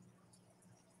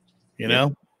 You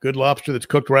know, good lobster that's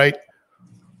cooked right.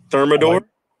 Thermidor?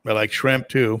 I like shrimp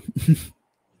too.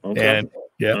 Okay. And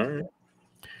yeah.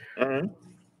 All right.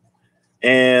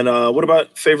 And what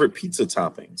about favorite pizza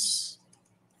toppings?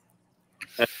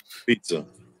 Pizza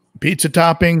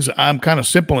toppings. I'm kind of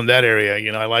simple in that area.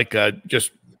 You know, I like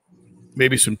just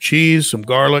maybe some cheese, some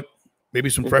garlic, maybe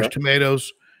some fresh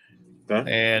tomatoes,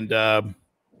 and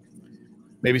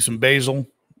maybe some basil.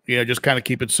 You know, just kind of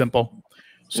keep it simple.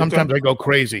 Sometimes I go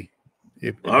crazy.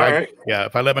 If I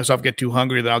let myself get too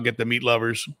hungry, then I'll get the meat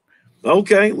lovers.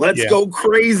 Okay, let's go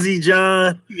crazy,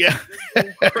 John. Yeah.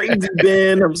 Crazy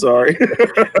Ben. I'm sorry.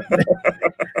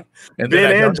 And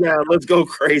Ben and John, let's go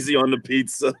crazy on the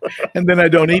pizza. And then I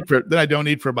don't eat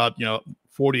for about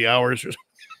 40 hours or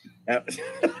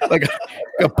like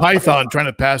a python trying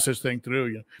to pass this thing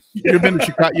through. You've been to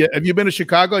Chicago? Have you been to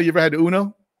Chicago? You ever had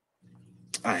Uno?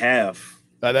 I have.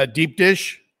 That deep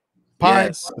dish pie,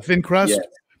 the thin crust. Yes.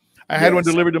 I had one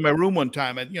delivered to my room one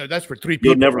time, and that's for 3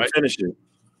 people. You'll never finish it.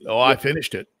 Oh, I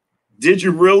finished it. Did you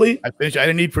really? I finished. I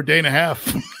didn't eat for a day and a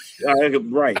half.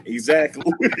 Right.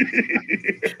 Exactly.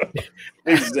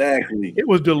 Exactly. It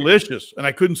was delicious, and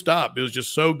I couldn't stop. It was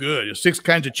just so good. 6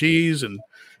 kinds of cheese, and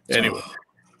anyway.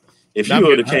 If you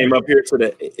would have came up here to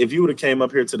the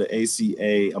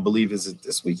ACA, I believe, is it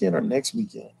this weekend or next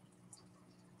weekend?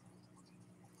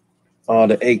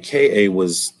 The AKA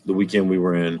was the weekend we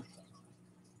were in.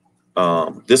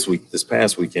 This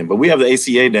past weekend, but we have the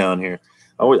ACA down here.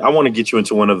 I want to get you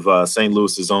into one of St.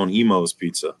 Louis's own Emo's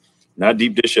pizza. Not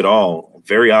deep dish at all.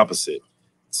 Very opposite.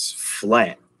 It's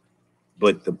flat,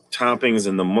 but the toppings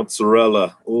and the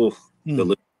mozzarella,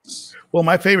 delicious. Well,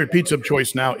 my favorite pizza of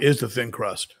choice now is the thin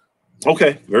crust.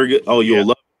 Okay, very good. Oh, you'll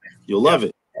love it. You'll love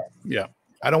it. Yeah,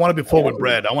 I don't want to be full with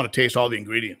bread. I want to taste all the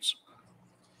ingredients.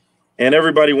 And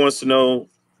everybody wants to know: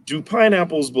 do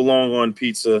pineapples belong on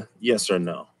pizza? Yes or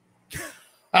no?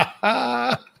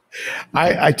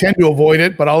 I tend to avoid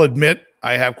it, but I'll admit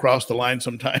I have crossed the line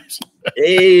sometimes.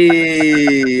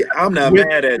 Hey, I'm not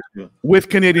mad at you. With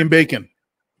Canadian bacon.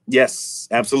 Yes,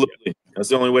 absolutely. That's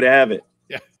the only way to have it.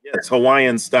 Yeah. Yes,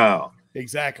 Hawaiian style.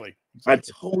 Exactly. I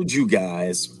told you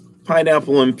guys,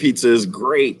 pineapple and pizza is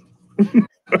great.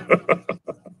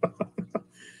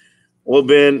 Well,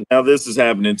 Ben, now this is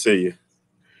happening to you.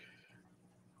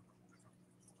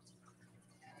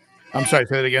 I'm sorry,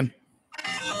 say that again.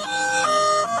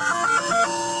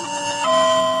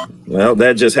 Well,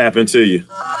 that just happened to you.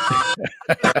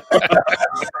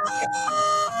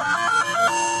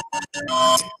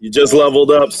 You just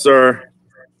leveled up, sir.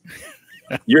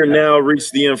 You're now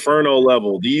reached the inferno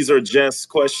level. These are just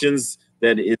questions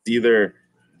that it's either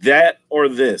that or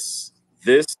this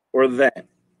or that.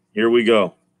 Here we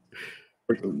go.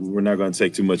 We're not going to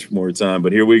take too much more time,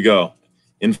 but here we go.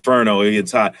 Inferno, it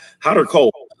gets hot. Hot or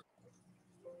cold?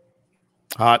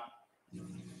 Hot.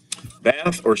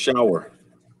 Bath or shower?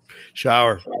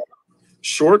 Shower.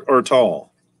 Short or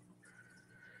tall?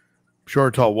 Short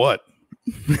or tall what?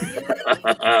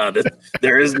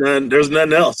 There is none. There's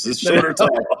nothing else. It's short or tall.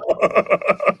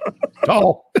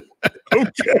 Tall.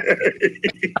 Okay.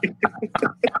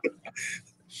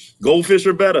 Goldfish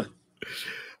or betta?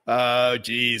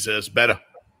 Jesus, betta.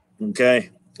 Okay.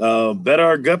 Betta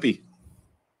or guppy?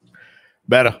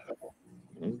 Betta.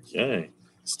 Okay.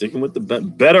 Sticking with the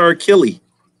betta or killie?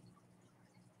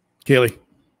 Killie.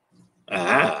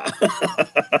 Ah.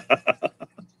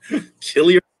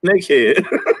 Killie or snakehead?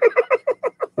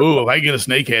 Ooh, if I get a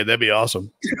snakehead, that'd be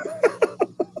awesome.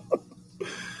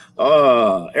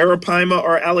 Arapaima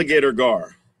or alligator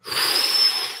gar?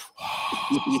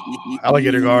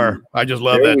 Alligator gar. I just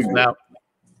love that snap.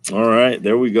 All right,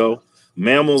 there we go.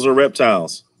 Mammals or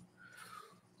reptiles?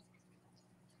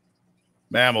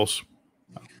 Mammals.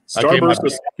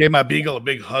 Starburst. Gave my beagle a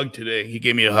big hug today. He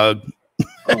gave me a hug.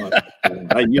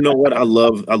 You know what? I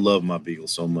love my beagle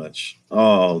so much.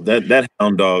 Oh, that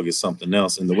hound dog is something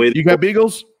else. And the way you got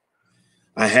beagles,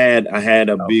 I had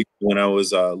a beagle when I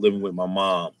was living with my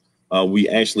mom. We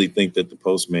actually think that the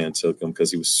postman took him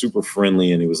because he was super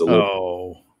friendly and he was a little.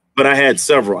 Oh, but I had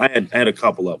several. I had a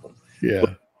couple of them.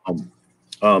 Yeah.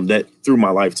 But, that through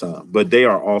my lifetime. But they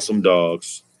are awesome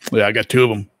dogs. Yeah, I got 2 of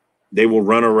them. They will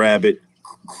run a rabbit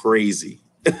crazy.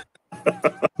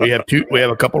 We have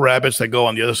a couple rabbits that go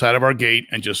on the other side of our gate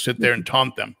and just sit there and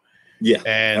taunt them. Yeah,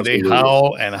 and absolutely. They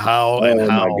howl and howl and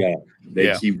howl. My God,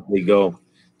 they go.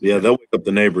 Yeah, they'll wake up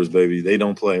the neighbors, baby. They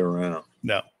don't play around.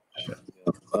 No.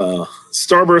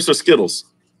 Starburst or Skittles?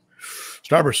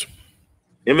 Starburst.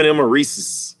 M&M or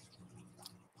Reese's?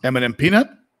 M&M peanut.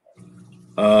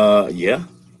 Yeah.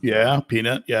 Yeah,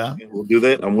 peanut. Yeah, okay, we'll do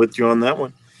that. I'm with you on that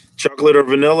one. Chocolate or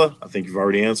vanilla? I think you've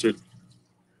already answered.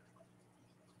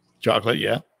 Chocolate,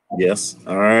 yeah. Yes.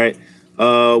 All right.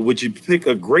 Would you pick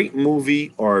a great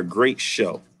movie or a great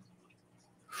show?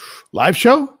 Live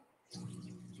show?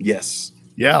 Yes.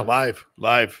 Yeah, live.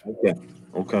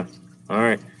 Okay. All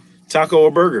right. Taco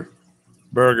or burger?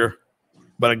 Burger.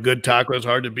 But a good taco is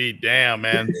hard to beat. Damn,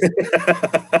 man.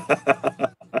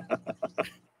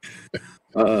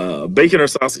 Bacon or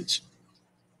sausage?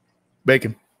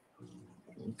 Bacon.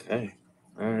 Okay.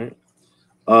 All right.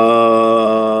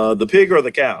 The pig or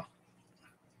the cow?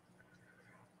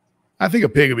 I think a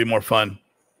pig would be more fun.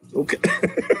 Okay.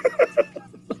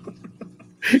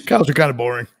 Cows are kind of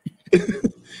boring.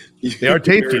 They are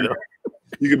tasty, though.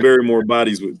 You can bury more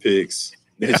bodies with pigs.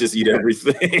 They just eat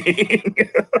everything.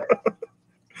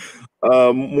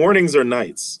 Mornings or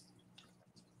nights?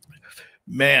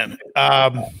 Man,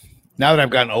 now that I've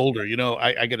gotten older,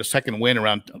 I get a second wind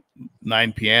around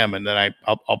 9 p.m. and then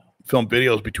I'll film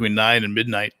videos between 9 and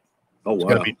midnight. Oh,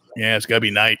 wow. It's got to be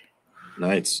night.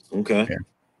 Nights. Okay. Yeah.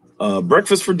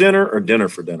 Breakfast for dinner or dinner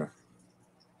for dinner?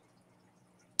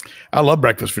 I love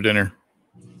breakfast for dinner.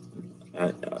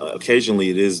 Occasionally,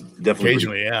 it is definitely.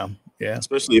 Occasionally, yeah.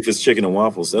 Especially if it's chicken and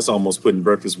waffles. That's almost putting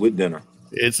breakfast with dinner.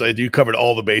 It's like you covered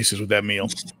all the bases with that meal.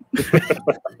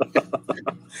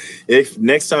 If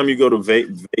next time you go to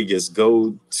Vegas,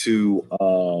 go to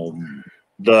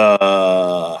the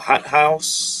Hot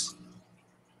House.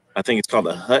 I think it's called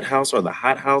the Hut House or the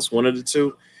Hot House, one of the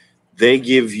two. They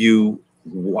give you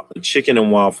chicken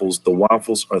and waffles. The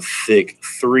waffles are thick,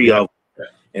 3 of them,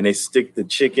 and they stick the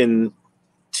chicken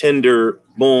tender,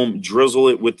 boom, drizzle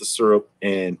it with the syrup,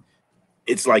 and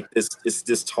it's like this. It's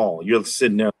this tall. You're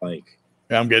sitting there like.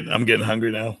 I'm getting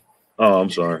hungry now. Oh, I'm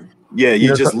sorry. Yeah,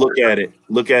 you just look at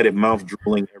it, mouth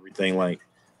drooling, everything. Like,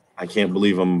 I can't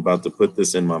believe I'm about to put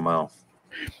this in my mouth.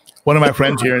 One of my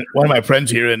friends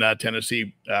here in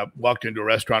Tennessee walked into a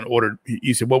restaurant, ordered.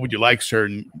 He said, "What would you like, sir?"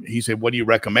 And he said, "What do you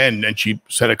recommend?" And she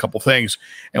said a couple things,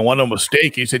 and one of them was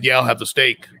steak. He said, "Yeah, I'll have the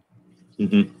steak."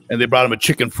 Mm-hmm. And they brought him a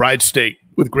chicken fried steak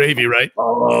with gravy, right?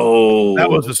 Oh, that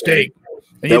was the steak.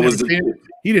 And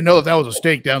he didn't know that was a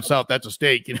steak down south. That's a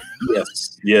steak.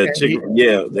 Yes, yeah, chicken.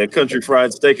 That country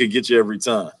fried steak could get you every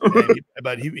time.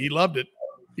 But he loved it.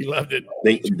 He loved it.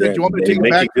 Do you want me to take it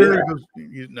back there?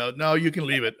 No, you can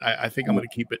leave it. I think I'm going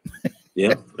to keep it.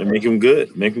 Yeah, they make them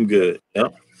good. Make them good. Yeah.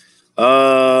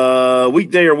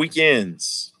 Weekday or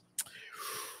weekends?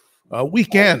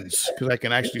 Weekends, because I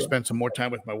can actually spend some more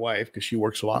time with my wife because she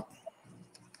works a lot.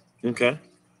 Okay.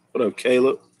 What up,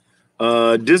 Caleb?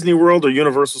 Disney World or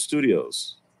Universal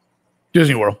Studios?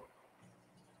 Disney World.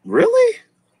 Really?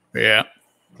 Yeah.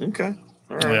 Okay.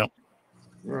 All right. Yeah.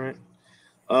 All right.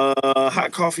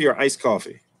 Hot coffee or iced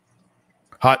coffee?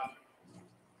 Hot.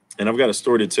 And I've got a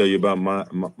story to tell you about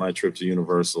my trip to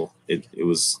Universal. It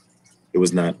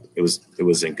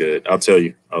wasn't good. I'll tell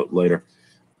you later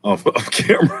off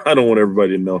camera. I don't want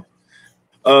everybody to know.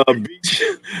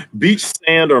 Beach,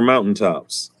 sand, or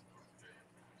mountaintops?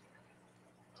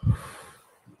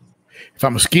 If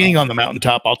I'm skiing on the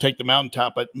mountaintop, I'll take the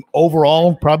mountaintop. But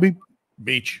overall, probably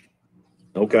beach.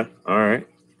 Okay. All right.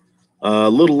 A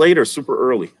little late or super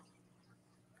early?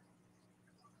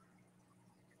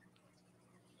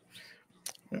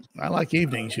 I like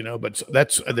evenings, but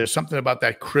there's something about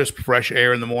that crisp, fresh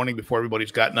air in the morning before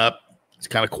everybody's gotten up. It's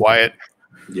kind of quiet.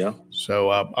 Yeah.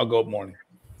 So I'll go up morning.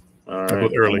 All right. I'll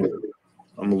go early.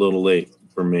 I'm a little late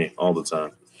for me all the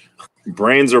time.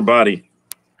 Brains or body?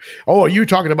 Oh, are you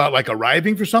talking about like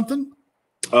arriving for something?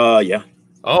 Yeah.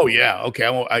 Oh, yeah. Okay.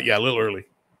 A little early.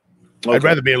 Okay. I'd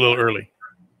rather be a little early.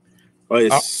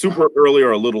 It's super early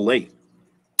or a little late?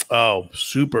 Oh,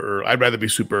 super early. I'd rather be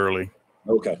super early.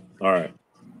 Okay. All right.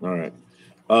 All right.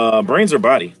 Brains or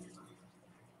body?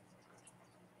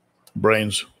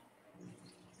 Brains.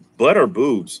 Butt or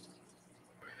boobs?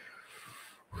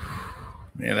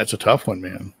 Man, that's a tough one,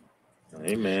 man.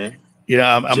 Hey, man.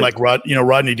 Yeah, I'm like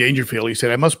Rodney Dangerfield. He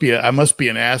said, I must be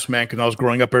an ass man, because I was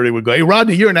growing up, everybody would go, "Hey,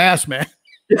 Rodney, you're an ass man."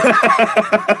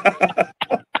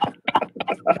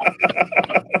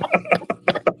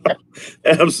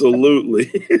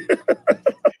 Absolutely.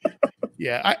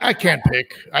 Yeah, I can't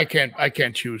pick. I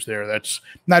can't choose there. That's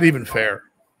not even fair.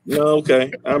 No,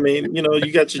 okay. I mean,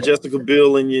 you got your Jessica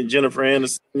Biel and your Jennifer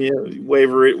Aniston. You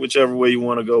waver it whichever way you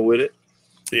want to go with it.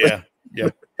 Yeah, yeah.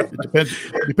 It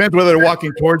depends whether they're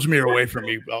walking towards me or away from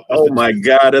me. Oh my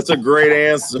God, that's a great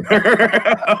answer.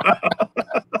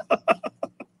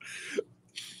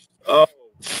 Oh,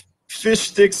 fish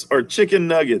sticks or chicken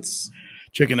nuggets?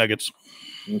 Chicken nuggets.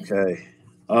 Okay.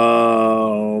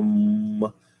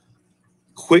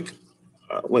 Quick.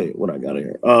 Wait, what I got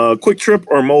here? Quick Trip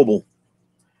or mobile?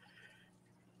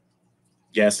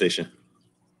 Gas station.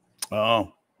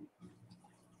 Oh.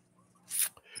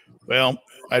 Well,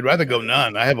 I'd rather go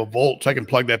none. I have a Volt, so I can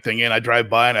plug that thing in. I drive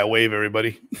by and I wave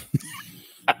everybody.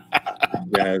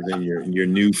 Guys, in your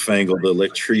newfangled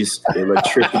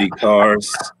electricity cars.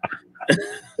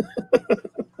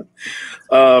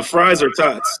 Fries or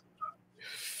tots?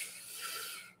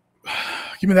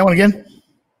 Give me that one again.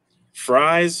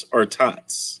 Fries or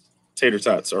tots? Tater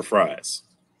tots or fries?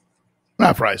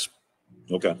 Not fries.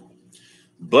 Okay.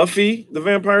 Buffy the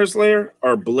Vampire Slayer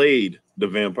or Blade the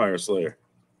Vampire Slayer?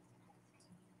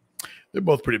 They're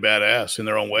both pretty badass in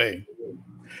their own way.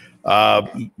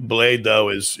 Blade, though,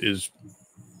 is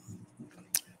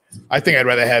I think I'd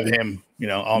rather have him,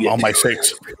 on my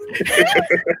 6.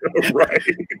 Right.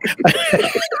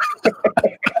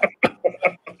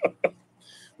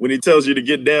 When he tells you to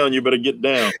get down, you better get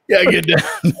down. Yeah, get down.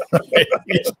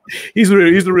 He's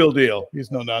the real deal.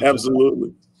 He's no nonsense.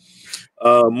 Absolutely.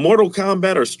 Mortal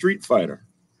Kombat or Street Fighter?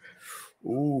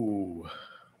 Ooh,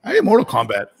 I have Mortal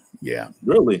Kombat. Yeah.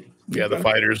 Really? Yeah, okay. The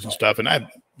fighters and stuff. And I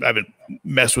haven't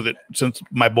messed with it since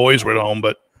my boys were at home,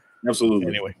 but absolutely.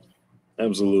 Anyway.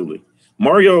 Absolutely.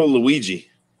 Mario or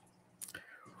Luigi?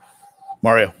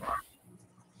 Mario.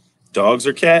 Dogs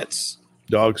or cats?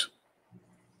 Dogs.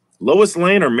 Lois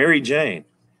Lane or Mary Jane?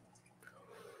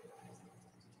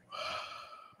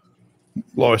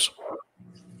 Lois.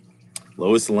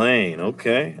 Lois Lane.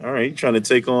 Okay. All right. You're trying to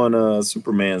take on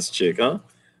Superman's chick, huh?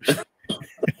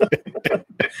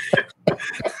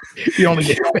 You only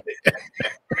get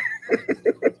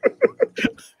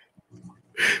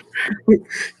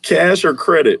cash or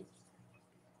credit?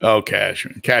 Oh, cash.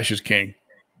 Cash is king.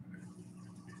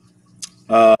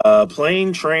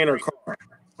 Plane, train, or car?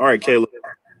 All right, Caleb.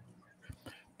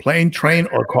 Plane, train,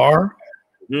 or car?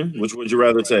 Mm-hmm. Which would you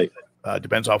rather take?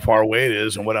 Depends how far away it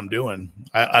is and what I'm doing.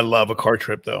 I love a car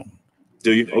trip, though.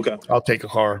 Do you? Okay. I'll take a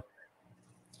car.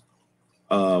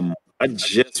 I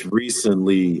just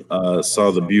recently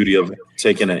saw the beauty of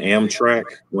taking an Amtrak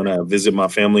when I visit my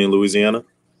family in Louisiana.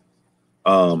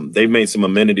 They've made some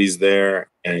amenities there,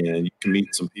 and you can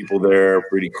meet some people there.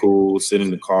 Pretty cool. Sit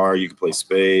in the car. You can play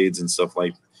spades and stuff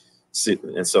like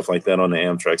that on the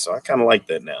Amtrak. So I kind of like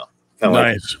that now.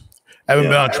 Nice. I haven't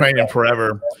been on a train in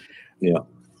forever. Yeah.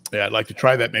 Yeah, I'd like to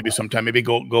try that maybe sometime. Maybe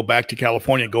go back to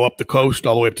California, go up the coast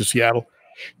all the way up to Seattle.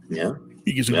 Yeah.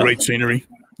 You get some great scenery.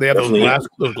 They have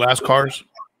those glass cars.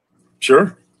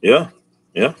 Sure. Yeah.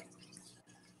 Yeah.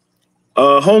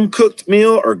 Home cooked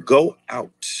meal or go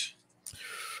out?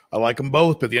 I like them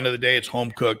both, but at the end of the day, it's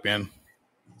home cooked, man.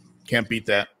 Can't beat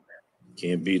that.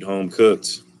 Can't beat home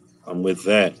cooked. I'm with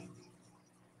that.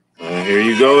 Here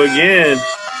you go again.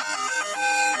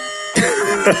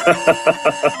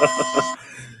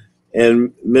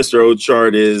 And Mr.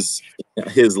 Ochart is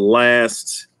his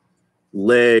last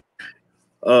leg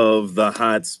of the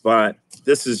hot spot.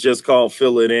 This is just called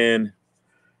fill it in.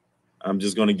 I'm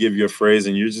just going to give you a phrase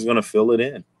and you're just going to fill it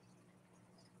in.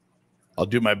 I'll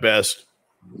do my best.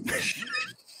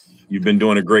 You've been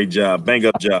doing a great job. Bang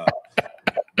up job.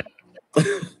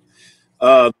 The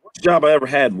worst job I ever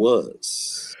had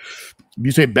was.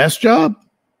 You say best job?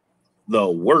 The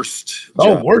worst job.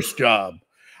 Oh, worst job.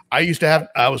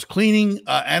 I was cleaning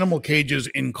animal cages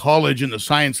in college in the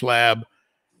science lab.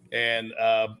 And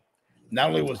not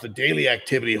only was the daily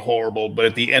activity horrible, but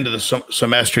at the end of the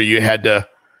semester, you had to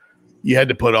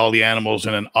put all the animals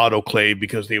in an autoclave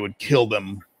because they would kill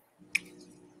them.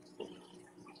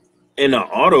 In an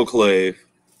autoclave?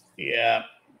 Yeah.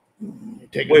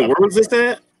 Wait, where was this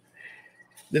at?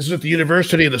 This is at the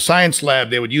university of the science lab.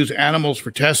 They would use animals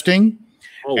for testing,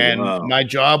 Oh, and wow. my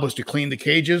job was to clean the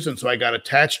cages. And so I got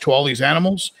attached to all these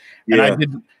animals, and Yeah. I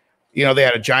didn't, you know, they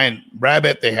had a giant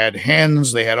rabbit, they had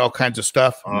hens, they had all kinds of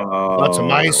stuff, lots of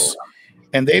mice.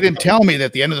 And they didn't tell me that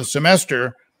at the end of the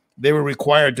semester, they were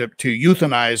required to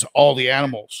euthanize all the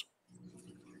animals.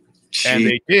 And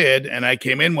they did. And I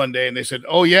came in one day and they said,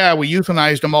 oh, yeah, we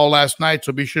euthanized them all last night.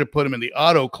 So be sure to put them in the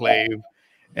autoclave.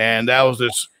 And that was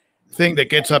this thing that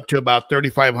gets up to about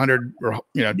 3,500, or,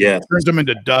 you know, turns them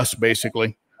into dust,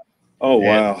 basically. Oh,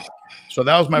 wow. So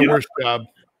that was my worst job.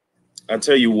 I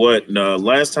tell you what,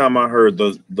 last time I heard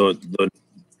the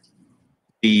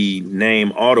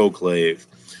name autoclave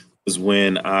was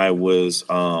when I was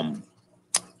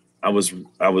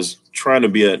trying to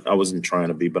be I wasn't trying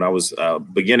to be, but I was a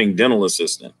beginning dental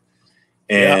assistant,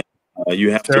 and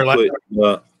you have to put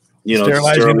you know, to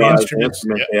sterilize the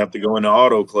instrument, they have to go into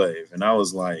autoclave, and I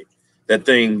was like, that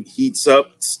thing heats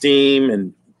up, steam,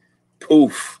 and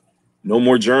poof, no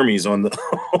more germs on the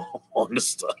on the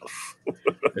stuff.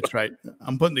 That's right.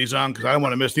 I'm putting these on because I don't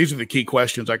want to miss. These are the key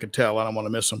questions. I could tell. I don't want to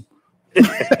miss them.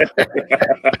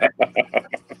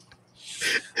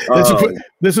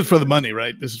 This is for the money,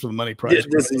 right? This is for the money prize. Yeah,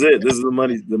 this is it. This is the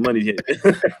money hit.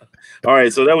 All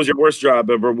right. So that was your worst job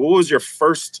ever. What was your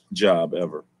first job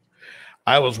ever?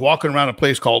 I was walking around a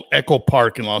place called Echo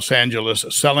Park in Los Angeles,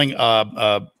 selling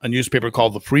a newspaper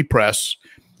called the Free Press.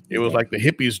 It was like the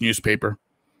hippies newspaper.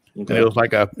 Okay. And it was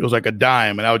like a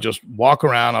dime, and I would just walk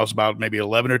around. I was about maybe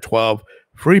 11 or 12.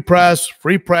 Free press,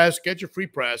 get your free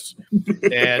press.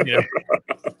 And you know,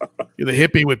 the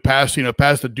hippie would pass the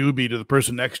doobie to the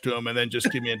person next to him, and then just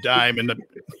give me a dime. And the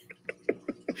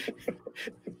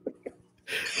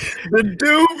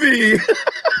doobie.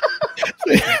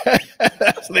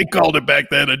 So they called it back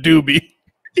then, a doobie.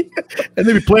 And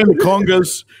they'd be playing the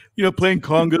congas, playing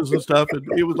congas and stuff. And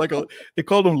it was like they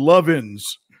called them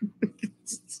love-ins.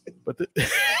 But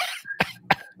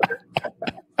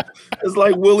it's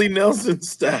like Willie Nelson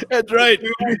stuff. That's right.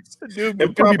 Doobie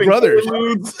and Poppy Brothers.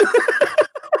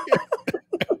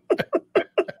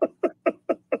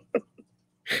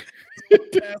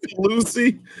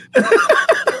 Lucy.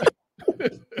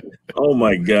 Oh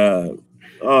my God.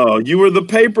 Oh, you were the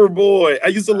paper boy. I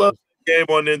used to love the game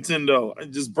on Nintendo. I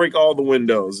just break all the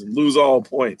windows and lose all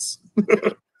points.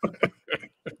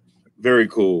 Very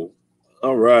cool.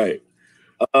 All right.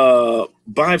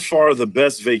 By far the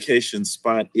best vacation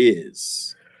spot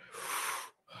is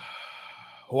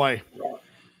Hawaii.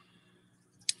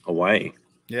 Hawaii.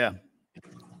 Yeah.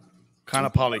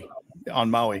 Kanapali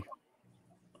on Maui.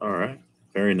 All right.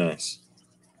 Very nice.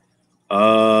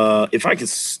 If I could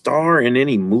star in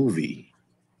any movie,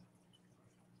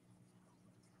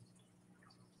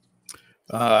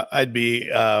 I'd be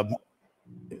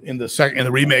in the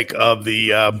remake of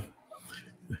the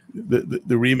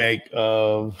remake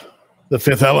of The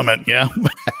Fifth Element. Yeah.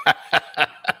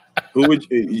 Who would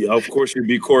you? Of course, you'd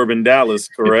be Corbin Dallas,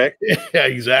 correct? Yeah,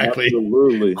 exactly.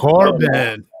 Absolutely,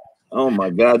 Corbin. Oh my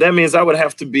God, that means I would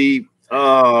have to be.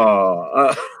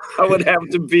 I would have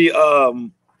to be.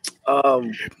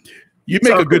 You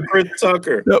make a good Chris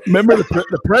Tucker. No, remember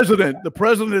the president. The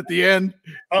president at the end.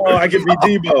 Oh, I could be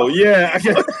Debo. Yeah, I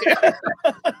can.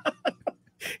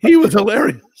 He was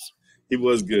hilarious. He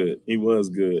was good. He was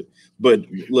good. But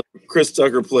look, Chris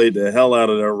Tucker played the hell out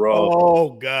of that role. Oh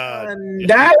God!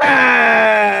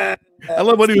 I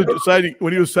love when he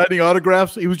was signing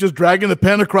autographs. He was just dragging the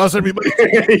pen across everybody.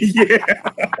 Yeah.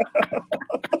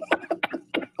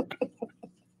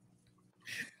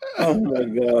 Oh my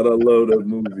God, I love that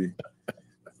movie.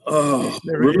 Oh,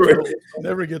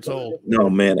 never gets old. No,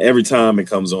 man. Every time it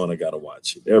comes on, I gotta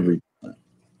watch it. Every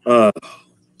time.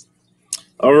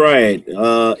 All right.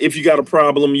 If you got a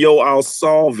problem, yo, I'll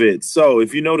solve it. So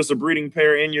if you notice a breeding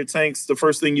pair in your tanks, the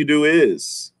first thing you do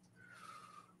is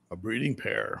a breeding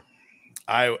pair.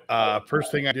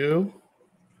 First thing I do,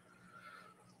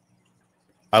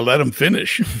 I let them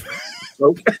finish.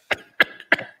 Okay.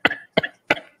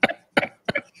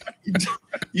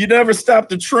 You never stop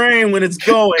the train when it's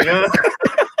going, huh?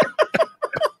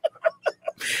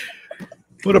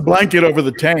 Put a blanket over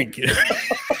the tank.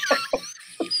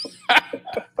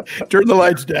 Turn the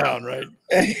lights down, right?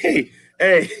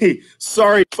 Hey,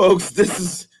 sorry, folks.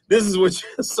 This is what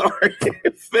you're sorry.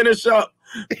 Finish up.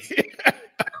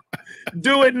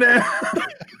 Do it now.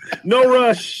 No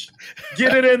rush.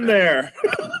 Get it in there.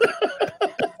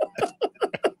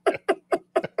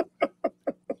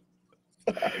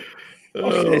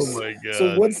 Okay, oh my God.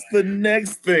 So what's the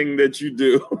next thing that you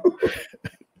do?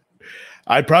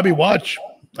 I'd probably watch.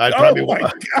 Watch.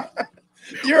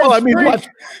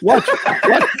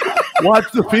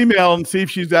 Watch the female and see if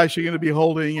she's actually going to be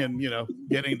holding and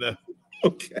getting the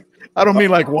Okay. I don't mean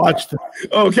like watch them.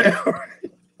 Okay. All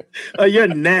right. You're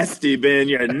nasty, Ben.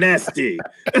 You're nasty.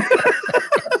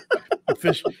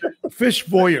 Fish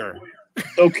voyeur.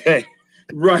 Okay.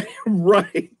 Right.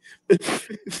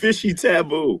 Fishy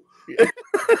taboo. Yeah.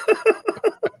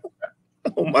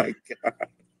 Oh my God.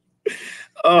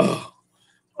 Oh,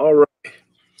 all right.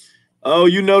 Oh,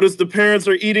 you notice the parents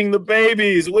are eating the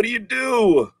babies. What do you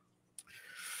do?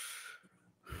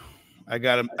 I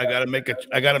gotta make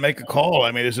a call.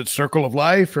 I mean, is it circle of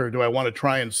life, or do I want to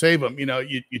try and save them? You know,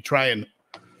 you try and,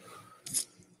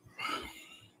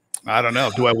 I don't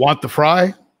know. Do I want the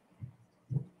fry?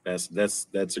 That's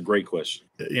a great question.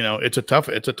 You know, it's a tough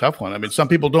one. I mean, some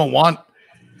people don't want.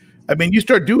 I mean, you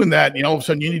start doing that, you know, all of a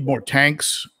sudden you need more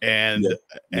tanks, and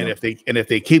if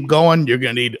they keep going, you're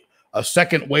going to need a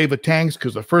second wave of tanks,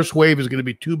 because the first wave is going to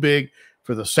be too big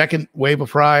for the second wave of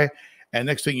fry, and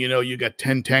next thing you know, you got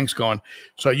 10 tanks going.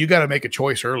 So you got to make a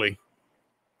choice early.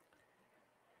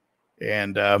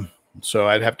 And so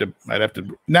I'd have to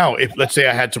now, if let's say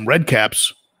I had some red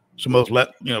caps, some of those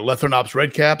Lethrinops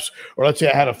red caps, or let's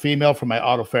say I had a female from my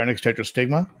Autopharynx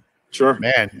tetrastigma. Sure,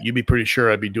 man, you'd be pretty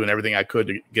sure I'd be doing everything I could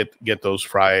to get those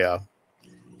fry,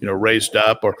 raised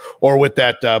up, or with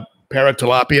that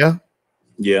paratilapia.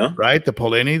 Yeah, right. The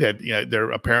Polini that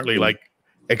they're apparently like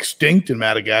extinct in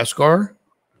Madagascar,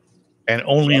 and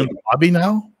only in Bobby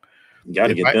now. You got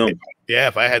to get them.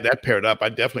 If I had that paired up,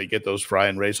 I'd definitely get those fry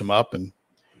and raise them up and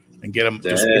get them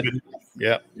distributed.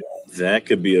 Yeah, that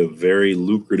could be a very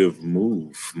lucrative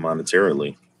move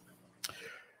monetarily.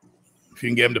 If you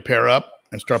can get them to pair up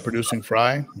and start producing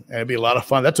fry, it'd be a lot of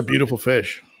fun. That's a beautiful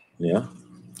fish. Yeah,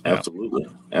 absolutely.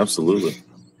 Absolutely.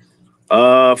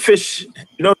 Fish,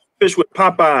 fish with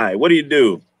Popeye. What do you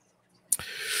do?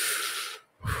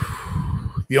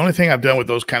 The only thing I've done with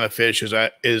those kind of fish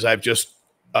is I've just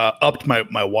upped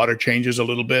my water changes a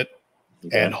little bit,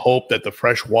 and hope that the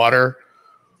fresh water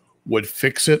would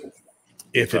fix it.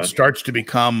 If it starts to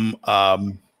become,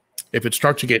 if it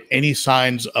starts to get any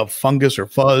signs of fungus or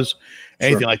fuzz,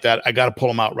 anything like that, I got to pull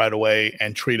them out right away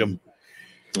and treat them.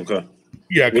 Okay.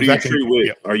 Yeah. What do you treat with?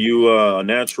 Yeah. Are you a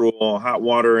natural hot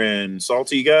water and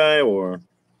salty guy, or?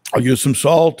 I'll use some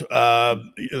salt.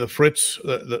 The Fritz,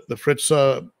 the Fritz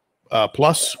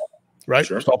Plus, right?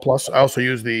 Sure. Salt Plus. I also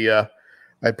use the.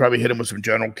 I'd probably hit them with some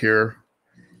General Cure.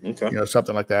 Okay.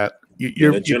 Something like that.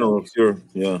 General Cure.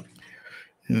 Yeah.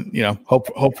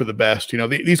 Hope for the best.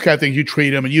 These kind of things, you treat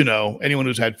them, and anyone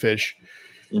who's had fish,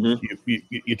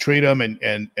 you treat them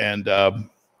and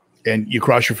you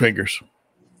cross your fingers.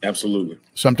 Absolutely.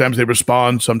 Sometimes they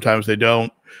respond, sometimes they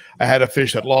don't. I had a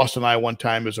fish that lost an eye one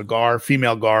time as a gar,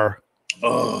 female gar.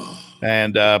 Oh.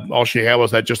 And all she had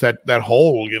was that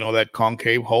hole, that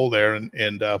concave hole there,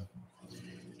 and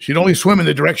she'd only swim in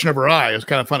the direction of her eye. It's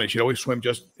kind of funny. She'd always swim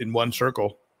just in one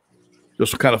circle,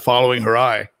 just kind of following her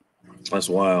eye. That's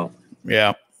wild.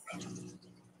 Yeah.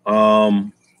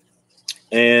 And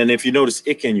if you notice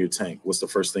ick in your tank, what's the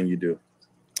first thing you do?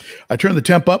 I turn the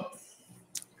temp up,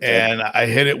 and I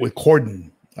hit it with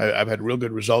cordon. I've had real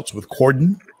good results with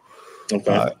cordon.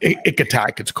 Okay. Ick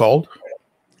attack, it's called.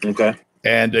 Okay.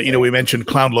 And, we mentioned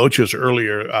clown loaches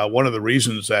earlier. One of the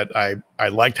reasons that I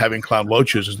liked having clown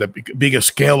loaches is that being a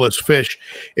scaleless fish,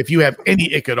 if you have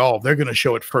any ick at all, they're going to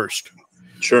show it first.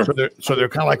 Sure. So they're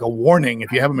kind of like a warning.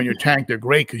 If you have them in your tank, they're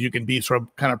great because you can be sort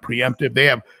of kind of preemptive. They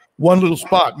have one little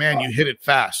spot, man, you hit it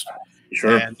fast.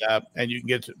 Sure. And you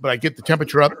can but I get the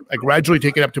temperature up. I gradually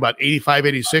take it up to about 85,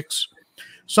 86.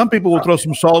 Some people will throw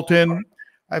some salt in.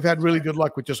 I've had really good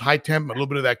luck with just high temp, a little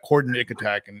bit of that cordon ick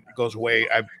attack, and it goes away.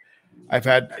 I've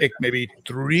had ick maybe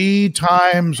 3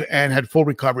 times and had full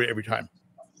recovery every time.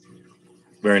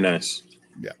 Very nice.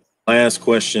 Yeah. Last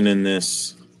question in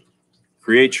this.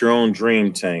 Create your own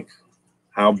dream tank.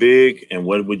 How big and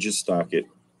what would you stock it?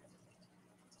 –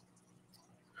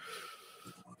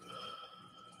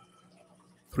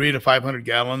 300 to 500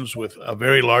 gallons with a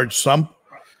very large sump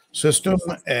system,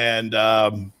 and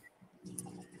I'd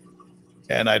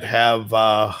have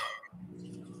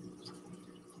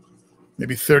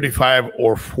maybe 35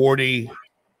 or 40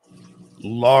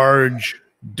 large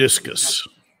discus.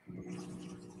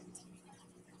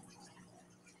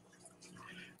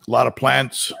 A lot of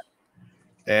plants,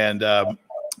 and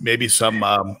maybe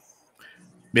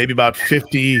maybe about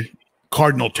 50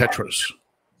 cardinal tetras,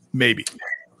 maybe.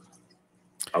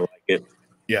 I like it.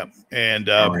 Yeah, and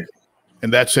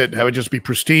that's it. Have it just be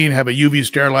pristine. Have a UV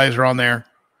sterilizer on there,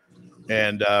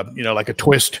 and like a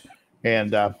twist,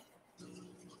 and I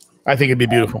think it'd be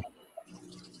beautiful.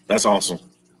 That's awesome.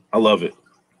 I love it.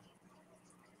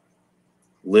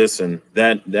 Listen,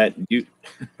 that you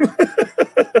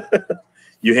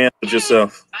you handled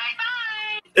yourself.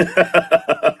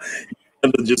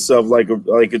 Handled yourself like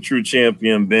a true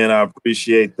champion, Ben. I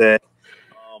appreciate that.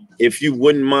 If you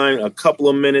wouldn't mind a couple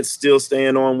of minutes still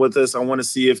staying on with us, I want to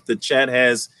see if the chat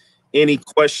has any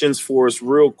questions for us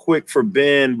real quick for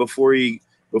Ben before we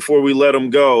let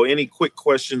him go. Any quick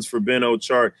questions for Ben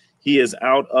Ochart? He is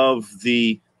out of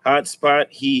the hot spot.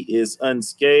 He is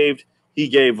unscathed. He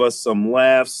gave us some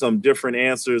laughs, some different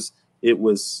answers. It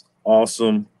was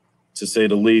awesome, to say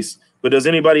the least. But does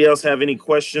anybody else have any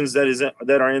questions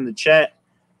that are in the chat?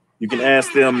 You can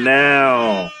ask them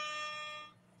now.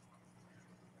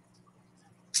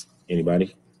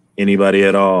 Anybody? Anybody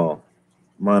at all?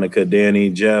 Monica, Danny,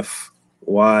 Jeff,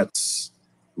 Watts,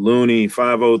 Looney,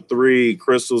 503,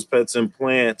 Crystals, Pets and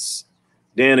Plants,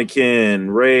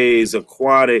 Danikin, Rays,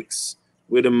 Aquatics,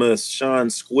 Widimus, Sean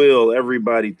Squill,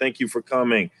 everybody. Thank you for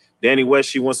coming. Danny West,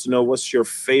 she wants to know, what's your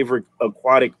favorite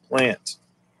aquatic plant?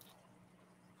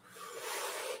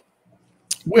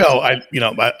 Well,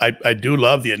 I do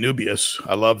love the Anubias.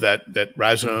 I love that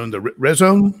rhizome, the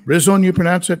rhizome, you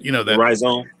pronounce it? You know, that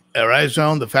rhizome. A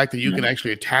rhizome, the fact that you can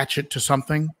actually attach it to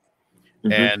something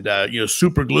and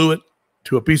super glue it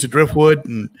to a piece of driftwood,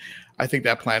 and I think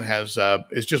that plant has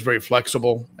is just very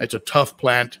flexible. It's a tough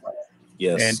plant,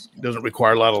 yes, and doesn't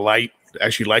require a lot of light. It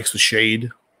actually likes the shade.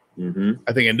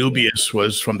 I think Anubias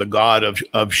was from the god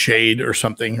of shade or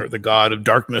something, or the god of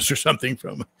darkness or something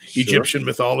from Egyptian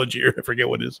mythology, or I forget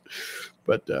what it is,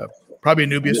 but probably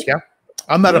Anubias. Yeah,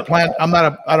 I'm not a plant.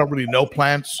 I don't really know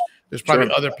plants. There's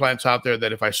probably other plants out there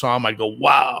that if I saw them, I'd go,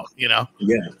 wow, you know?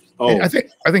 Yeah. Oh, and I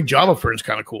think Java fern's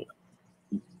kind of cool.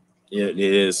 Yeah, it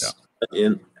is. Yeah.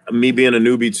 And me being a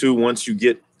newbie too, once you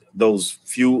get those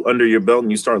few under your belt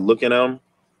and you start looking at them,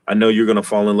 I know you're going to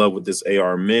fall in love with this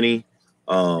AR Mini.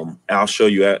 I'll show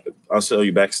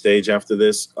you backstage after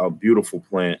this. A beautiful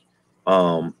plant.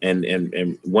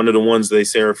 And one of the ones they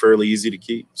say are fairly easy to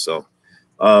keep. So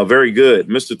very good.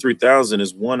 Mr. 3000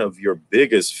 is one of your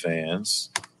biggest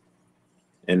fans.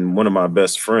 And one of my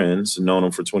best friends, known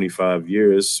him for 25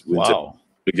 years. Wow.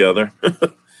 Together.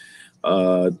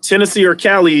 Tennessee or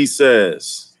Cali, he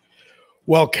says.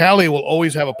 Well, Cali will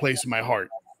always have a place in my heart.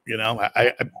 You know,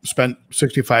 I spent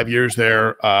 65 years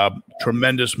there,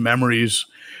 tremendous memories,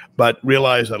 but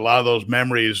realize that a lot of those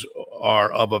memories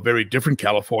are of a very different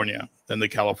California than the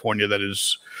California that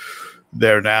is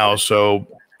there now. So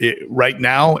right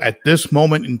now, at this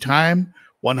moment in time,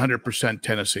 100%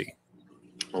 Tennessee.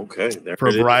 Okay, for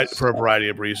a variety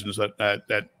of reasons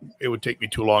that it would take me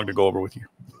too long to go over with you.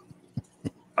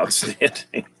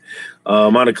 Outstanding.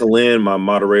 Monica Lynn, my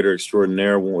moderator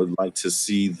extraordinaire, would like to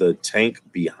see the tank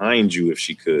behind you if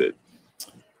she could.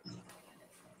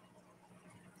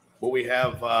 Will we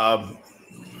have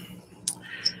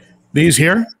these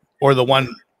here or the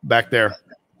one back there?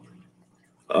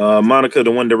 Monica,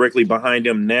 the one directly behind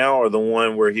him now, or the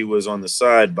one where he was on the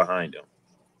side behind him?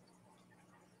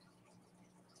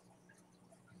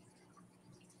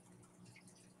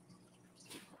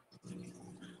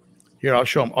 Here, I'll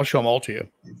show them all to you.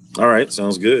 All right,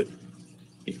 sounds good.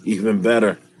 Even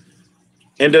better.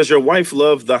 And does your wife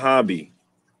love the hobby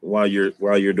while you're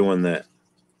doing that?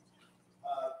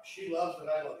 She loves that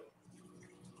I love it.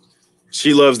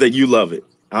 She loves that you love it.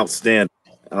 Outstanding.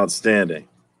 Outstanding.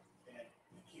 And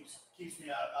it keeps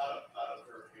me out of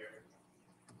her here.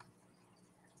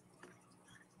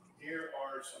 Here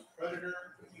are some predator,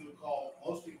 what you would call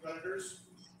mostly predators.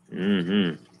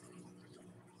 Mm-hmm.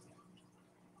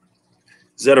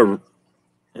 Is that it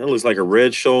looks like a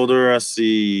red shoulder. I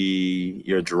see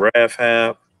your giraffe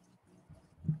hat.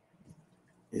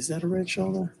 Is that a red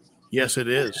shoulder? Yes, it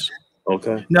is.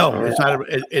 Okay. No, right. It's not.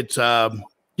 It's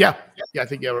yeah. I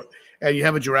think you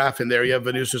have a giraffe in there. You have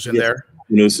Venusis in there.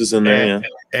 Venusis in there, yeah.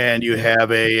 And you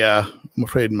have a. I'm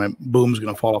afraid my boom's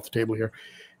going to fall off the table here.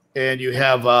 And you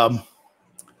have a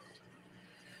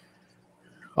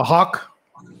hawk.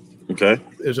 Okay.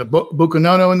 There's a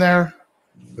bucanono in there.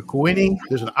 A Kawini.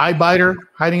 There's an eye biter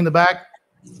hiding in the back.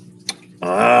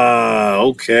 Ah,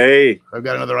 okay. I've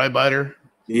got another eye biter.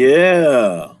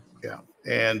 Yeah. Yeah.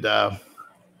 And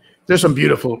there's some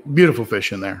beautiful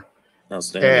fish in there.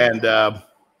 Outstanding. And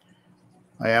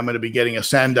I am going to be getting a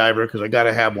sand diver because I got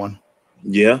to have one.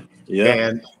 Yeah. Yeah.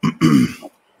 And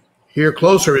here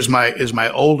closer is my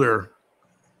older,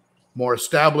 more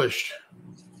established.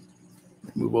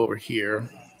 Move over here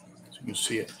so you can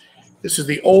see it. This is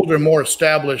the older, more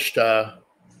established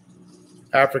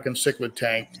African cichlid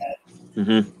tank,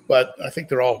 but I think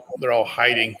they're all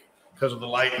hiding because of the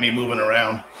light and me moving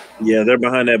around. Yeah, they're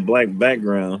behind that black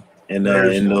background, and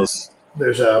there's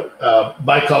a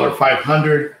bicolor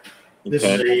 500. This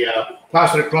is a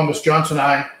Placidochromis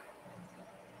johnsoni.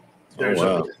 There's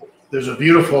There's a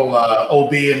beautiful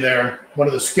OB in there. One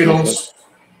of the Skittles.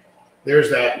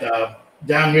 There's that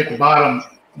down here at the bottom. I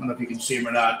don't know if you can see him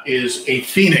or not. Is a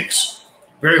Phoenix.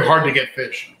 Very hard to get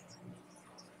fish.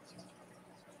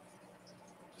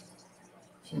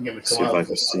 So see if I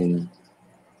can see him.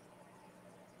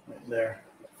 Right there,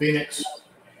 Phoenix.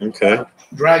 Okay.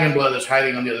 Dragon blood is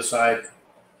hiding on the other side.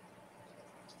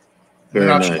 Very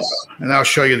nice. And I'll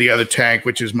show you the other tank,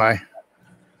 which is my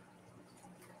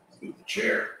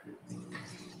chair.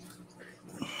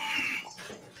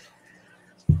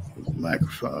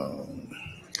 Microphone.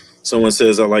 Someone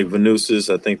says I like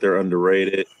Venuses. I think they're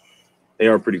underrated. They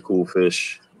are pretty cool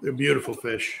fish. They're beautiful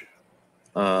fish.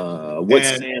 What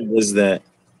sand is that?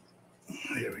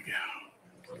 There we go.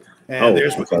 And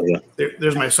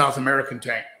there's my South American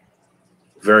tank.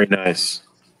 Very nice.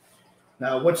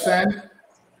 Now, what sand?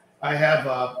 I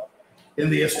have in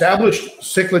the established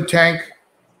cichlid tank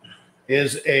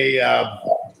is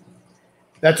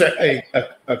that's a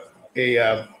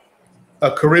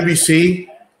Caribbean Sea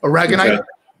aragonite. Okay.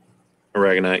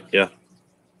 Aragonite, yeah.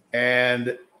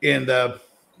 And in the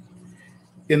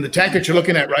tank that you're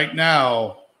looking at right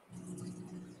now,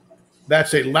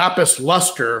 that's a lapis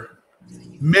luster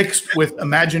mixed with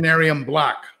imaginarium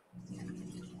black.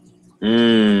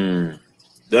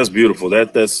 That's beautiful.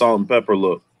 That salt and pepper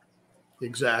look.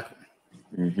 Exactly.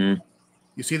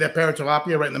 You see that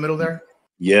paratilapia right in the middle there?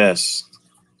 Yes.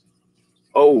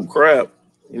 Oh crap!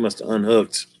 He must have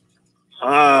unhooked.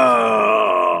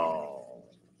 Oh.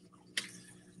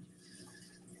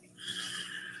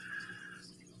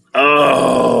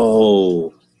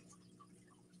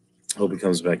 Hope he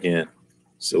comes back in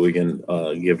so we can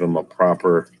give him a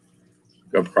proper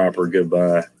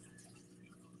goodbye.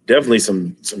 Definitely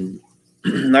some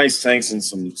nice tanks and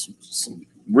some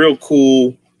real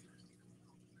cool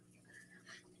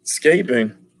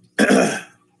scaping.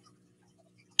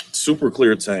 Super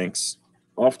clear tanks.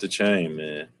 Off the chain,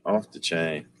 man. Off the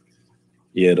chain.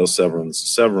 Yeah, those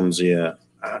Severums, yeah.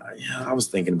 I was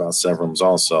thinking about Severums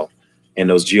also. And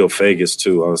those Geophagus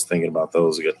too. I was thinking about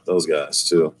those guys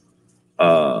too.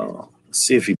 Let's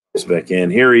see if he comes back in.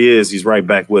 Here he is. He's right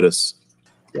back with us.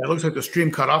 Yeah, it looks like the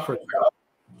stream cut off.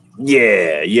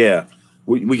 Yeah.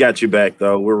 We got you back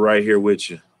though. We're right here with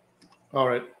you. All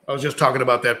right. I was just talking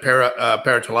about that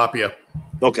paratilapia.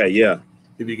 Okay, yeah.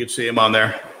 If you could see him on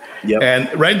there. Yeah.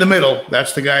 And right in the middle,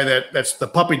 that's the guy that's the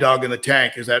puppy dog in the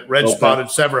tank, is that red spotted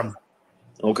Severum.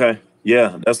 Okay.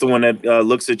 Yeah, that's the one that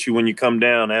looks at you when you come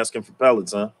down asking for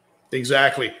pellets, huh?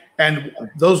 Exactly. And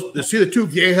those, you see the two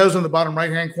viejas in the bottom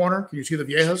right-hand corner? Can you see the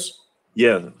viejas?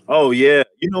 Yeah. Oh, yeah.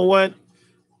 You know what?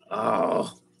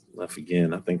 Oh, left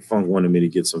again. I think Funk wanted me to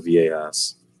get some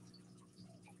viejas.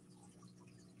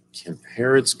 Can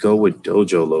parrots go with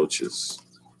dojo loaches?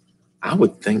 I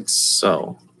would think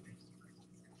so.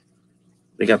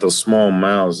 They got those small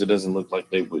mouths. It doesn't look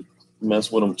like they would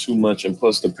mess with them too much, and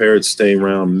plus the parrots stay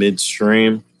around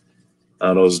midstream.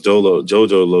 Those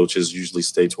dojo loaches usually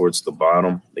stay towards the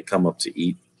bottom. They come up to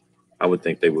eat. I would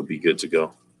think they would be good to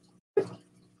go.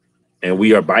 And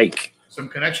we are bike. Some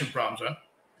connection problems,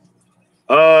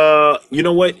 huh? You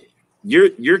know what?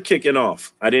 You're kicking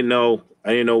off. I didn't know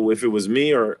if it was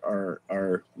me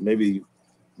or maybe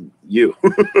you.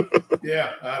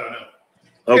 Yeah, I don't know.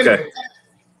 Okay. Anyway,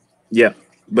 yeah,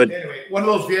 but anyway, one of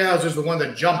those viejas is the one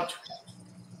that jumped.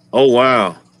 Oh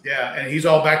wow. Yeah, and he's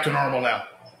all back to normal now.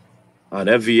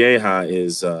 That Vieja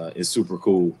is super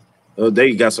cool.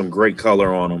 They got some great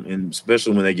color on them, and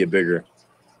especially when they get bigger.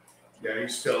 Yeah,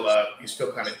 he's still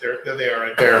kind of there. There they are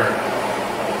right there.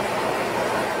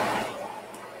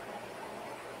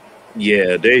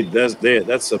 Yeah,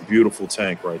 that's a beautiful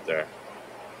tank right there.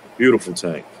 Beautiful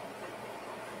tank.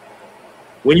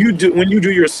 When you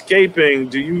do your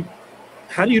scaping,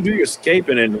 how do you do your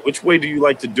scaping, and which way do you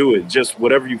like to do it? Just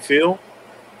whatever you feel?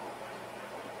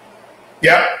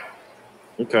 Yeah.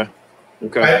 Okay.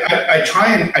 I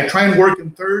try and work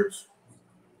in thirds.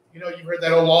 You know, you've heard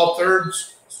that old law of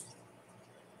thirds.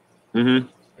 Mm-hmm.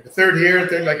 Like a third here,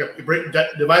 third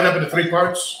divide up into three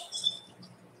parts.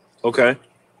 Okay.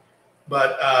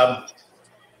 But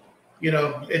you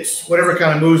know, it's whatever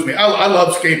kind of moves me. I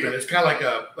love scaping. It's kind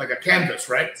of like a canvas,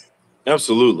 right?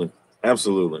 Absolutely.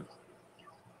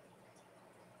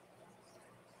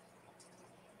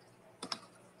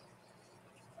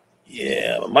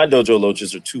 Yeah, my dojo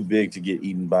loaches are too big to get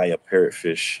eaten by a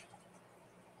parrotfish.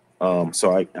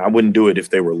 So I wouldn't do it if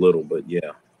they were little, but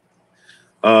yeah.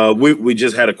 We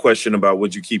just had a question about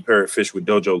would you keep parrotfish with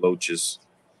dojo loaches?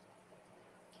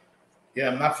 Yeah,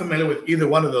 I'm not familiar with either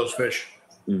one of those fish.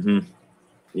 Mm-hmm.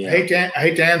 Yeah. I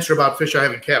hate to answer about fish I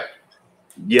haven't kept.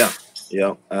 Yeah,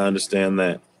 I understand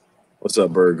that. What's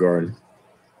up, Bird Garden?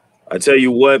 I tell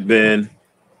you what, Ben,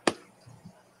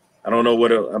 I don't know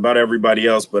what about everybody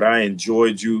else, but I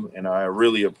enjoyed you and I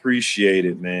really appreciate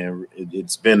it, man.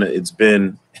 It's been it's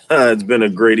been a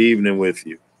great evening with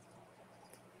you.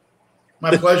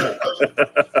 My pleasure.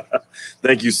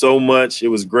 Thank you so much. It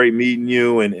was great meeting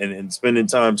you and spending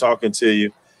time talking to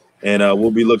you. And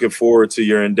we'll be looking forward to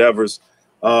your endeavors.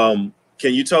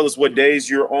 Can you tell us what days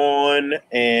you're on,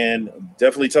 and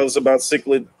definitely tell us about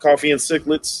Coffee and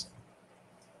Cichlids?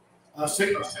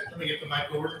 Cichlids. Let me get the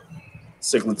mic over.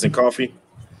 Cichlids and Coffee.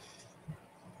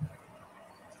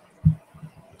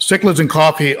 Cichlids and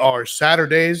Coffee are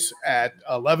Saturdays at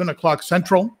 11 o'clock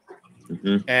Central.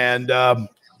 Mm-hmm. And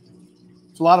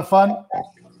it's a lot of fun,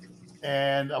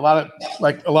 and a lot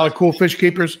of cool fish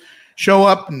keepers show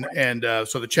up, and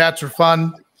so the chats are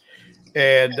fun,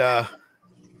 and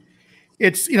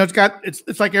it's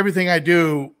it's like everything I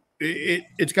do.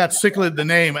 It's got cichlid the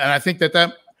name, and I think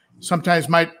that sometimes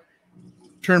might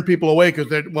turn people away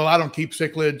because I don't keep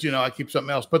cichlids, I keep something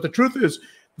else. But the truth is,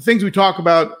 the things we talk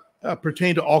about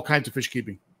pertain to all kinds of fish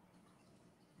keeping.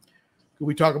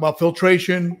 We talk about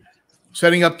filtration,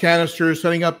 setting up canisters,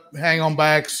 setting up hang-on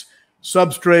backs,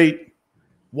 substrate,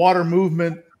 water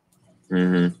movement,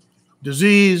 mm-hmm.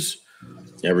 disease,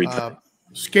 everything,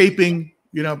 scaping,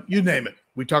 you name it.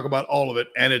 We talk about all of it.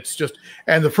 And it's just,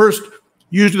 and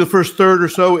usually the first third or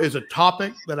so is a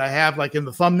topic that I have, like in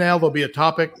the thumbnail, there'll be a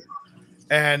topic.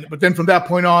 But then from that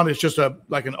point on, it's just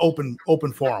like an open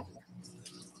forum.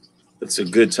 It's a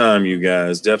good time, you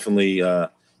guys. Definitely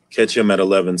catch him at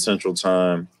 11 Central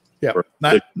Time. Yeah,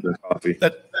 coffee.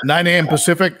 At 9 a.m.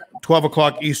 Pacific, 12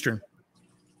 o'clock Eastern.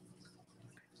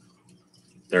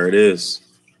 There it is.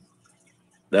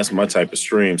 That's my type of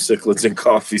stream. Cichlids and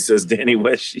Coffee, says Danny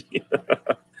Weshy.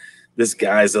 This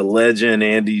guy's a legend,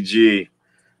 Andy G.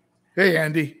 Hey,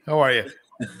 Andy. How are you?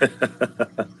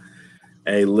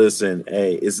 Hey, listen.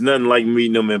 Hey, it's nothing like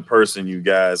meeting them in person, you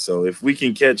guys. So if you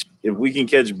can catch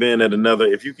Ben at another,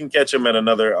 if you can catch him at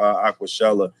another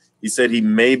Aquashella, he said he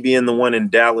may be in the one in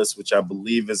Dallas, which I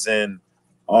believe is in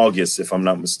August, if I'm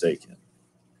not mistaken.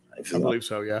 I believe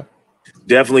so, yeah.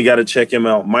 Definitely got to check him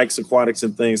out. Mike's Aquatics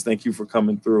and Things, thank you for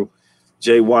coming through.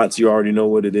 Jay Watts, you already know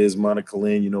what it is. Monica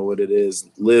Lynn, you know what it is.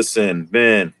 Listen,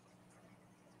 Ben,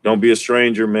 don't be a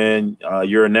stranger, man.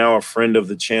 You're now a friend of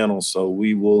the channel, so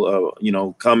we will,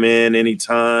 come in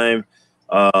anytime.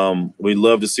 We'd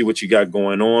love to see what you got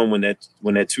going on when that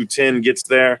 210 gets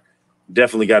there.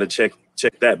 Definitely got to check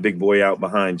that big boy out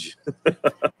behind you.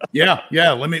 Yeah.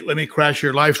 Let me crash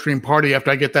your live stream party after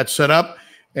I get that set up,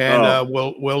 and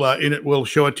we'll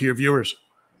show it to your viewers.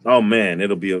 Oh man,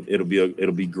 it'll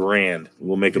be grand.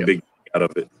 We'll make a big out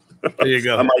of it. There you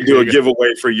go. I might do a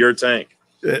giveaway for your tank.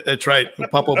 That's right. We'll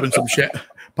pop open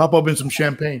some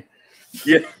champagne.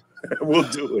 Yeah, we'll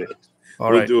do it.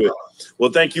 We'll do it.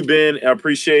 Well, thank you, Ben. I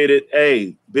appreciate it.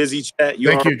 Hey, busy chat.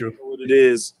 Thank you, Drew. Know what it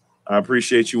is. I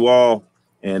appreciate you all,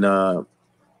 and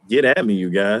get at me, you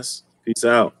guys. Peace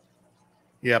out.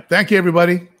 Yeah. Thank you,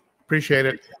 everybody. Appreciate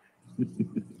it.